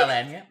was The just ULN,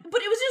 really, yeah.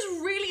 but it was just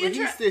really Well, he's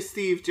interesting. the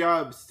Steve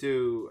Jobs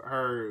to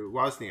her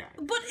Wozniak.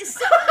 But it's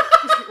so,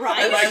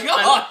 right? Oh my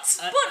God!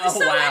 But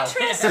so wow.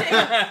 interesting.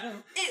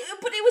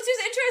 But it was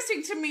just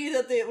interesting to me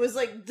that it was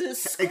like the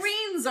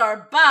screens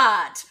are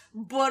bad,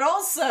 but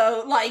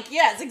also like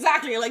yes,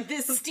 exactly like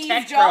this Steve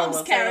tech Jobs bro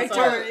will tell us character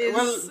all. is.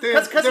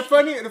 Well, 'Cause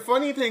the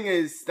funny thing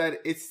is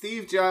that it's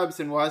Steve Jobs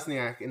and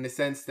Wozniak in the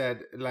sense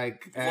that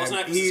like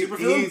Wozniak was a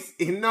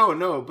supervillain?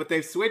 no, but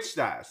they've switched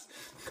that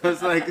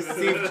because like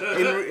Steve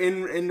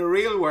in the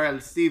real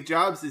world, Steve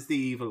Jobs is the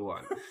evil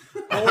one.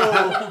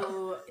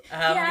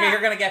 You're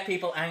going to get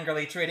people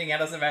angrily tweeting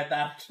at us about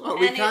that. Well,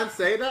 we And can't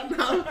say that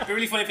now. It'd be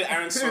really funny if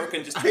Aaron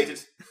Sorkin just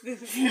tweeted.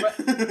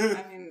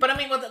 But I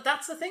mean,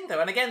 that's the thing,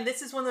 though. And again,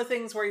 this is one of the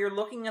things where you're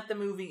looking at the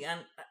movie, and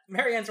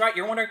Marianne's right.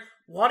 You're wondering,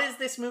 what is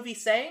this movie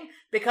saying?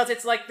 Because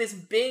it's like this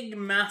big,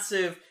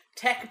 massive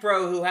tech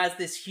bro who has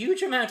this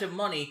huge amount of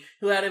money,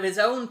 who out of his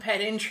own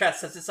pet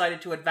interest has decided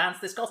to advance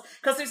this cause.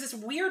 Because there's this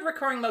weird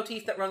recurring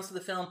motif that runs through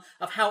the film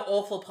of how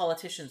awful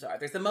politicians are.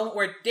 There's the moment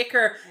where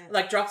Dicker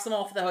like drops them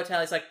off at the hotel.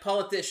 He's like,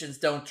 politicians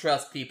don't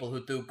trust people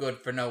who do good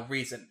for no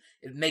reason.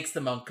 It makes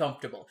them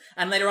uncomfortable.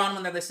 And later on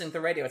when they're listening to the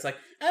radio, it's like,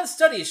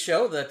 studies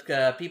show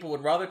that people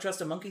would rather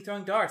trust a monkey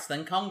throwing darts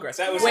than Congress.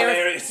 That was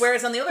hilarious.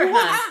 Whereas on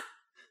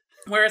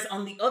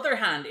the other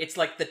hand, it's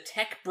like the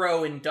tech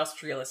bro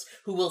industrialist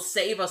who will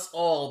save us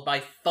all by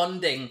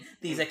funding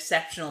these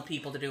exceptional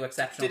people to do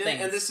exceptional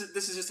things. And this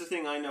is just a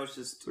thing I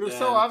noticed. It was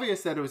so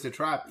obvious that it was a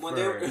trap when for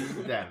they were-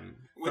 them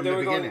When from they the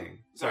were beginning.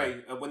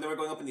 when they were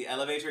going up in the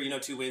elevator, you know,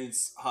 to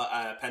Wynn's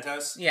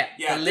penthouse. Yeah,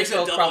 yeah. the There's a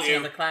literal crossing W.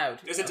 of the cloud.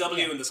 There's a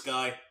W in the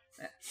sky.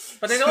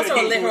 But there's also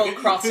a literal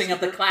crossing of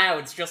the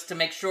clouds just to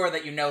make sure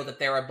that you know that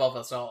they're above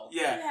us all.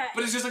 Yeah,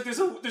 but it's just like there's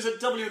a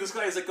W in the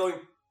sky. It's like going.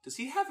 Does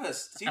he have a bat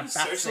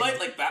searchlight signal.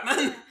 like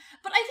Batman?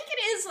 But I think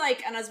it is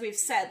like, and as we've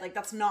said, like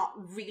that's not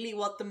really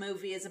what the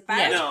movie is about.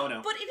 Yeah.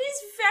 No. But it is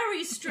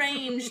very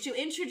strange to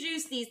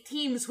introduce these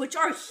themes, which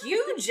are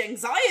huge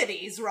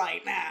anxieties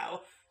right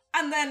now,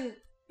 and then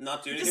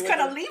Not do anything. just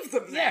kind of leave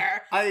them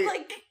there.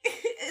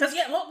 Because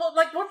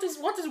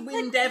what does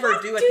Wynn Dever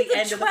what do at do the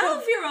end of the film?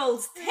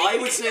 12-year-olds think? I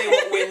would say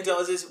what Wynn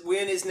does is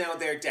Wynn is now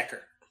their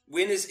Decker.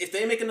 Wynn is, if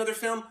they make another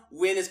film,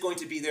 Wynn is going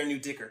to be their new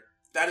Dicker.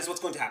 That is what's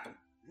going to happen.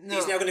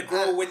 He's now going to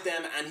grow with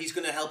them, and he's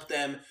going to help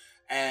them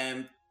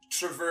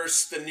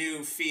traverse the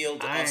new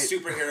field of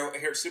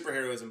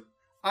superheroism.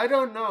 I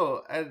don't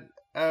know,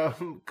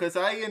 because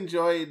I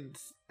enjoyed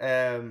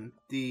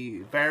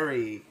the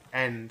very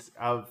end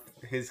of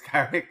his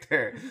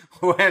character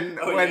when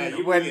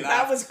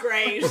That was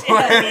great.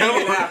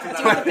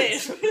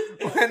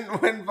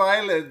 when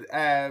Violet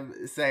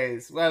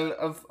says, "Well,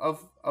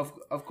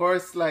 of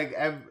course, like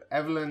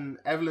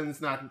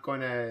Evelyn's not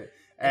going to."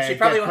 She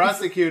probably get won't-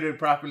 prosecuted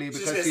properly She's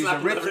because gonna she's a slap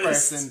on the rich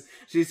wrist. person.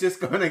 She's just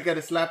going to get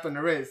a slap on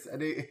the wrist,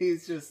 and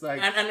he's just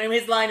like, And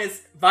his line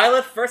is,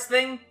 Violet, first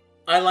thing,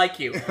 I like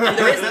you. And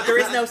there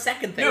is no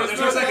second thing. No, there's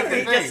no second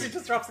thing. It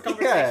just drops the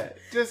conversation. Yeah,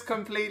 just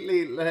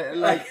completely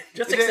like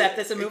Just accept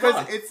this and move because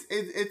on.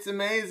 it's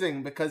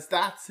amazing because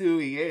that's who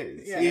he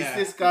is. Yeah. He's Yeah.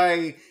 this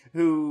guy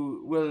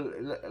who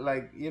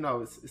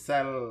will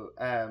sell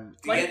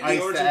Like ice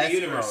the origin to of the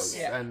universe. Eskimos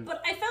Yeah. and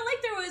But I felt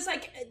like there was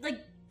like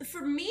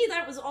for me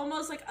that was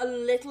almost like a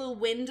little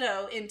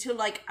window into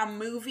like a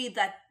movie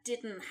that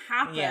didn't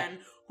happen, Yeah.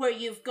 where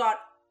you've got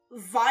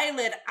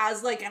Violet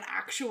as like an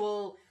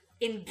actual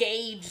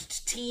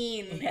engaged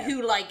teen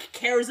who like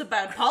cares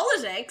about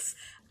politics.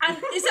 But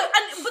there's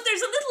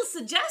a little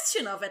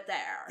suggestion of it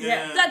there.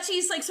 Yeah. That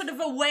she's like sort of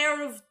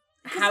aware of,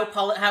 How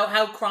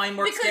crime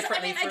works because I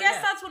differently. mean, I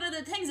guess that's one of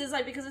the things is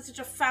like, because it's such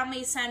a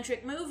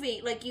family-centric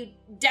movie, like you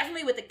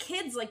definitely with the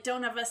kids like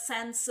don't have a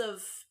sense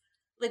of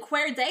like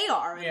where they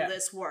are in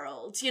this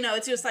world. You know,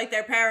 it's just like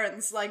their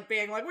parents like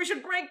being like, we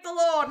should break the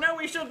law. No,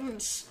 we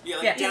shouldn't. Yeah,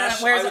 like Yeah,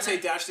 Dash. whereas I would say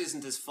Dash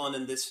isn't as fun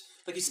in this.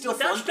 Like he's still fun.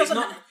 Dash But he's doesn't.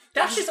 not.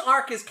 Dash's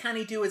arc is, can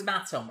he do his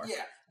maths homework?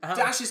 Yeah.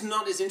 Dash is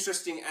not as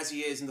interesting as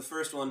he is in the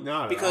first one.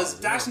 Not at because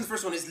all, Dash no. in the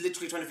first one is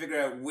literally trying to figure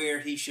out where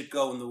he should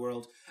go in the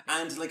world,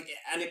 and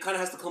it kind of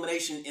has the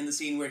culmination in the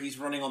scene where he's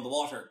running on the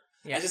water.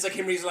 Yeah. And just like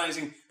him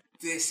realizing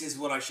this is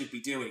what I should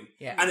be doing.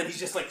 Yeah. And then he's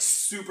just like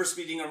super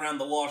speeding around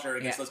the water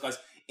against those guys.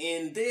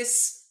 In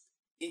this,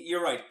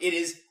 you're right. It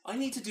is. I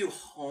need to do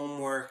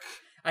homework.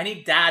 I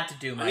need Dad to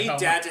do my I need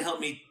homework. Dad to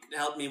help me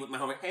with my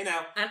homework. Hey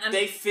now, And-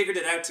 they figured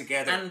it out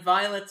together. And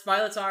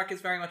Violet's arc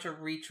is very much a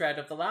retread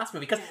of the last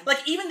movie, because like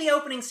even the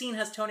opening scene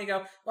has Tony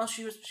go, well,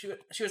 she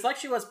was like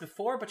she was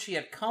before, but she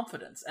had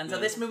confidence, and so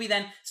this movie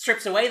then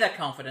strips away that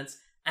confidence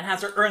and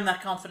has her earn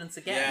that confidence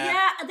again. Yeah.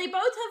 Yeah, they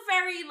both have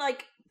very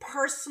like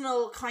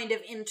personal kind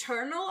of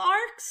internal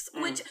arcs,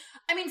 which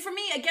I mean, for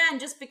me again,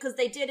 just because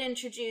they did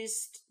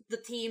introduce the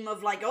theme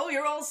of like, oh,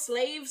 you're all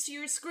slaves to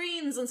your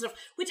screens and stuff,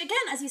 which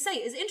again, as you say,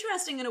 is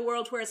interesting in a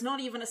world where it's not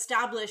even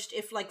established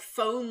if like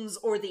phones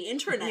or the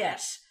internet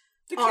Yes.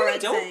 are clearly a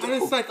don't thing.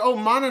 and it's like, oh,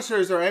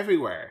 monitors are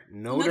everywhere.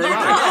 No, No, they're they're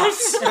not.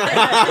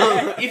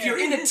 not. If you're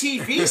in a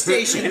TV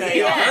station,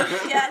 they are.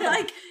 Yeah,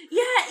 like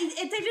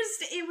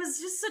it was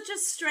just such a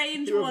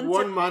strange You have one.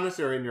 one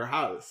monitor in your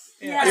house.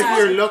 Yeah. If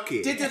you're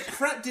lucky. Did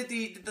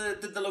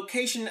the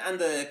location and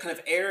the kind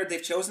of air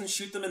they've chosen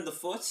shoot them in the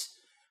foot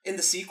in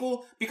the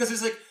sequel? Because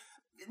it's like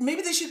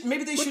maybe they should they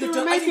have were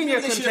done. I making think maybe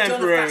a they should have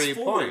done a contemporary fast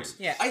forward. point.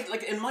 Yeah. I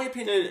like in my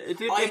opinion.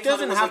 It I thought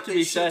doesn't was have like to they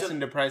be should set have- in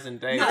the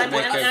present day No, to and-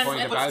 make their and- point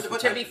but- about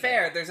but To it. be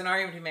fair, there's an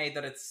argument to be made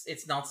that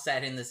it's not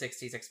set in the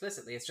 60s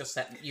explicitly. It's just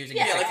set using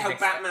Yeah, the like how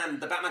 60s.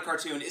 the Batman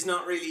cartoon is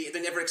not really.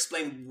 They never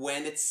explain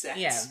when it's set.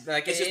 Yeah,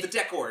 like it's just it- the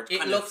decor. It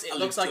kind looks of it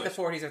alludes looks like to the it.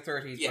 40s or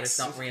 30s, but Yes. it's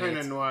not It's really. kind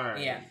of noir.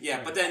 Yeah.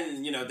 Yeah, but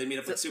then they meet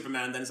up with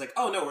Superman. Then it's like,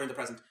 oh no, we're in the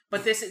present.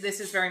 But this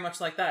is very much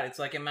like that. It's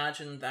like,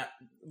 imagine that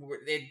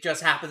it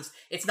just happens.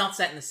 It's not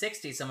set in the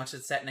 60s so much as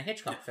it's set in a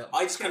Hitchcock film.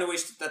 I just kind of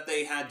wish that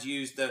they had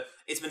used the.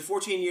 It's been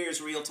 14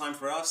 years real time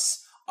for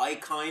us. I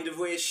kind of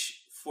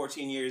wish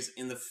 14 years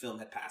in the film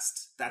had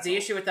passed. That's The all.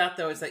 issue with that,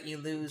 though, is that you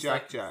lose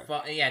Jack.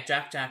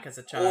 Jack as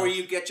a child. Or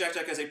you get Jack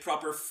as a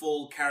proper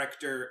full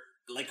character,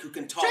 like who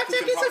can talk. Jack who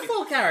can is a properly-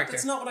 full character.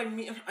 That's not what I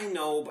mean. I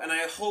know, and I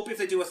hope if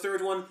they do a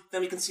third one, then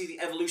we can see the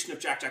evolution of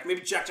Jack.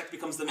 Maybe Jack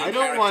becomes the main I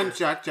don't character. want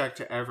Jack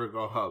to ever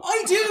go hub.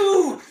 I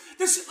do.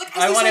 There's like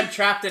as I they want said, him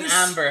trapped in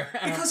there's- amber.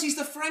 because he's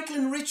the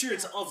Franklin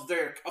Richards of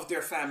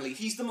their family.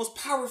 He's the most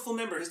powerful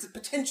member. His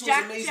potential is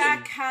amazing.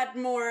 Jack had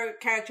more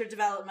character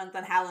development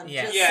than Helen.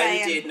 Yeah. Just Yeah, he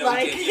saying. did. No,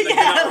 like, he did. Like, yeah,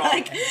 you're not wrong.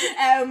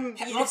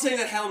 like, I'm not saying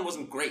that Helen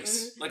wasn't great.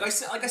 Like I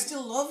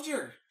still loved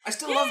her. I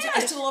still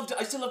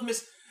loved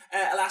Miss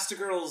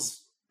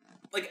Elastigirl's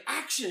like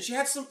action. She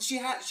had so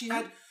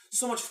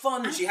much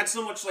fun. She had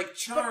so much like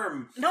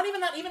charm. Not even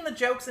that, even the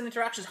jokes and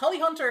interactions. Holly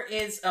Hunter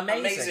is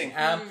amazing.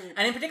 Amazing.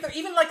 And in particular,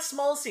 even like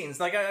small scenes,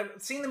 like I've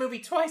seen the movie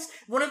twice.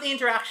 One of the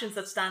interactions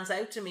that stands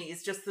out to me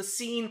is just the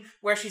scene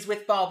where she's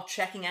with Bob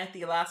checking out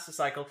the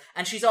Elastocycle,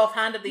 and she's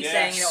offhandedly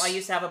saying, Yes. I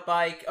used to have a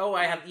bike. Oh,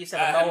 used to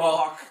have I a had a mohawk.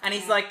 mohawk. And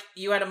he's like,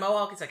 you had a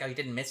mohawk? It's like, oh, you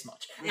didn't miss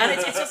much. And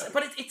it's just,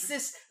 but it's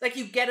this, like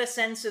you get a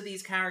sense of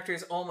these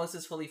characters almost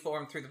as fully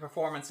formed through the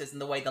performances and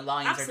the way the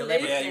lines absolutely. are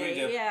delivered. Yeah, you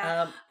really do.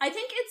 Yeah. I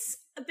think it's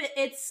a bit.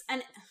 It's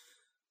an.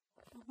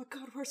 Oh my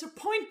god, where's her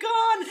point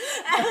gone?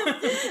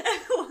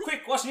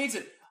 Quick, what she needs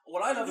it.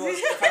 What I loved was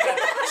the fact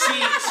that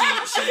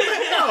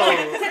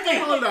she No, quickly,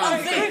 hold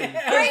on.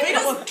 Graham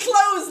just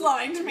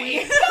clotheslined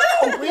me.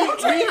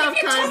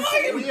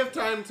 We have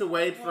time to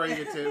wait for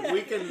you to.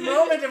 We can.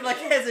 Moment of like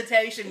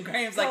hesitation.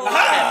 Graham's like,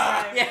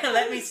 Oh, yeah,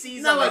 let me see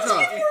No, something. it's not.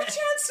 Give her a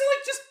chance to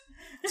like just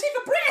take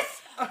a breath.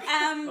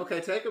 Okay,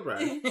 take a breath.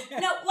 No,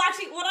 well,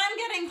 actually, what I'm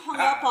getting hung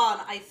up on,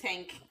 I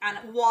think, and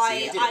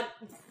why See,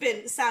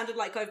 I've sounded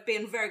like I've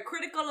been very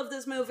critical of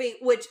this movie,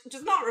 which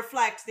does not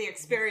reflect the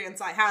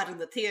experience I had in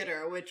the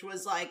theater, which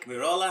was like, We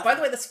were all laughing. By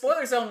the way, the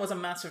spoiler zone was a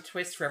massive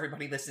twist for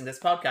everybody listening to this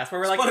podcast,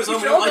 where we're like, Spoiler we zone,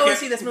 should we all don't go like and it.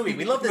 see this movie.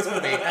 We love this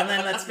movie, and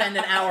then let's spend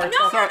an hour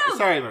talking.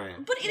 Sorry,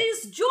 Marianne. but it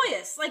is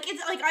joyous. Like,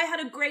 it's like I had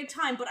a great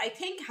time, but I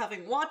think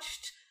having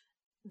watched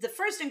the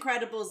first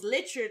Incredibles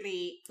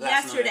literally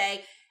Last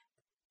yesterday,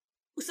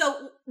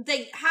 So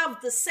they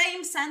have the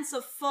same sense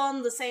of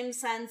fun, the same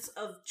sense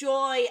of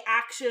joy,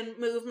 action,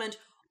 movement,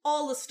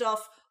 all the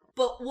stuff.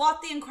 But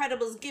what The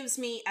Incredibles gives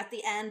me at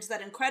the end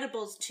that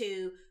Incredibles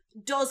 2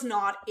 does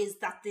not is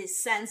that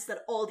this sense that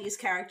all these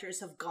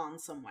characters have gone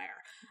somewhere.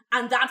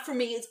 And that for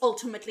me is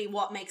ultimately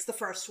what makes the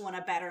first one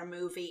a better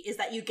movie, is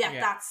that you get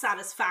that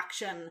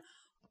satisfaction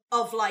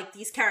of like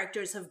these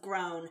characters have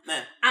grown.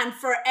 And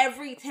for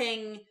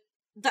everything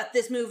that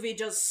this movie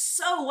does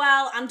so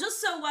well, and does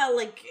so well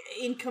like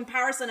in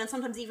comparison and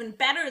sometimes even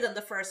better than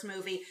the first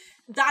movie,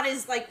 that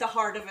is like the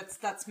heart of it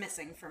that's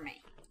missing for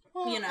me.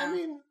 Well, you know? I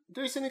mean,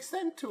 there's an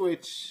extent to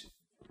which,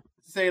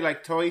 say,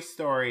 like Toy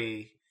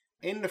Story,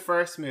 in the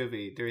first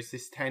movie, there's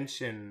this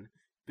tension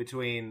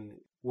between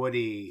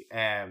Woody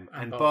and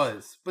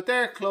Buzz. But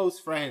they're close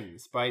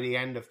friends by the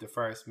end of the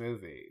first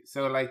movie.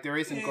 So, like, there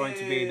isn't going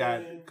to be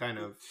that kind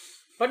of...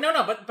 But the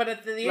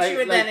issue Like-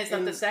 then like is that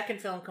in- the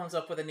second film comes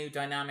up with a new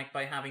dynamic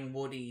by having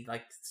Woody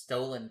like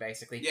stolen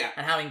basically, Yeah.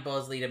 and having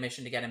Buzz lead a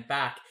mission to get him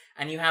back,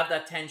 and you have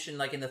that tension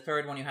like in the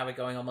third one you have it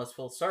going almost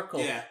full circle,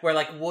 Yeah. where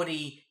like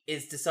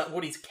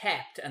Woody's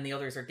kept and the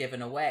others are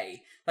given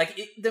away. Like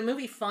the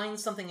movie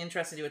finds something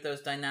interesting to do with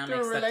those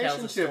dynamics Their that tells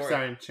a relationships story.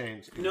 aren't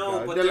changing. No,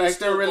 though. but They're they're like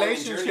still their going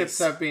relationships journeys.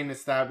 have been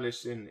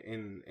established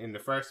in the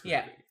first movie.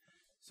 Yeah.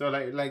 So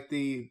like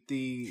the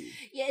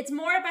Yeah, it's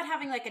more about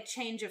having like a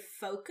change of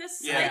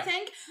focus, I Yeah.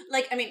 think.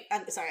 Like, I mean,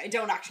 I'm sorry, I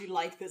don't actually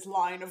like this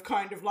line of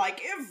kind of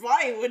like,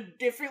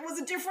 if it was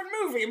a different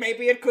movie,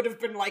 maybe it could have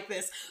been like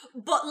this.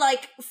 But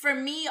like, for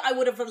me, I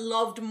would have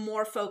loved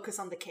more focus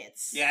on the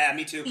kids. Yeah,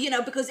 me too. You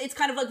know, because it's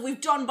kind of like we've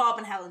done Bob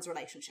and Helen's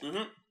relationship.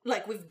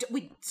 Like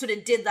we sort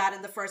of did that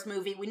in the first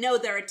movie. We know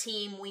they're a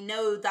team. We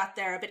know that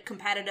they're a bit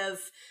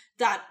competitive.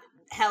 That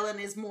Helen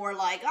is more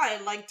like, I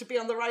like to be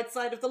on the right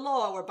side of the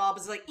law, where Bob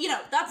is like, you know,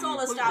 that's all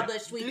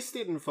established. this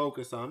didn't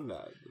focus on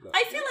that.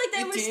 I feel like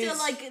they It were still is.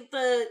 like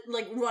the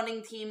like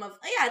running team of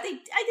I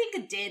think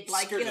it did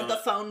like Skirt you know on the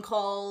it. phone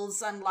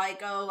calls and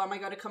like, oh, am I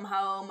going to come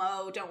home?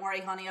 Oh, don't worry,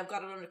 honey, I've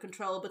got it under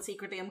control, but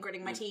secretly I'm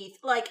gritting my teeth.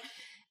 Like,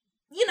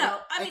 you know,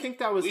 I mean, think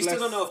that was We less, still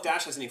don't know if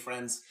Dash has any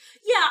friends.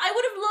 yeah, I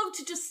would have loved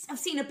to just have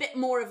seen a bit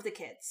more of the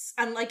kids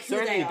and like who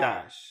certainly they are.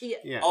 Dash.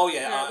 Yeah. Oh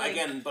yeah, Yeah, like-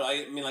 again, but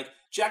I mean, like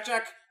Jack.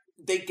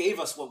 They gave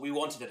us what we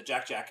wanted at a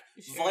Jack.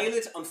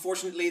 Violet,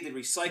 unfortunately, they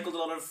recycled a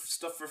lot of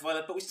stuff for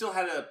Violet, but we still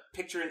had a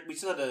picture. We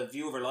still had a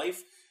view of her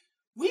life.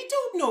 We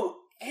don't know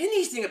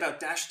anything about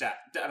Dash. We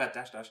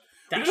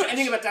don't know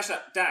anything about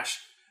Dash.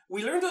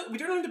 We learned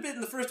a bit in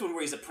the first one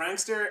where he's a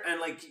prankster and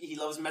like he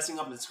loves messing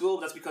up in school.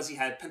 But that's because he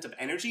had pent up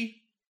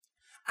energy.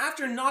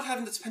 After not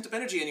having this pent up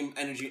energy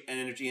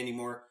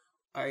anymore,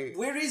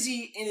 where is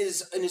he in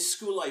his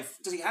school life?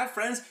 Does he have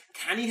friends?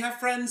 Can he have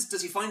friends?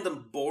 Does he find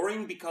them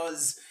boring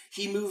because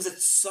he moves at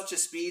such a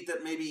speed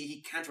that maybe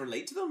he can't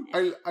relate to them?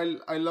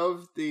 I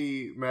love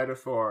the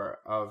metaphor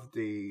of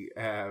the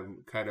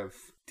kind of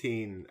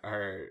teen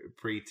or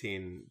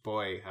preteen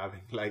boy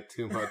having like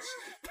too much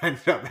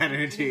pent up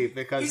energy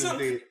because He's of not-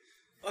 the.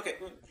 Okay,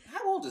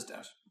 how old is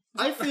Dash?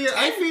 I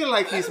feel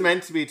like he's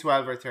meant to be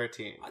 12 or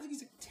 13. I think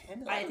he's like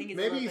 10. I think it's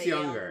a Maybe little he's bit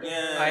younger.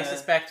 Yeah, I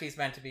suspect he's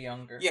meant to be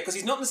younger. Yeah, because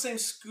he's not in the same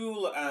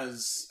school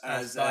as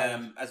Violet.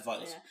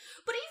 Violet. Yeah.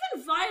 But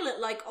even Violet,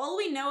 like, all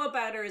we know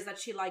about her is that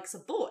she likes a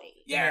boy.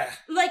 Yeah.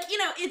 Like, you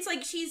know, it's like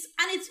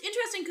and it's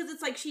interesting because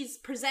it's like she's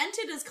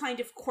presented as kind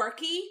of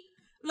quirky.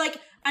 Like,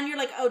 and you're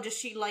like, oh, does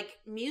she like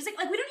music?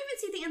 Like, we don't even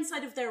see the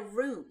inside of their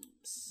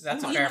rooms.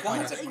 That's a Oh my fair God,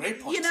 point. that's a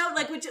great point. You know,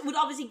 like, which would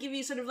obviously give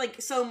you sort of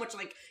like so much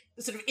like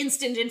sort of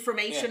instant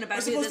information I about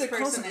who suppose this they're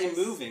person constantly is.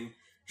 moving.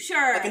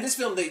 Sure. Like in this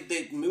film,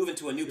 they move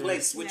into a new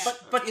place, which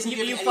But isn't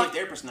given any of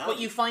their personality.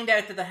 But you find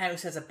out that the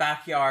house has a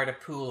backyard, a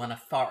pool, and a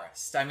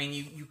forest. I mean,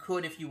 you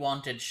could, if you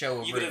wanted, show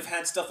a You room. could have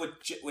had stuff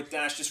with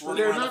Dash just running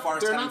They're around the not.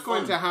 forest They're having not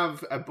going fun. to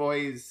have a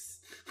boy's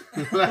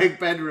like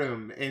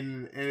bedroom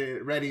in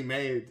ready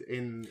made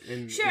in.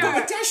 Sure. But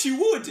with Dash, you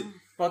would.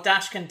 Well,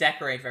 Dash can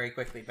decorate very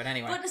quickly, but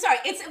anyway. But sorry,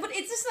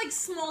 it's just like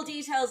small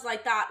details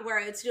like that where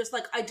it's just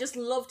like I just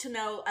love to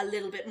know a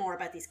little bit more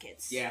about these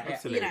kids. Yeah.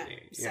 Absolutely. You know,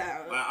 yeah.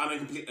 so I'm in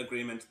complete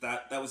agreement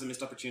that was a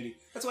missed opportunity.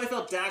 That's why I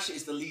felt Dash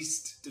is the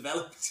least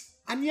developed.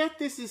 And yet,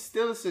 this is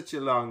still such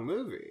a long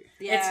movie.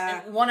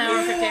 yeah. It's 1 hour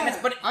and 15 minutes,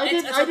 but I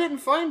it's didn't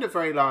find it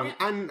very long,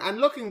 and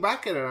looking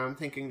back at it, I'm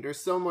thinking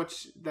there's so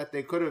much that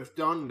they could have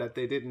done that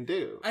they didn't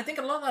do. I think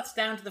a lot of that's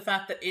down to the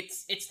fact that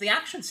it's the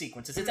action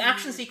sequences. It's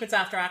action sequence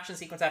after action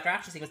sequence after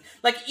action sequence.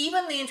 Like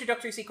even the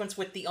introductory sequence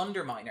with the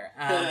Underminer.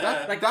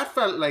 That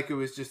felt like it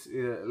was just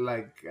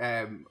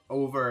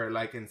over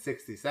like in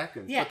 60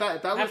 seconds. Yeah,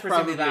 but that was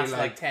presumably probably lasts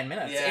like 10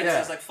 minutes. Yeah, It's-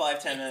 it's like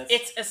 5-10 minutes.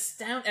 It's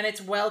astounding, and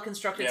it's well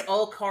constructed. It's Yep.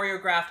 all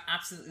choreographed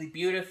absolutely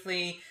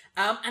beautifully,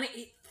 and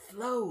it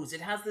flows.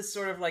 It has this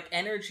sort of like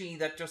energy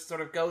that just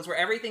sort of goes where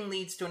everything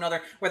leads to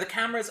another, where the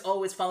camera's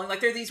always following. Like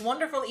there are these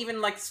wonderful,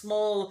 even like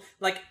small,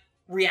 like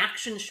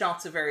reaction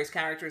shots of various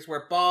characters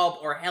where Bob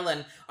or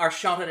Helen are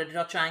shot at a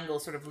Dutch angle,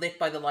 sort of lit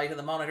by the light of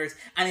the monitors,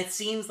 and it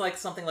seems like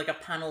something like a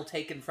panel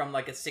taken from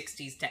like a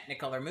 60s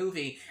Technicolor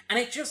movie, and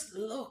it just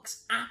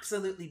looks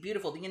absolutely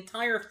beautiful. The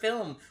entire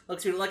film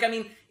looks beautiful. Like, I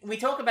mean, we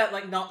talk about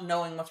like not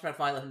knowing much about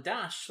Violet and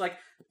Dash. Like,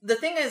 the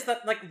thing is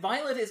that like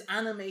Violet is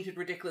animated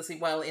ridiculously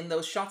well in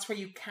those shots where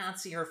you can't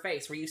see her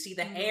face, where you see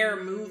the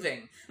hair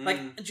moving.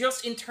 Like,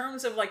 just in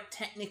terms of like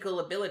technical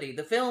ability,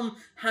 the film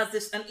has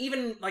this, and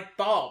even like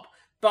Bob,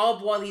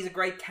 while he's a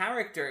great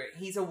character,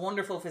 he's a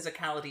wonderful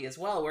physicality as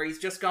well, where he's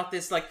just got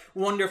this, like,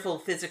 wonderful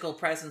physical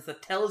presence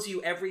that tells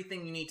you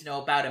everything you need to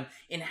know about him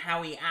in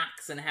how he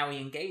acts and how he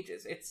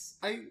engages. It's...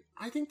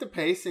 I think the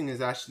pacing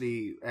is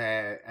actually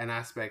an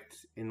aspect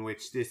in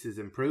which this is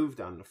improved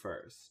on the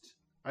first.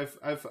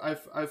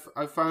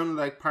 I've found,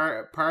 like,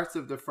 parts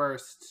of the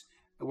first,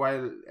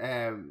 while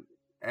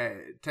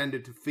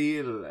tended to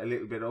feel a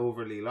little bit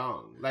overly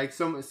long. Like,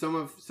 some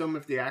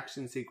of the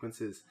action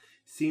sequences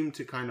seem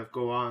to kind of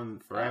go on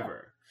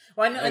forever.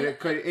 Well, I know,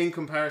 in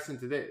comparison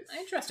to this.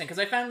 Interesting, because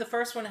I found the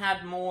first one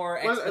had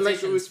more Well,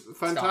 like, it was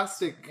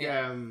fantastic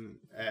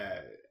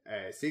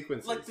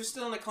sequences. Like, there's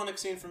still an iconic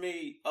scene for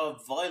me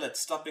of Violet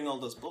stopping all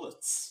those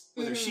bullets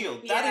with her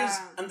shield. Yeah. That is,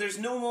 and there's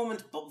no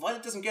moment, but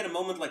Violet doesn't get a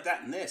moment like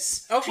that in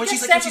this. Oh, when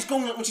she's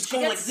going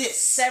like this.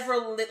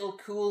 Several little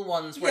cool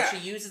ones where she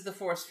uses the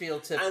force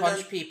field to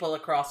punch people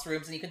across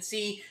rooms, and you can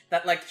see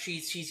that like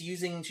she's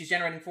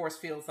generating force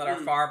fields that are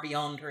far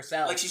beyond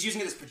herself. Like, she's using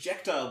it as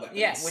projectile weapons.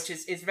 Yeah, which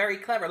is very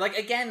clever. Like,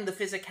 again, the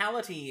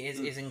physicality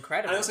is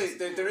incredible. And also,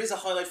 there is a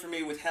highlight for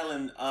me with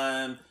Helen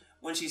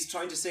when she's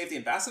trying to save the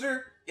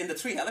ambassador in the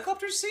 3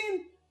 helicopters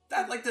scene.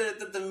 That, like,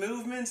 the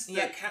movements,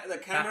 the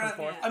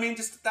camera. I mean,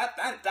 just that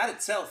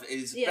itself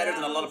is better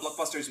than a lot of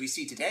blockbusters we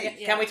see today.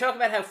 Can we talk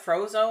about how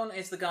Frozone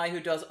is the guy who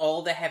does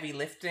all the heavy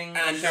lifting?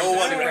 And no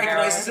one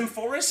recognizes him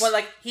for it? Well,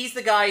 like, he's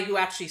the guy who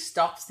actually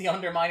stops the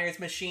Underminer's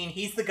machine.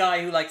 He's the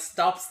guy who, like,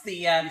 stops the...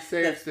 he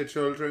saves the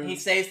children. He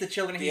saves the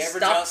children. He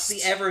stops the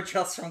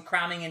Everjust from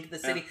cramming into the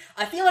city.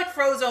 I feel like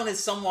Frozone is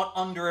somewhat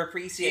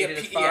underappreciated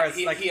as far as...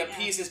 Like, he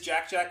appeases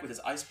Jack with his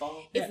ice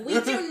ball. If we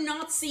do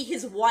not see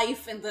his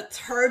wife in the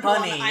third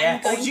one, I'm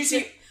going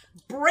to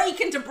break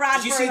into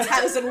Bradford's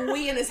house and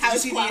wee in his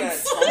house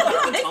plants.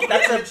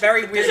 That's a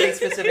very weirdly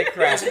specific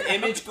threat. There's an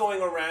image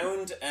going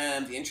around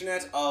the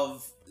internet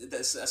of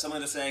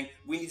someone just saying,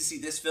 we need to see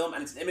this film,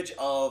 and it's an image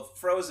of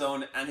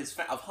Frozone and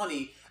of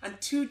Honey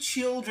and 2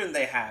 children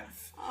they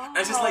have. And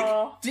it's just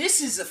like,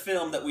 this is a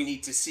film that we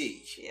need to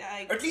see.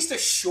 Yeah, or at least a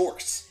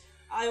short.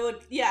 I would,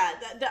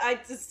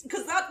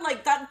 because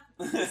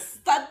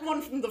that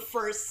one from the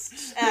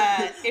first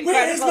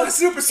Where is my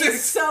super suit?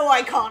 is so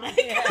iconic.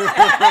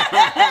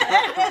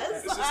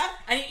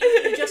 And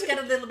you just get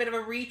a little bit of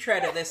a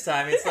retread at this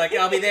time. It's like,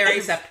 I'll be there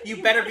ASAP.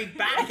 You better be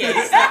back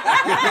ASAP.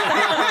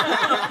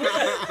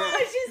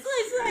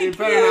 You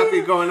better not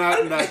be going out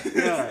in that.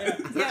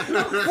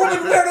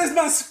 Where is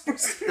my super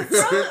suit?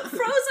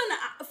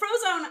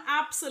 Frozone,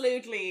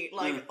 absolutely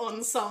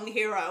unsung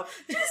hero.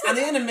 And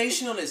the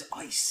animation on his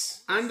ice.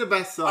 And the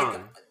best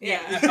song.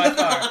 By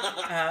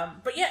far.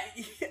 But yeah,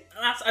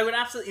 I would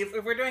absolutely,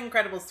 if we're doing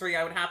Incredibles 3,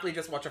 I would happily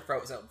just watch a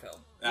Frozone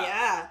film.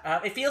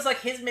 It feels like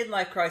his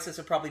midlife crisis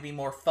would probably be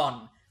more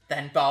fun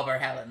than Bob or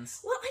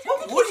Helen's. Well, I don't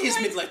think would his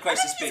midlife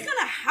crisis be? He's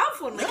gonna have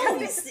one. Like, do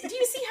you see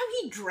how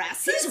he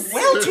dresses? He's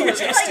well too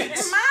adjusted. Like,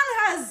 the man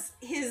has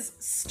his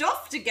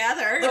stuff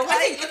together.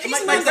 He's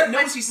a man that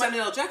knows he's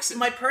Samuel L. Jackson.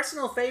 My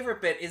personal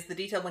favorite bit is the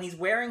detail when he's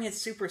wearing his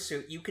super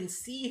suit. You can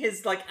see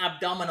his like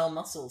abdominal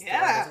muscles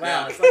as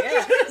well.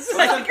 It's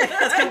like,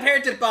 as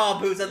compared to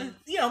Bob, who's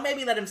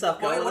maybe let himself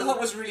go. What I thought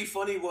was really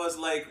funny was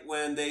like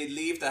when they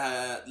leave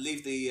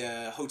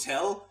the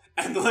hotel.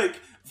 And, like,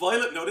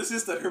 Violet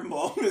notices that her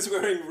mom is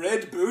wearing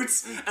red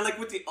boots, and, like,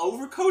 with the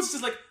overcoats,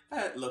 just like,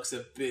 that looks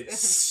a bit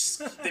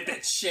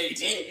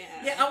shady.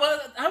 Yeah,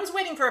 well, I was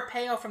waiting for a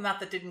payoff from that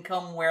didn't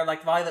come, where,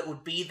 like, Violet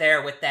would be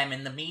there with them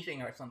in the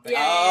meeting or something.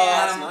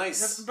 That's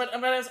nice. But I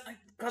was...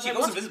 She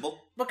goes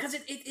invisible. Because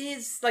it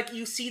is, like,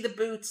 you see the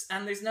boots,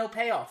 and there's no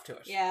payoff to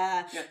it.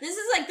 Yeah. This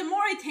is, like, the more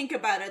I think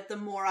about it, the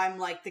more I'm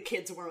like, the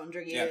kids were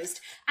underused. Yeah.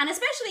 And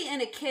especially in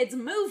a kid's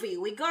movie,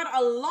 we got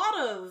a lot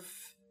of...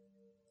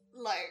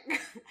 like,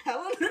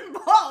 Helen and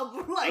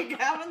Bob, like,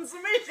 having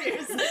some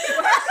issues. But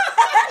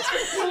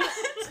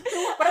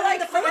I think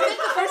the first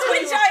one,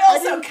 which I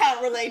also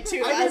can't relate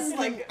to.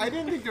 I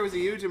didn't think there was a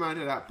huge amount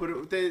of that,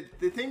 but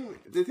the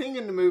thing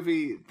in the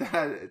movie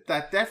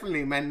that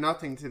definitely meant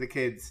nothing to the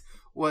kids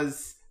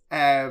was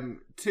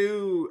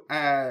 2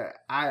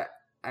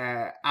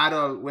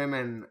 adult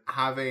women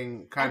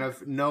having kind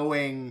of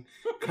knowing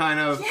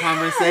kind of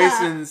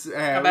conversations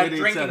about with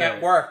drinking each other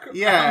at work.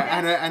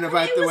 And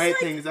about the way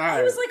things are.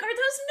 I was like, are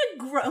those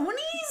Negronis?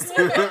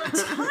 What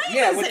time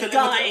is it,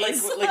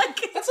 guys?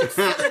 That's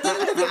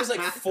like it was like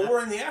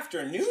 4 in the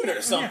afternoon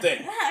or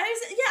something.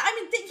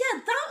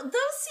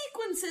 Those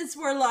audiences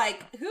were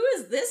like, who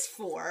is this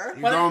for?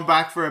 You're going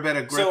back for a bit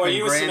of grip So are and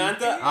you a grin?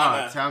 Samantha?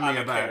 Oh, tell me I'm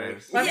a about Karen.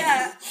 it. But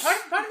Yeah.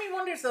 part of me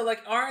wonders though,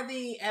 like, are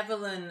the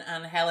Evelyn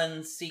and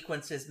Helen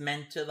sequences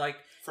meant to like?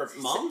 For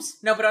moms?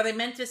 No, but are they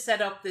meant to set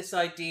up this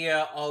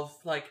idea of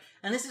like?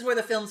 And this is where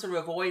the film sort of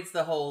avoids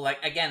the whole like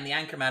again the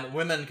Anchorman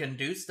women can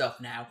do stuff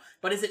now.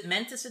 But is it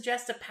meant to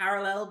suggest a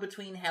parallel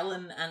between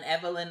Helen and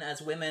Evelyn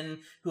as women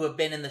who have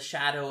been in the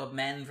shadow of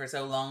men for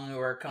so long who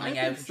are coming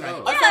I out think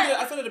and trying? so.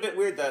 I found it a bit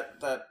weird that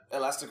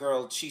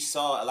Elastigirl, she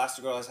saw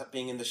Elastigirl as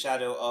being in the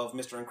shadow of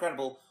Mr.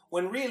 Incredible,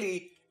 when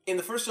really, in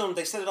the first film,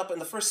 they set it up in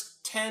the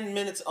first 10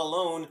 minutes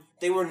alone,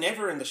 they were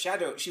never in the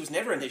shadow. She was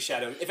never in his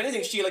shadow. If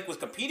anything, she like was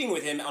competing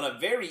with him on a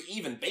very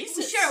even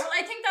basis. Sure, well,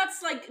 I think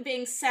that's like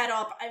being set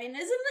up. I mean,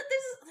 isn't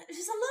it?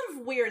 There's a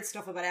lot of weird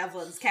stuff about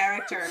Evelyn's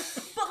character,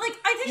 but like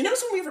I think You know,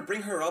 when we ever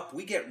bring her up,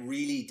 we get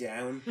really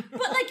down.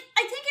 But like,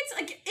 I think it's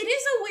like it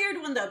is a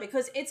weird one though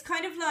because it's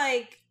kind of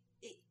like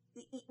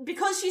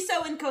because she's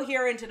so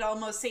incoherent, it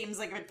almost seems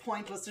like a bit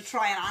pointless to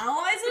try and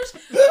analyze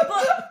it.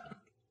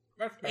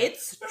 But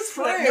it's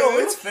true. No,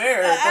 it's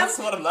fair. That's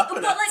what I'm laughing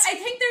But at. like, I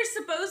think there's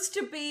supposed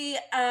to be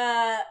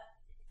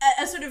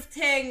a sort of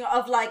thing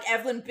of like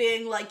Evelyn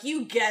being like,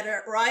 "You get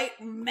it, right?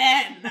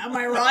 Men, am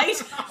I right?"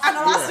 And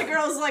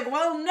Elastigirl's like,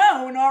 "Well,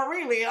 no, not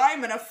really.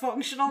 I'm in a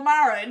functional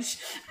marriage."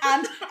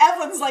 And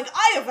Evelyn's like,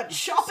 "I have a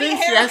choppy Since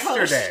haircut."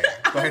 yesterday,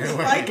 by the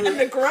way. Like a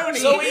Negroni.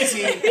 So easy,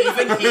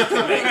 even he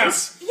can make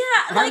it. Yeah,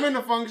 I'm like, in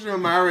a functional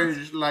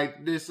marriage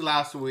like this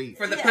last week.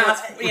 For the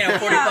past,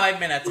 45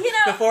 minutes. You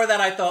know- Before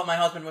that, I thought my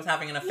husband was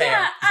having an affair.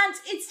 yeah, and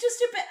it's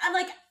just a bit, and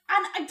like,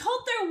 and I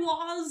thought there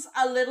was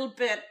a little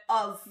bit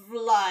of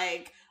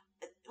like,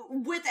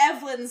 with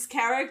Evelyn's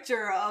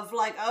character of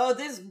like, oh,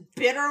 this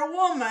bitter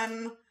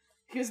woman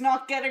who's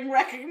not getting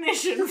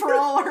recognition for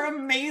all her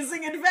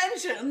amazing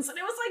inventions, and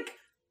it was like,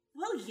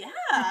 well, yeah,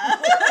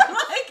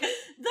 like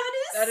that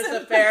is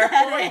a fair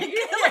sympathetic. point.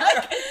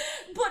 Like,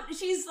 but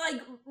she's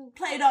like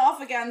played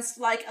off against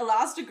like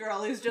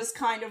Elastigirl, who's just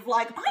kind of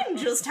like, I'm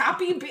just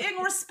happy being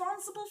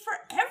responsible for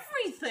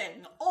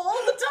everything all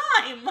the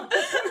time.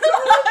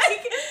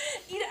 Like,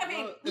 you know, I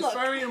mean, Well, it's look,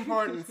 very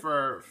important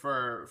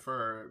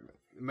for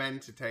men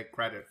to take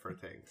credit for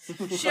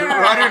things, sure.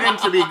 rather than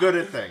to be good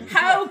at things.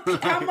 How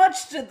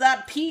much did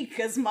that peak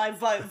as my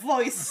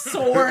voice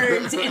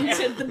soared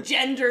into the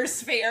gender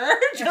sphere?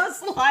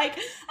 Just like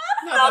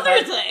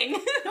another thing.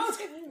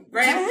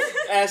 Graham?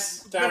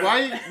 Yes,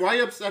 Darren. Why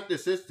upset the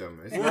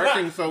system? It's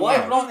working so Why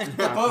well. rock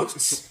the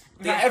boats?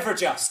 The ever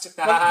just.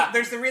 Well,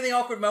 there's the really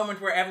awkward moment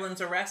where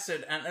Evelyn's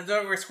arrested, and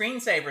where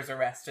Screensaver's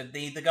arrested,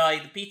 the guy,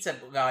 the pizza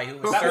guy who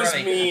was That was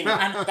Sterling. mean.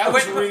 And That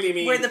was where- really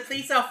mean. Where the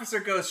police officer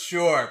goes,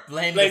 "Sure,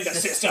 blame Blame the the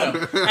system,"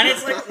 system. and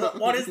it's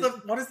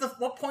like,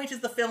 what point is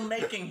the film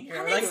making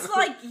here? And it's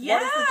like, yeah.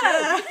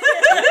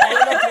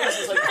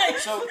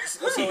 So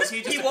is he just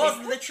He a was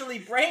pizza- literally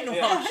brainwashed.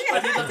 Yeah. I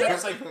think that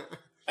was like.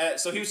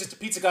 So he was just a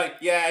pizza guy.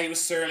 Yeah, he was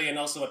surly, and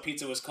also a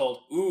pizza was called.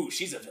 Ooh,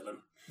 she's a villain.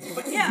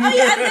 Yeah, oh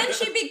yeah, and then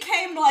she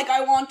became like,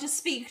 I want to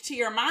speak to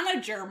your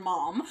manager,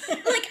 Mom. Like,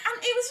 and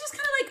it was just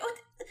kind of like,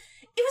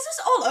 it was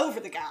just all over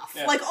the gaff.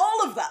 Yeah. Like,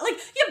 all of that. Like,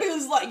 yeah, but it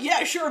was like,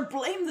 yeah, sure,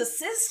 blame the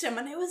system.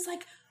 And it was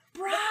like,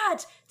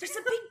 Brad, there's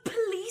a big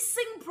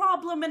policing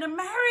problem in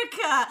America.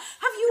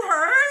 Have you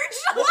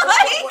heard? What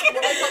I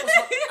thought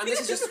was, and this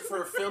is just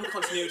for film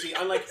continuity.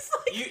 I'm like,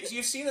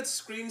 you've seen that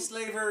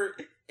Screenslaver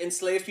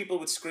enslaves people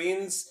with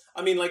screens.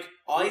 I mean, like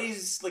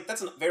eyes, like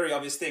that's a very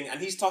obvious thing. And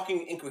he's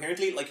talking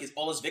incoherently, like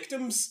all his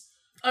victims.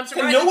 I'm Can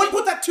surprised. no one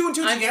put that two and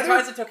two I'm together?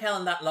 surprised it took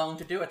Helen that long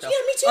to do it, though. Yeah,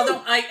 me too.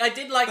 Although I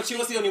did like But she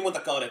was the only one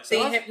that got it. the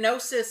So.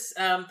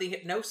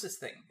 hypnosis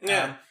thing.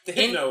 Yeah, the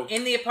hypno.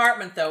 In the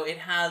apartment though, it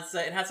has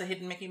a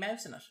hidden Mickey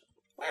Mouse in it.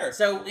 Where?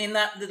 So in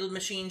that little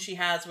machine she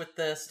has with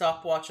the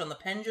stopwatch on the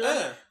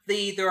pendulum,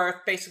 there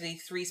are basically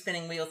 3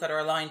 spinning wheels that are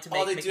aligned to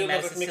make they Mickey do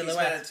love Mouse's it, Mickey's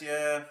silhouette. head,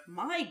 yeah.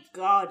 My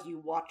God, you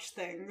watch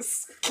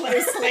things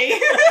closely.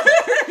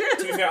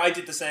 To be fair, I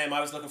did the same. I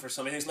was looking for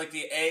something. It was like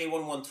the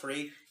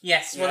A113.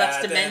 Yes, well Yeah,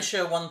 that's the-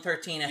 Dementia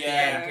 113 at the Yeah.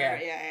 end, yeah,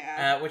 yeah.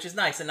 yeah. Which is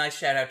nice. A nice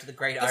shout out to the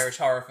great Irish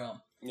horror film,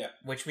 Yeah.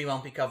 which we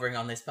won't be covering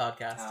on this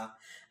podcast.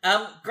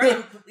 Ah.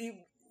 Graham,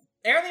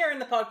 earlier in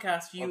the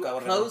podcast, you Oh, God,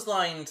 what did I do?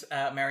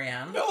 clotheslined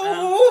Marianne.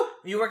 No!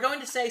 You were going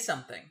to say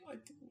something.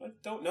 I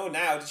don't know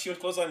now. Did she want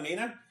to close on me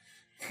now?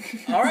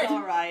 All right.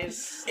 All right.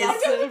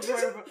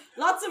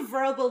 Lots of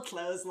verbal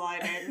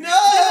clotheslining.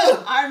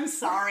 No! I'm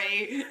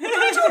sorry.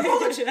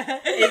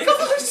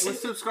 Well,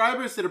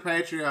 subscribers to the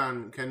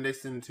Patreon can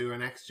listen to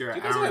an extra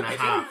you guys hour have and a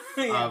a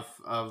Patreon? half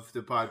of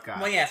the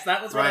podcast. Well, yes,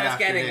 that was what I was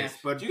after getting this. at.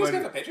 But Do you guys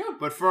have a Patreon?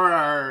 but for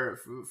our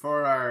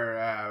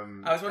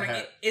I was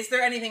wondering, is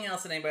there anything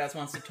else that anybody else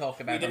wants to talk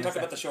about? We didn't on talk this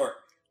about the short.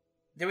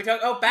 Did we talk?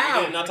 Oh, We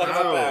Bow! did not talk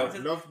about Bow.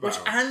 love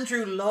Which Bow.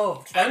 Andrew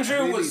loved. Andrew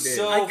really was did.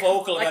 so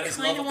vocal about his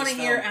I love kind of of want this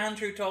to hear film.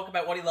 Andrew talk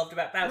about what he loved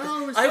about Bow.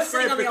 No, it was I was just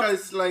sitting great on the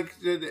because like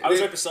I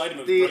was right beside him.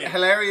 It was the brilliant.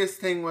 hilarious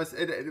thing was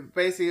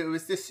basically it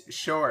was this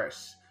short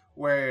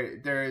where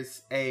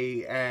there's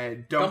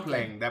a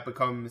dumpling that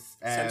becomes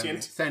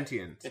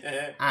sentient.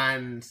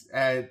 And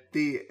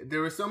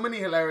there were so many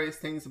hilarious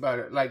things about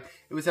it. Like,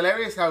 it was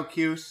hilarious how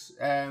cute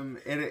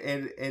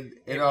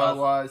it all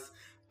was.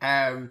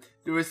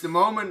 There was the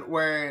moment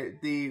where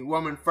the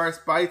woman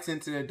first bites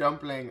into the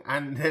dumpling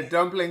and the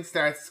dumpling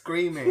starts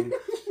screaming,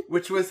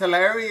 which was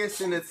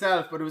hilarious in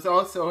itself, but it was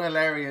also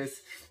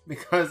hilarious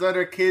because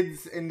other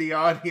kids in the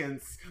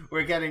audience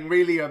were getting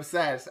really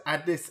upset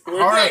at this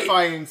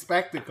horrifying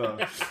spectacle.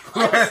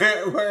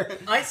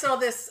 I saw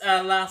this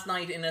last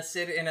night in a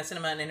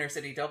cinema in inner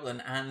city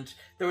Dublin, and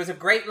there was a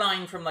great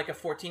line from like a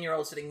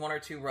 14-year-old sitting 1 or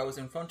 2 rows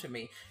in front of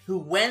me, who,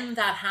 when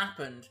that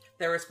happened,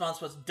 their response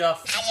was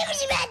 "Duff."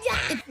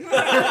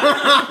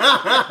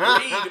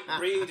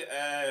 Reed,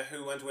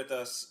 who went with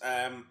us,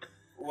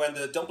 when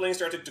the dumpling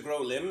started to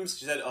grow limbs,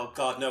 she said, "Oh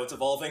God, no, it's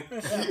evolving."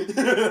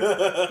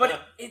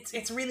 But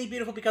it's really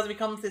beautiful because it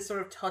becomes this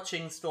sort of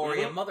touching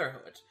story of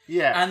motherhood.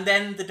 Yeah. And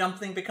then the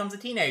dumpling becomes a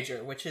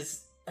teenager, which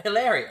is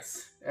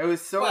hilarious. It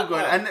was so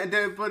good,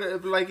 and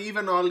but like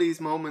even all these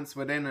moments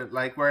within it,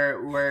 like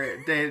where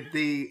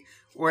the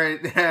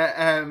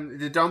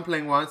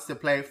dumpling wants to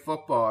play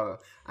football,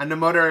 and the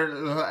mother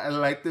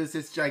like there's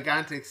this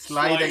gigantic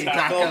sliding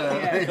tackle.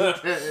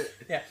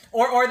 Yeah.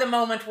 Or the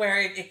moment where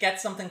it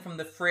gets something from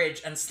the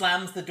fridge and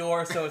slams the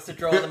door so as to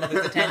draw the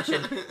mother's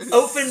attention,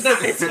 opens the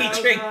fizzy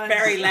drink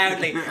very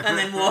loudly, and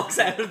then walks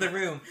out of the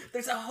room.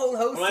 There's a whole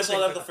host. When I saw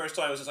that the first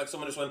time, it was just like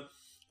someone just went,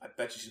 "I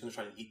bet you she's going to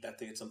try and eat that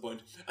thing at some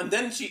point." And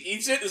then she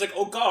eats it. It was like,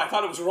 "Oh God, I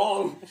thought it was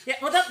wrong." Yeah,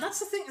 well, that's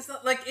the thing. Is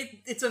that like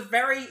it's a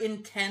very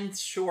intense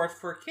short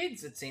for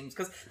kids. It seems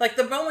because like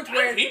the moment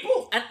where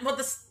people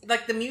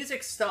the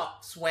music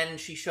stops when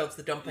she shoves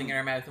the dumpling in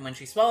her mouth and when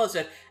she swallows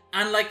it.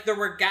 And, like, there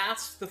were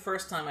gasps the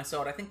first time I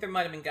saw it. I think there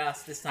might have been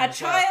gasps this time A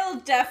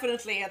child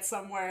definitely at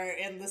somewhere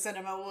in the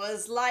cinema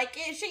was like,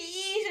 "She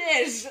eat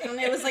it!" And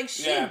it was like,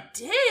 she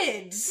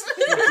did.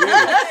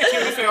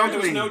 There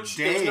was no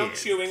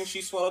chewing.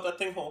 She swallowed that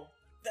thing whole.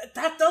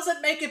 That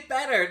doesn't make it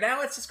better.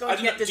 Now it's just going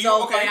to get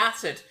dissolved by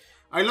acid.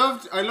 I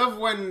love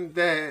when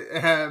the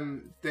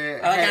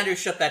Andrew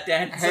shut that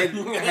down.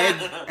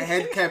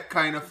 head kept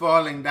kind of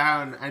falling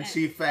down, and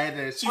she fed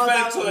it. She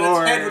fed it so that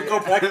its head would go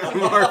back up.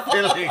 More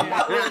filling.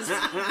 That was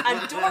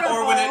adorable.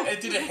 Or when it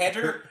did a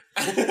header,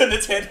 and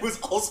its head was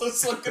also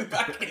sunken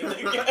back in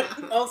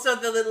again. Also,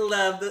 the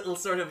little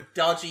sort of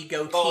dodgy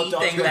goatee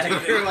thing that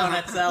it grew on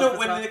itself. No,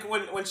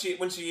 when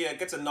she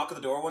gets a knock at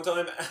the door one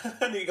time,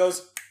 and he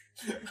goes.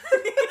 And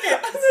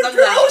the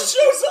girl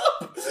shows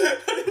up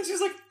and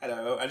she's like,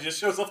 "Hello," and just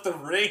shows off the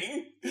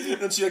ring,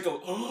 and she like go,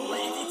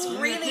 "Oh." It's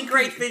really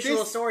great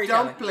visual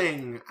storytelling.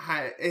 Dumpling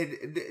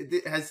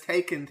it has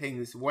taken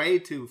things way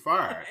too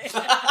far. It's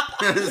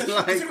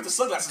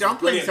like,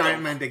 dumplings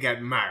aren't meant to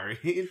get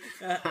married.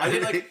 I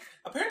did like.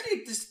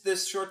 Apparently,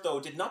 this short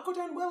though did not go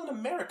down well in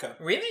America.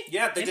 Really?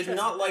 Yeah, they did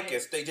not like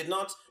it. They did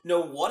not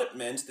know what it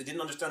meant. They didn't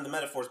understand the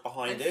metaphors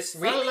behind it.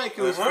 Felt like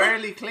it was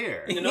fairly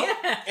clear. You know,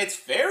 it's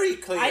very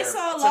clear. I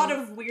saw a lot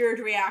of weird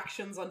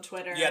reactions on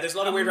Twitter. Yeah, there's a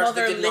lot of weird reactions.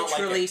 Mother They did not like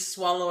literally it.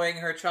 swallowing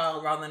her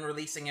child rather than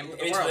releasing him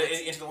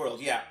into the world.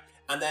 Yeah.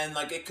 And then,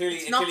 like, it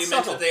clearly meant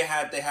that they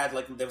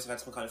must have had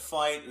some kind of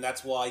fight, and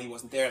that's why he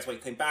wasn't there. That's why he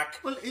came back.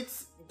 Well,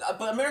 it's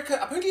but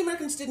apparently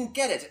Americans didn't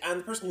get it,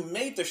 and the person who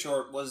made the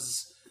short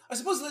was, I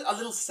suppose, a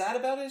little sad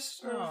about it.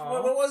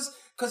 Or what it was,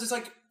 because it's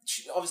like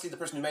obviously the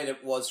person who made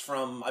it was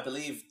from, I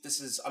believe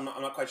I'm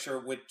not quite sure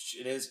which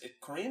it is.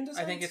 Korean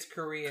descent? I think it's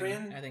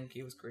Korean. I think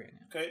he was Korean.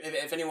 Yeah. Okay,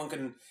 if anyone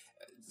can.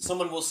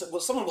 Someone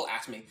will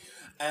at me.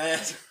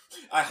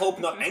 I hope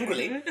not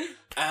angrily.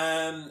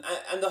 And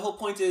the whole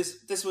point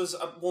is, this was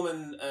a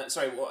woman,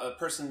 a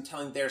person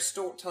telling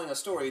a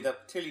story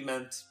that clearly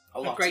meant a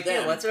lot great to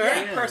them. deal. It's a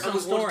very personal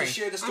and story. Wanted to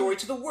share the story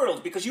to the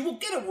world, because you will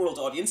get a world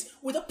audience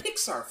with a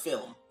Pixar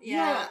film.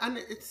 Yeah, and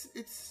it's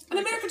and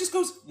America just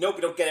goes, "Nope,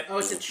 we don't get it." Oh,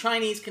 it's a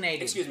Chinese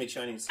Canadian. Excuse me,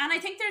 Chinese. And I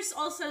think there's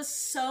also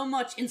so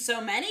much in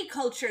so many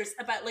cultures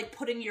about like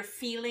putting your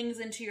feelings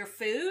into your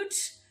food.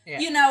 Yeah,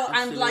 you know,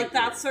 absolutely. and like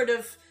that sort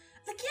of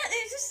like, yeah,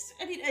 it just,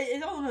 I mean,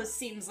 it almost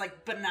seems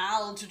like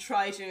banal to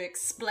try to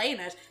explain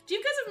it. Do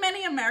you guys have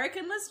many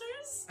American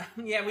listeners?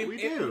 Yeah, we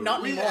do.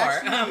 Not We anymore.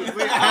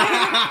 actually-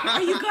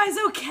 Are you guys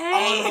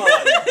okay?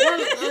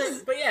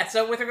 But yeah,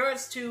 so with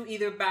regards to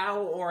either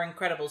Bow or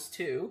Incredibles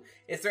 2,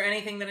 is there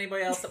anything that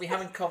anybody else that we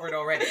haven't covered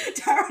already?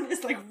 Darren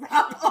is like,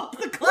 wrap up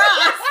the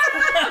class.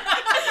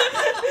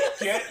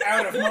 Get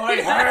out of my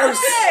house!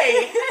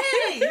 Hey!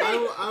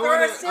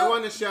 I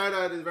want to shout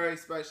out a very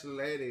special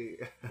lady.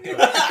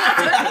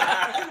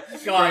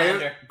 Go on,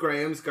 Andrew.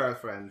 Graham's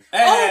girlfriend.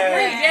 Oh,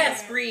 Breed,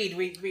 yes, Breed.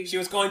 We She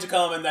was going to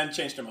come and then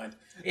changed her mind.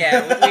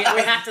 Yeah,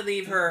 we had to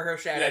leave her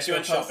shout out. Yeah, she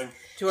went shopping.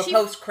 To a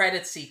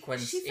post-credit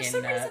sequence She for in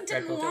some reason didn't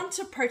Dreadful want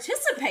to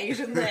participate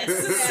in this.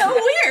 It's so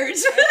weird.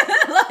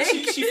 Like,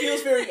 She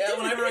feels very.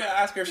 Whenever I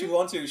ask her if she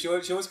wants to, she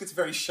always gets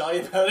very shy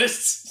about it.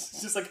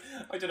 She's just like,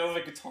 I don't know if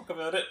I could talk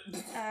about it.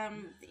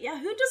 yeah,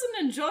 who doesn't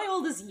enjoy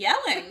all this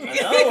yelling? I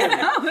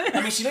know.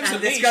 I mean, she lives And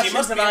with me. She discussions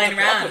must of be able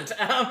Ayn to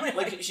put up Rand. with,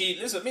 like, she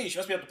lives with me. She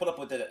must be able to put up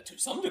with it to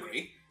some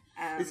degree.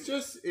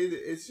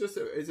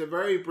 It's a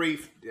very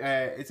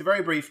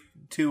brief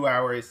 2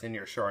 hours in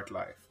your short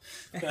life.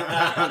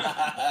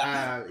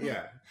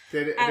 Yeah.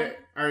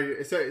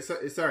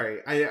 Sorry.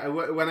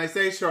 When I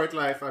say short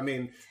life, I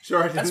mean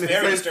short in the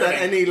sense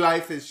that any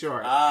life is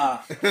short.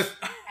 Darren,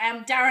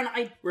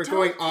 We're don't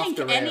going off think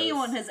the rails.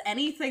 anyone has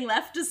anything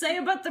left to say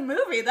about the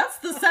movie. That's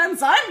the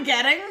sense I'm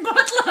getting.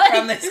 But like,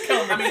 From this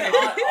I mean,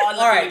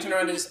 All right. turn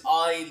around is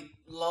I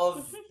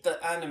love the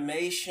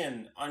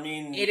animation. I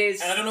mean, It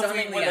is and I don't know if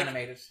stunningly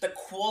animated. the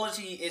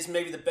quality is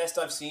maybe the best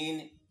I've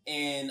seen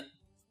in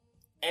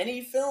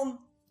any film.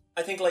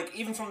 I think, like,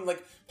 even from,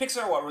 like,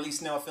 Pixar,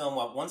 release now a film,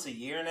 once a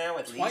year now,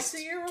 at least? Twice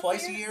a year?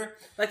 Twice a year?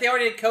 Like, they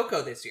already did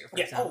Coco this year, for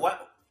Yeah. example. Oh,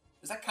 what?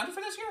 Is that counted for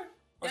this year? Or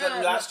was Yeah,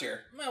 that last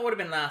year? Well, it would have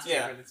been last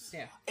Yeah. year, but it's,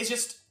 It's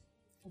just,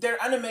 their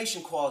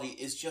animation quality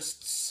is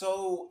just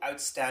so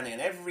outstanding,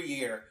 and every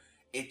year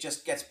it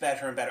just gets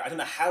better and better. I don't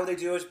know how they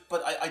do it,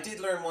 but I did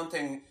learn one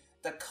thing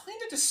that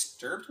kind of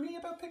disturbed me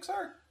about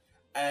Pixar.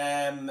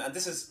 And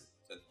this is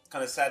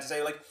kind of sad to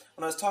say, like,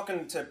 when I was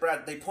talking to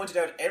Brad, they pointed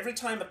out every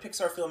time a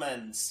Pixar film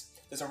ends,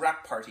 there's a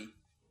rap party.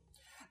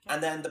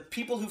 And then the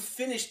people who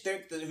finish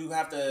who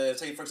have the,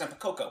 say, for example,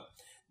 Coco,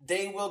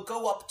 they will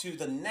go up to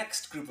the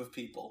next group of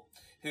people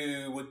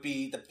who would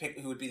be the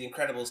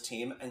Incredibles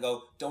team and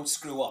go, "Don't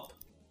screw up."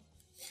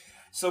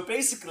 So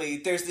basically,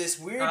 there's this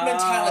weird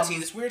mentality,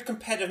 this weird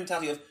competitive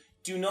mentality of,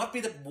 do not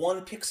be the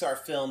one Pixar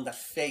film that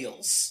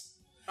fails.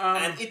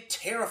 And it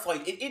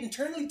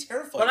internally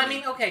terrified me. But I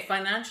mean, okay,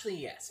 financially,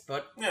 yes.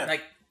 But,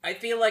 like, I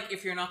feel like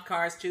if you're not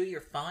Cars 2,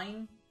 you're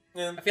fine.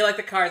 Yeah. I feel like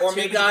the Cars or 2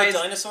 maybe guys... the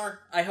dinosaur.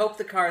 I hope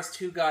the Cars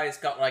 2 guys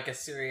got, like, a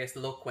serious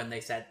look when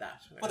they said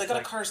that. Well, they got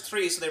a Cars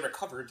 3, so they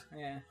recovered.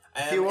 Yeah.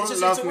 If you won't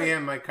love me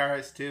in my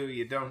Cars too,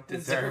 you don't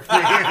deserve me.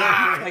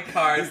 Like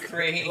Cars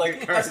 3.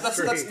 Like that's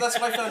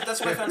what I found. That's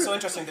what I found so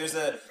interesting. There's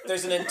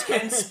an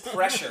intense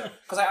pressure,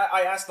 because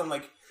I asked them,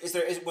 like,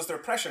 was there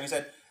pressure? And he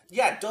said,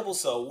 yeah, double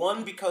so.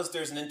 One, because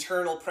there's an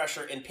internal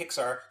pressure in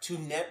Pixar to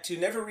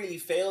never really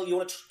fail. You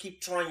want to keep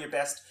trying your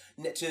best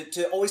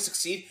to always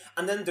succeed.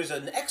 And then there's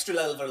an extra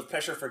level of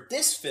pressure for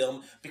this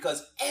film,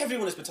 because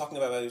everyone has been talking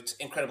about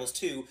Incredibles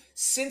 2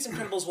 since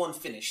Incredibles 1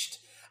 finished.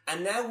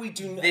 And now we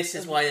do... This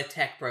is why the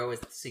tech bro is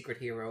the secret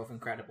hero of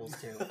Incredibles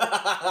 2.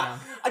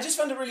 I just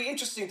found it really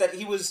interesting that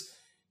he was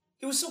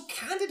so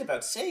candid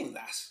about saying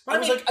that. Well, I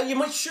was like, you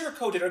might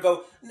sugarcoat it or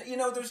go,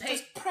 there's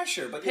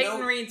pressure, but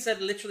Peyton Reed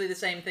said literally the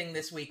same thing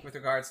this week with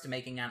regards to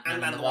making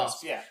Ant-Man and the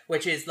Wasp. Yeah.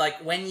 Which is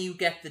like, when you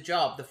get the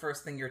job, the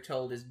first thing you're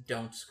told is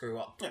don't screw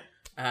up. Yeah.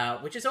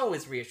 Which is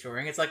always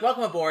reassuring. It's like,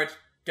 welcome aboard,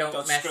 don't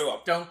mess, screw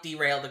up. don't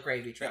derail the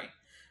gravy train.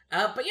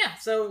 Yeah. But yeah,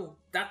 so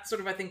that sort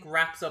of, I think,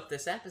 wraps up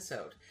this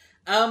episode.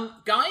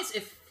 Guys,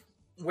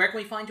 where can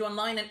we find you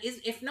online? And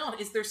if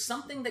not, is there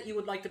something that you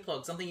would like to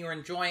plug? Something you're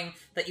enjoying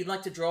that you'd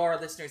like to draw our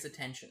listeners'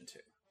 attention to?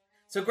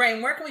 So,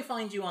 Graham, where can we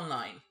find you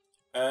online?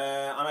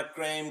 I'm at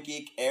Graham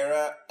Geek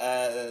Era.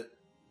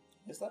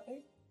 Is that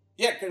right?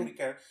 Yeah, Graham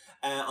Geek Era.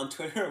 On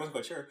Twitter, I wasn't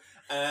quite sure.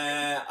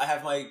 I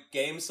have my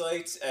game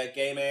site,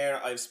 Game Air.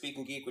 I have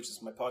Speaking Geek, which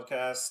is my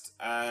podcast.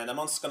 And I'm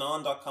on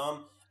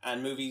scanon.com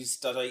and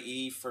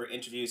movies.ie for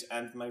interviews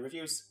and my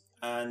reviews.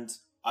 And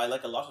I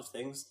like a lot of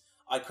things.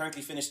 I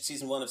currently finished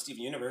season 1 of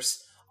Steven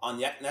Universe on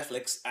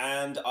Netflix,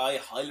 and I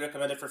highly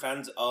recommend it for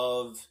fans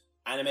of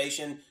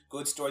animation,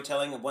 good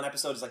storytelling. One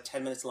episode is like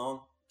 10 minutes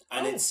long,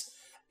 and it's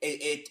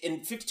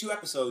in 52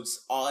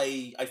 episodes.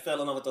 I fell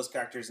in love with those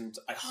characters, and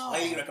I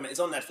highly recommend. It's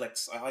on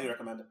Netflix. I highly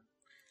recommend it.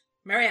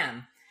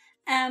 Marianne.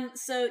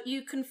 So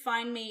you can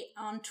find me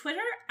on Twitter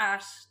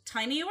at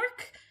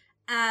TinyYork.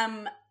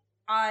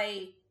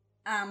 I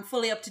am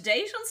fully up to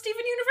date on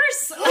Steven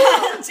Universe,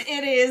 and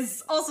it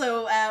is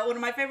also one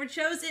of my favorite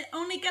shows. It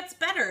only gets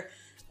better,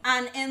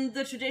 and in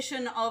the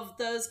tradition of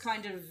those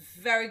kind of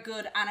very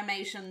good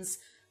animations,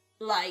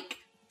 like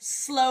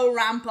slow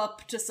ramp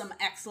up to some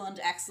excellent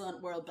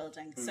world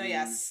building. So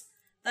yes,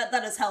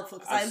 that is helpful,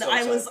 because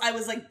I was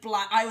like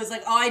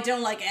oh, I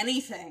don't like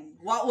anything.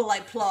 What will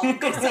I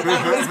plug? So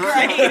that was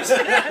great.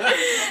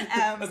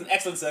 That was an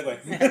excellent segue.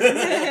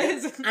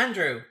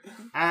 Andrew.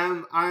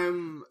 I'm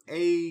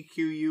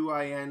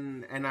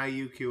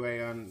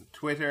AQUINNIUQA on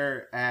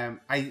Twitter.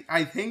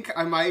 I think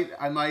I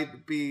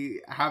might be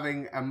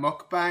having a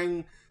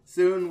mukbang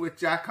soon with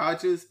Jack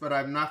Hodges, but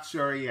I'm not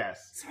sure yet.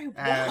 Sorry,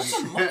 What's a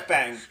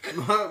mukbang?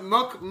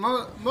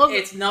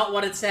 It's not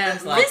what it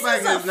sounds like.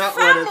 This is a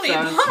family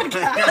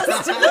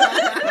podcast.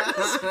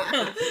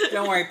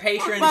 Don't worry,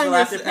 patrons will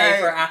have to pay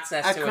for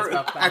access to its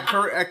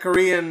mukbang. A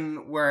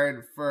Korean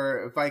word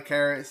for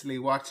vicariously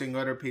watching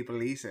other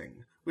people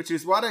eating, which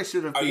is what I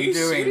should have been doing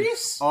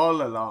serious?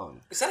 all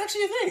along. Is that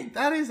actually a thing?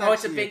 That is Oh,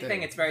 it's a actually big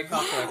thing. It's very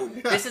popular.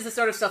 This is the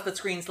sort of stuff that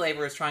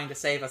Screenslaver is trying to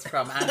save us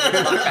from.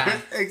 Andrew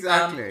mukbang.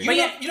 Exactly.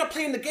 You're not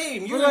playing the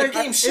game. You're But in the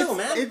game show,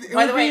 man. It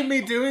By the would way, be me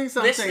doing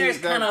something.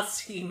 Listeners that- cannot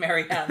see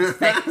Marianne's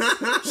face.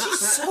 She's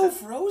so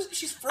frozen.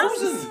 She's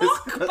frozen.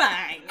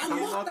 Mukbang.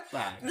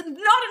 Mukbang. Not an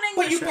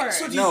English word.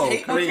 So do you No,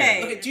 pay? Korean.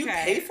 Okay. Okay, do you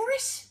pay for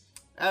it?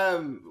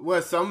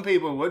 Well, some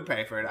people would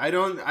pay for it. I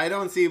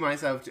don't see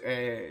myself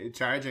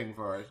charging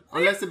for it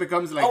unless it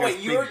becomes like. Oh wait,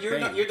 you're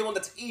thing. you're the one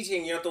that's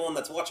eating. You're not the one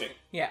that's watching.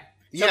 Yeah.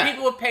 So Yeah.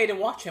 people would pay to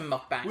watch him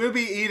mukbang. We'll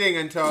be eating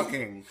and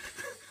talking.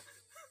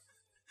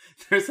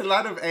 There's a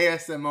lot of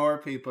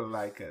ASMR people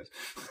like it.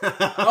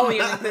 Oh,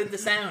 you include the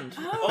sound.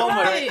 Oh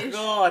my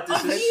god,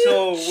 this is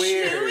so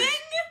weird.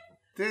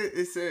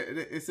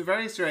 It's a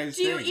very strange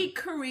Do you thing. eat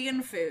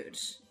Korean food?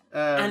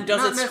 And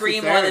does Not it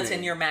scream while it's necessarily.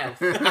 in your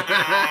mouth?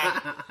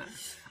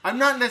 I'm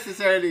not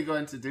necessarily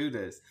going to do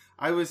this.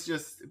 I was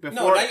just before.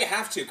 No, now you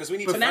have to because we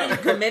need to Now know. you're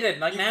committed.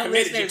 Like now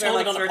committed. listeners You are told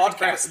like it on a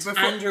searching podcast. for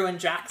Before- Andrew and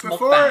Jack's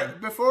mukbang.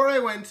 before I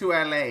went to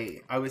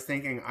LA, I was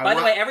thinking. By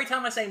the way, every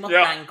time I say mukbang,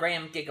 Yeah.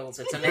 Graham giggles.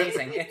 It's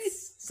amazing.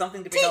 It's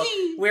something to behold.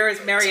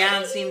 Whereas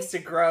Marianne seems to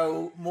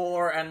grow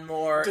more and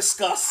more.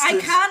 Disgust. I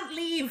can't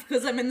leave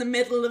because I'm in the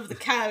middle of the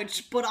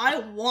couch, but I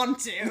want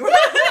to.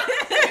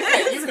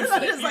 You can So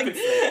flip. it's like-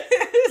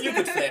 You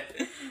could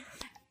flip.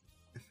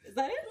 Is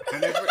that it?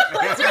 Whenever-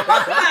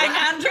 Bang,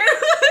 Andrew.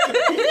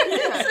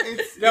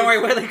 it's, Don't worry,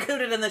 we'll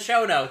include it in the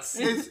show notes.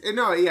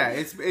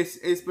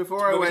 it's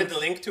before I Will we went. put the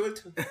link to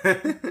it?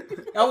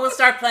 Oh, we'll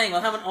start playing.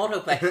 We'll have an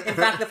autoplay. In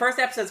fact, the first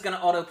episode's going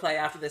to autoplay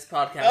after this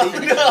podcast.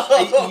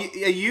 Oh,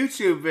 a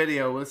YouTube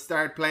video will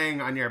start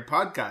playing on your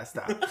podcast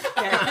app.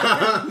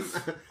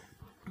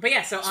 But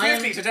yeah, so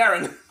Swiftly to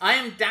Darren. I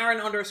am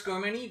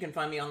Darren_Mooney. You can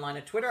find me online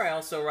at Twitter. I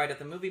also write at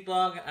the Movie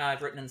Blog.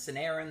 I've written in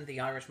Cineran,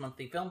 the Irish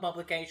monthly film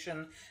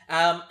publication,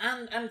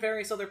 and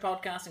various other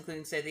podcasts,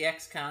 including, say, the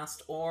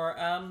Xcast or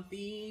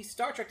the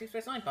Star Trek Deep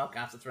Space Nine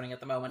podcast that's running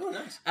at the moment. Oh,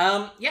 nice.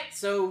 Yeah,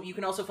 so you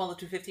can also follow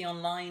 250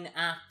 online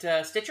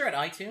at Stitcher, at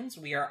iTunes.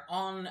 We are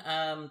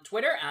on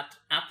Twitter at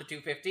the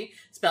 250,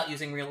 spelt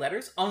using real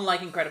letters.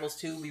 Unlike Incredibles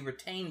 2, we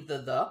retained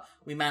the.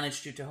 We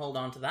managed to hold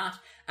on to that.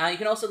 You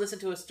can also listen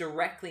to us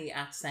directly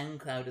at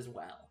SoundCloud as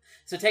well.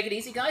 So take it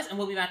easy, guys, and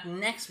we'll be back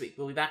next week.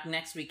 We'll be back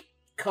next week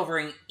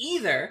covering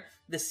either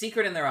The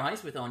Secret in Their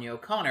Eyes with Anya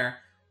O'Connor,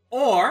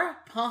 or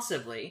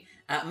possibly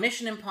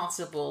Mission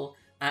Impossible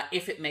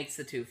if it makes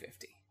the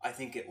 250. I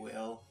think it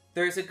will.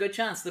 There's a good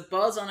chance. The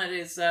buzz on it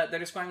is they're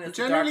describing it as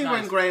the Generally, Dark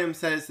when Knight. Graham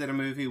says that a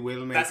movie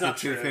will make That's the not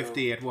true.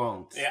 250, it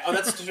won't. Yeah. Oh,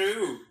 that's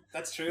true.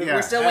 That's true. Yeah.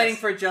 We're still Yes. waiting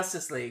for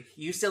Justice League.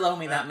 You still owe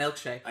me that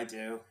milkshake. I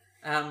do.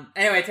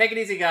 Anyway, take it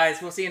easy,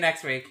 guys. We'll see you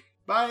next week.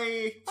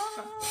 Bye.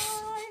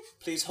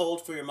 Please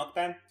hold for your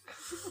mukbang.